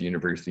going into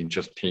university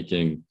just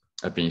taking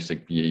a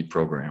basic BA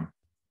program,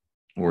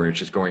 or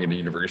just going into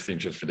university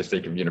just for the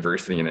sake of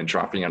university and then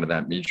dropping out of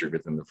that major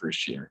within the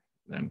first year.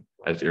 And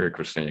as Eric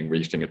was saying,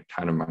 wasting a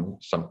ton of money.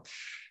 So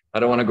I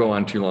don't want to go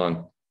on too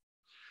long.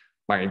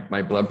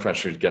 My blood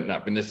pressure is getting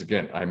up, and this is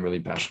good. I'm really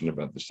passionate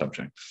about the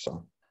subject.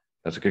 So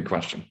that's a good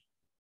question.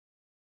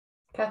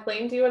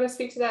 Kathleen, do you want to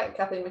speak to that?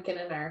 Kathleen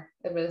McKinnon, our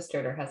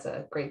administrator, has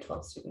a grade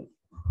 12 student.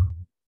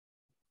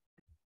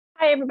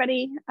 Hi,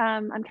 everybody.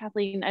 I'm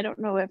Kathleen. I don't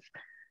know if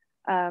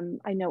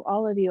I know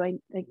all of you.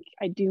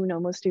 I do know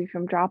most of you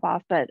from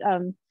drop-off, but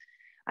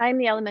I'm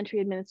the elementary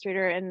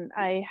administrator, and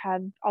I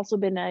have also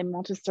been a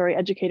Montessori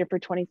educator for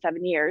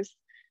 27 years.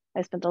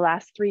 I spent the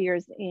last 3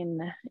 years in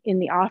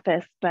the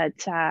office,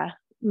 but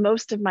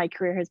most of my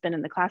career has been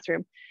in the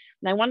classroom.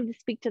 And I wanted to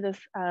speak to this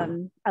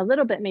a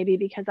little bit, maybe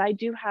because I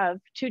do have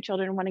 2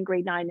 children, one in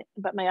grade 9,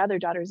 but my other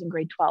daughter's in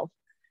grade 12.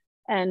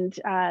 And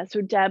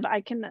so Deb,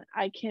 I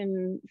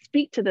can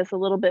speak to this a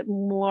little bit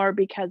more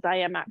because I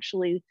am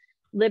actually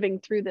living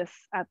through this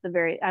at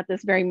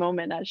this very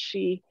moment as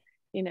she,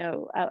 you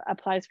know,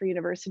 applies for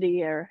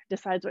university or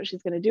decides what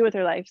she's going to do with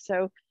her life.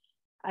 So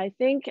I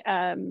think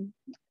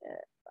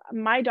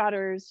my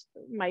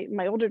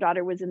older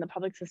daughter was in the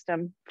public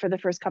system for the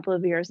first couple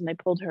of years, and they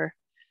pulled her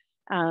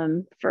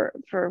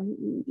for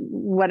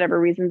whatever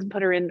reasons,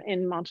 put her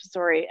in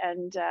Montessori,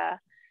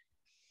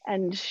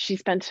 and she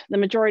spent the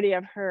majority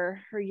of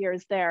her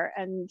years there.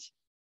 And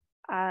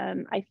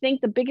I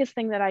think the biggest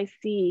thing that I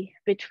see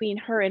between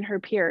her and her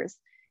peers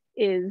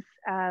is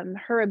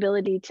her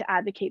ability to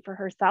advocate for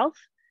herself.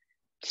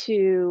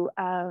 She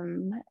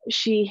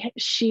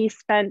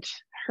spent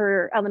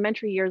her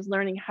elementary years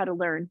learning how to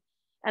learn.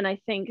 And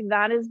I think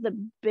that is the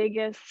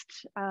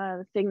biggest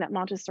thing that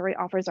Montessori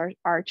offers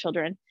our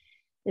children,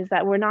 is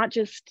that we're not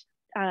just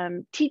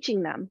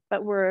teaching them,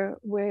 but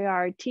we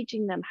are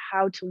teaching them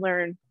how to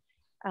learn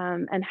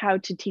and how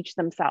to teach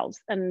themselves.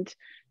 And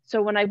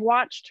so when I've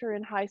watched her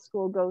in high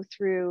school go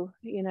through,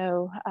 you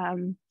know,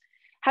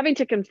 having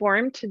to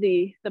conform to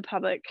the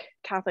public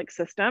Catholic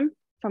system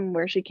from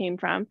where she came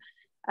from,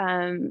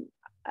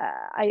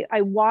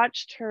 I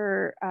watched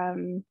her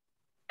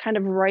kind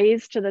of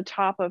rise to the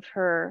top of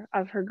her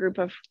group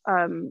of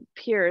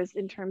peers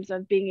in terms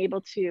of being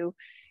able to,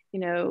 you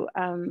know,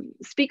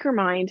 speak her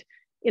mind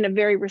in a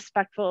very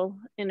respectful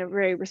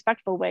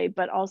way,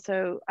 but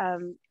also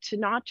to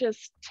not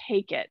just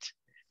take it,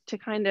 to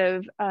kind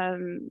of,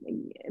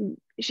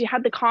 she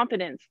had the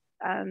confidence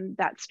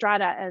that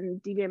Strata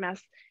and DVMS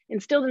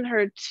instilled in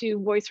her to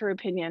voice her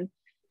opinion.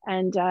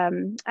 And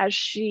as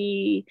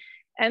she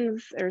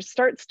ends or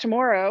starts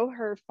tomorrow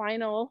her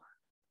final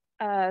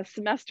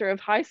semester of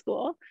high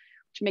school,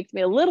 which makes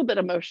me a little bit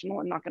emotional,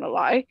 I'm not going to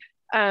lie.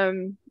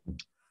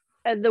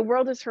 The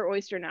world is her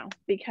oyster now,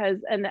 because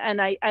and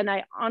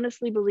I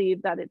honestly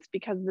believe that it's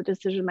because of the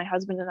decision my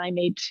husband and I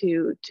made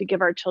to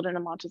give our children a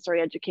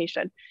Montessori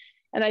education.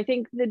 And I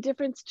think the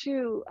difference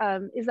too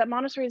is that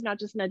Montessori is not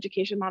just an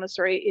education.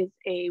 Montessori is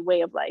a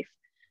way of life.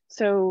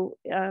 So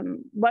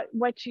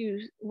what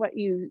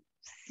you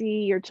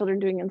see your children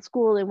doing in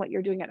school and what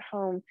you're doing at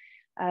home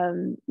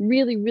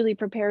really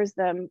prepares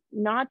them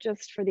not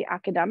just for the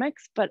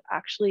academics, but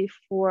actually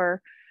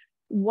for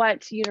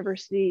what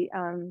university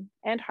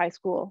and high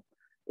school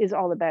is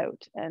all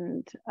about.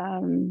 And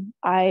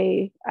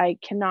I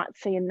cannot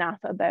say enough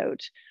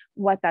about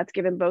what that's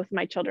given both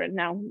my children.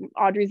 Now,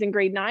 Audrey's in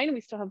grade 9,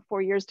 we still have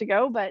 4 years to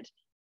go, but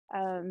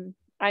I'm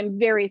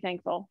very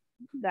thankful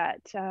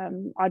that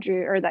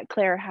that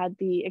Claire had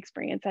the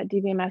experience at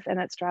DVMS and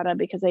at Strata,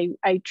 because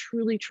I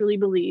truly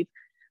believe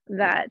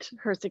that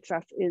her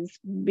success is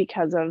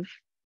because of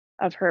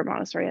her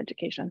Montessori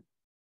education.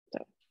 So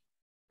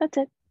that's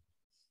it.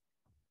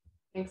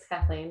 Thanks,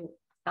 Kathleen.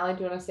 Allie,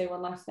 do you want to say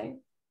one last thing?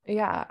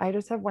 Yeah, I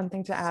just have one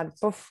thing to add.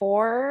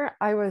 Before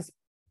I was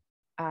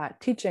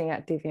teaching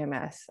at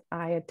DVMS,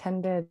 I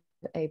attended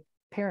a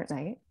parent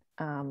night.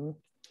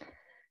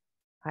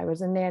 I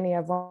was a nanny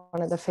of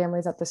one of the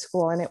families at the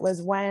school, and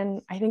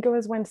I think it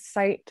was when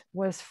SIGHT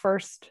was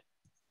first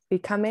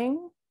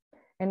becoming,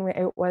 and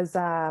it was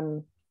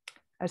a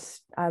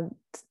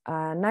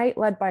night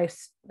led by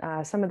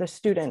some of the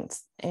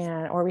students,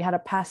 or we had a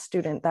past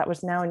student that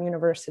was now in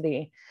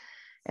university.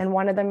 And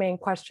one of the main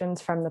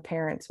questions from the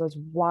parents was,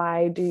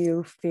 why do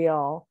you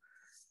feel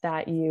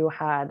that you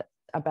had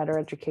a better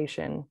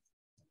education?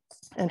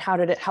 And how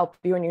did it help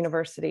you in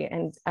university?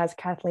 And as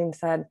Kathleen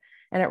said,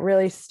 and it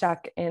really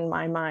stuck in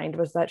my mind,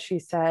 was that she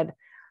said,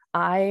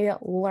 I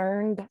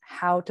learned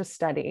how to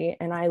study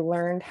and I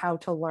learned how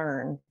to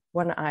learn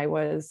when I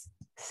was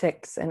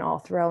 6 and all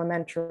through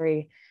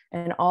elementary,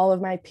 and all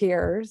of my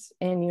peers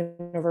in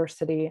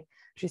university,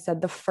 she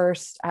said the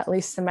first at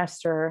least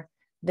semester,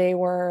 they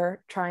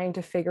were trying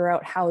to figure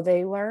out how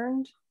they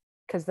learned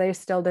because they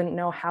still didn't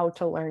know how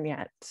to learn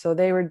yet. So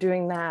they were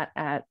doing that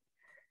at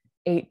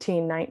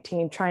 18,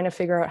 19, trying to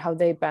figure out how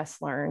they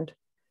best learned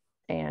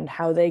and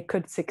how they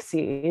could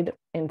succeed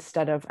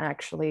instead of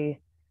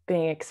actually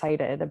being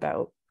excited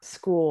about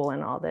school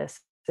and all this.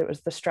 It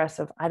was the stress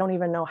of, I don't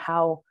even know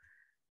how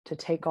to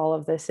take all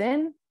of this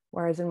in.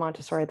 Whereas in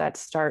Montessori, that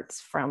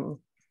starts from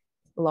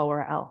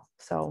lower L.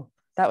 So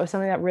that was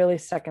something that really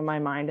stuck in my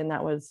mind. And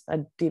that was a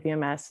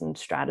DVMS and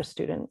Strata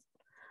student.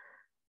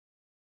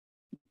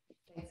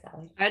 Thanks,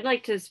 Allie. I'd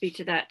like to speak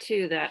to that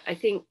too, that I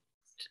think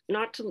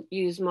not to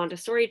use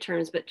Montessori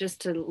terms, but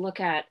just to look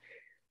at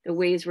the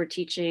ways we're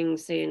teaching,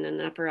 say in an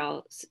upper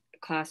L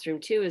classroom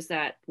too, is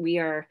that we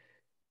are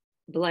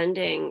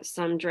blending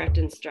some direct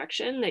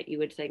instruction that you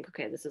would think,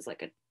 okay, this is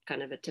like a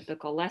kind of a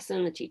typical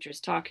lesson, the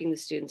teacher's talking, the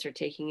students are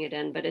taking it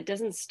in, but it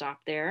doesn't stop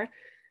there.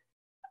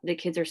 The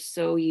kids are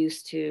so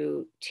used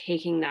to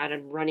taking that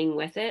and running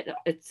with it.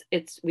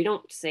 We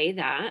don't say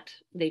that,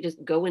 they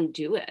just go and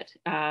do it.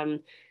 And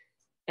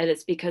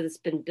it's because it's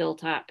been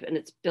built up, and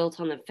it's built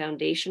on the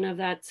foundation of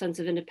that sense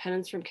of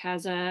independence from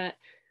CASA,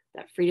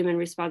 that freedom and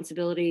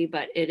responsibility,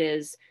 but it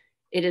is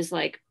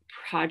like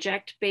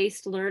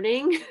project-based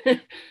learning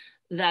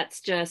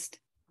that's just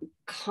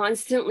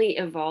constantly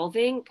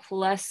evolving,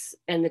 plus,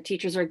 and the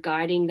teachers are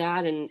guiding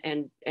that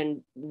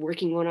and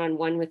working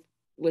one-on-one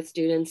with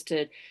students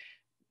to,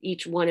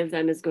 each one of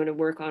them is going to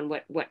work on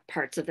what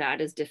parts of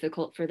that is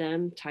difficult for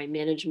them, time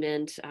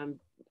management,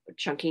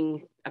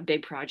 chunking a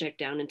big project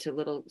down into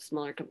little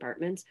smaller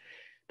compartments.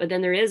 But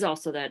then there is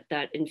also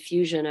that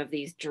infusion of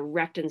these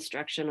direct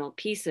instructional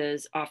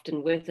pieces,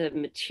 often with a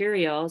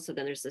material. So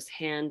then there's this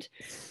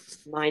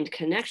hand-mind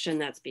connection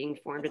that's being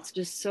formed. It's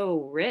just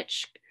so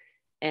rich.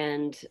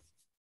 And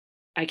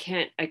I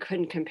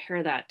couldn't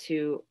compare that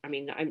to, I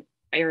mean,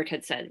 Eric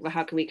had said, well,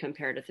 how can we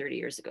compare to 30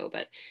 years ago?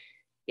 But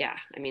yeah,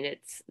 I mean,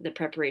 it's the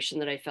preparation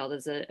that I felt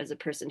as a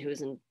person who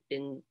is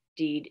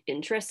indeed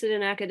interested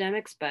in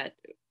academics, but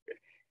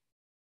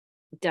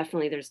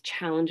definitely there's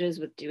challenges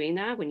with doing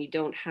that when you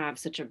don't have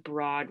such a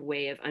broad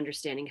way of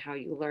understanding how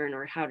you learn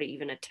or how to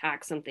even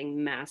attack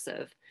something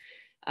massive.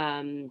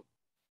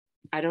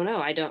 I don't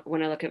know.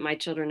 When I look at my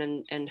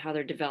children and how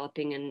they're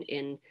developing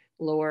in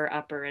lower,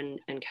 upper, and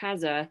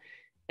CASA,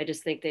 I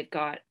just think they've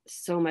got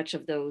so much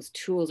of those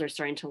tools are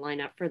starting to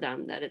line up for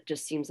them that it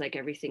just seems like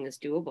everything is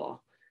doable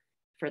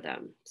for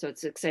them. So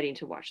it's exciting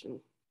to watch them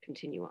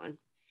continue on.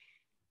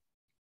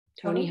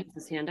 Tony has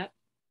his hand up.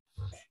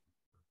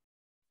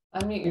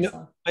 Unmute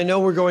yourself. I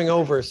know we're going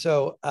over,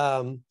 so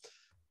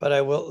but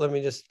I will, let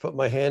me just put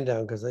my hand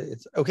down because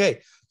it's okay.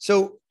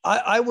 So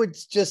I would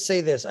just say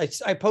this.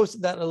 I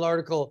posted that in an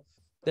article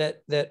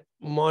that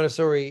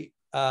Montessori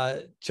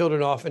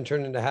children often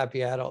turn into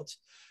happy adults.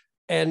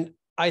 And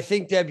I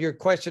think, Deb, your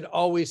question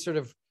always sort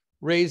of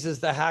raises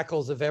the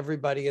hackles of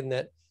everybody in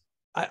that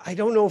I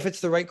don't know if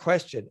it's the right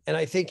question. And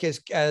I think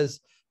as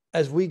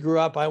we grew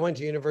up, I went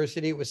to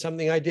university. It was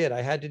something I did.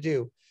 I had to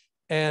do.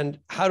 And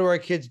how do our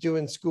kids do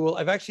in school?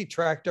 I've actually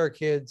tracked our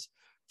kids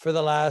for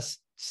the last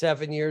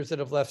 7 years that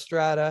have left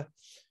Strata.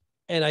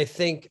 And I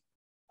think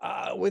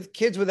with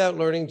kids without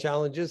learning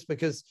challenges,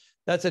 because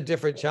that's a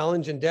different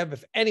challenge. And Deb,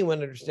 if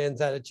anyone understands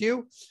that, it's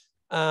you,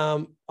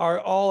 are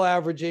all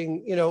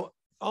averaging,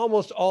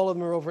 almost all of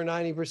them are over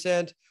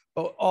 90%,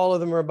 but all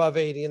of them are above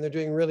 80 and they're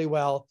doing really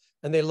well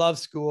and they love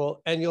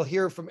school. And you'll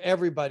hear from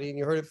everybody. And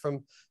you heard it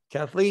from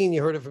Kathleen,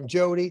 you heard it from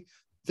Jody.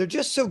 They're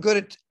just so good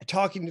at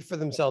talking for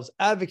themselves,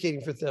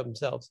 advocating for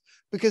themselves,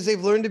 because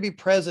they've learned to be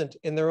present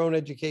in their own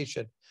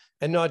education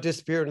and not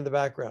disappear into the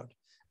background.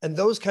 And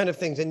those kind of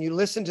things. And you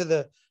listen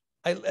to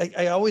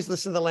I always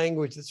listen to the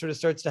language that sort of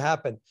starts to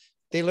happen.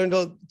 They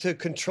learn to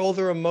control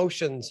their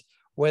emotions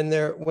when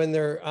they're in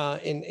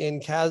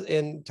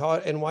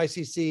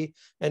YCC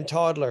and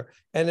toddler,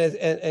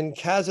 and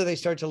CASA, they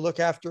start to look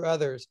after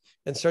others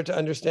and start to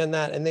understand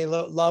that, and they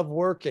love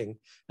working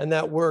and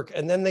that work,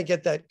 and then they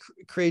get that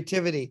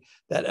creativity,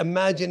 that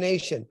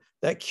imagination,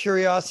 that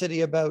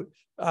curiosity about.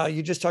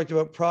 You just talked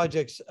about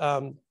projects,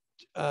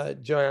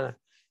 Joanna,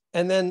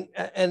 and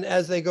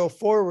as they go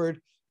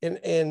forward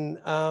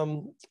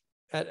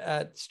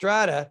at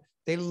Strata,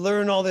 they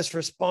learn all this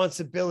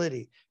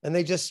responsibility, and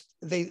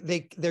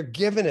they're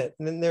given it,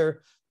 and then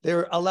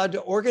they're allowed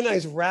to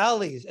organize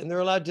rallies, and they're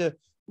allowed to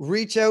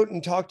reach out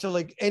and talk to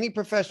like any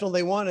professional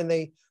they want, and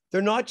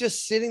they're not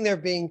just sitting there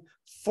being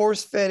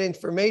force-fed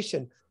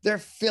information. They're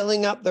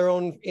filling up their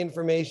own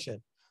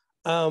information.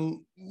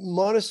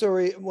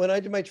 Montessori, when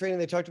I did my training,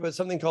 they talked about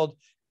something called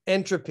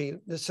entropy,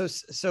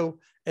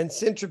 and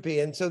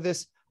syntropy, and so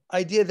this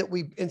idea that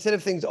we, instead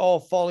of things all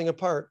falling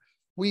apart,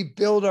 we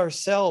build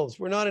ourselves.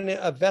 We're not in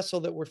a vessel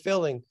that we're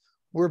filling.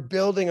 We're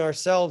building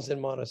ourselves in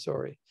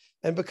Montessori.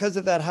 And because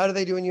of that, how do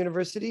they do in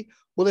university?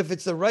 Well, if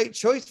it's the right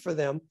choice for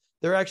them,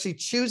 they're actually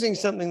choosing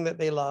something that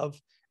they love,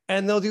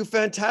 and they'll do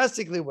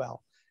fantastically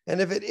well.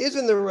 And if it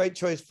isn't the right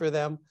choice for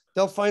them,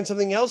 they'll find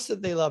something else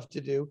that they love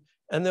to do,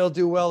 and they'll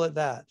do well at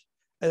that.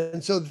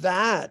 And so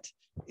that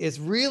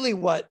is really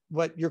what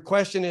your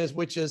question is,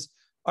 which is,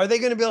 are they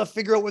going to be able to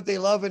figure out what they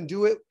love and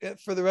do it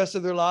for the rest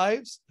of their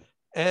lives?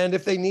 And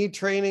if they need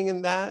training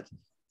in that,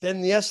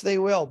 then yes, they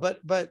will.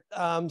 But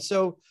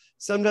so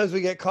sometimes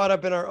we get caught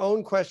up in our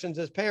own questions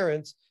as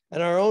parents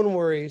and our own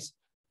worries.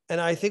 And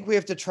I think we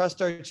have to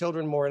trust our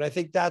children more. And I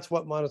think that's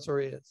what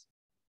Montessori is.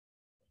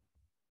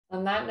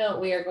 On that note,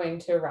 we are going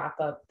to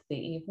wrap up the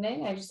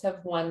evening. I just have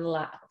one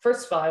last.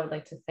 First of all, I would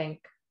like to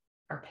thank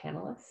our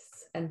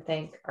panelists and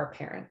thank our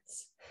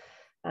parents.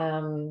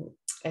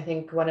 I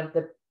think one of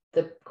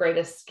the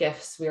greatest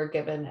gifts we are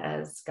given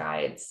as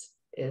guides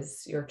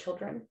is your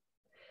children.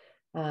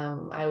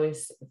 I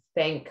always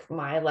thank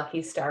my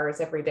lucky stars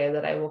every day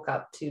that I woke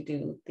up to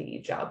do the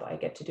job I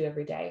get to do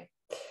every day.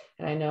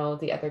 And I know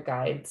the other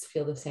guides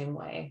feel the same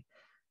way.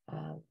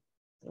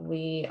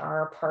 We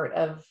are a part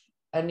of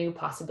a new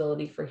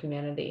possibility for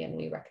humanity, and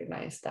we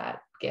recognize that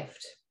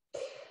gift.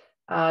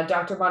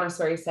 Dr.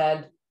 Montessori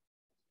said,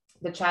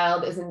 "The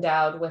child is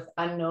endowed with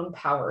unknown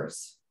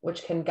powers,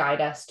 which can guide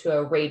us to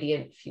a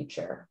radiant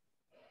future.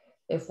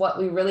 If what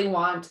we really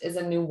want is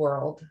a new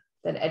world,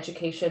 then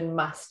education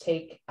must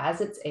take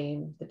as its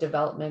aim the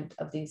development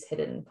of these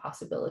hidden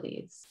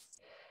possibilities."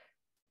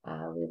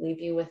 We leave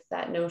you with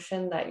that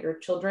notion that your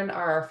children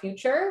are our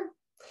future,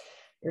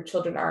 your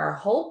children are our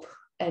hope,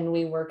 and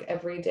we work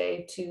every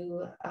day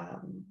to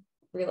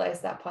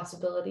realize that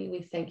possibility.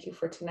 We thank you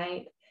for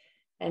tonight,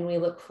 and we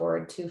look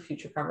forward to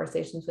future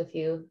conversations with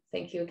you.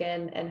 Thank you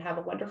again, and have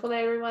a wonderful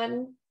night,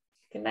 everyone.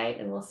 Good night,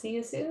 and we'll see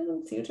you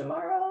soon. See you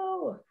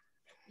tomorrow.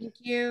 Thank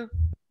you.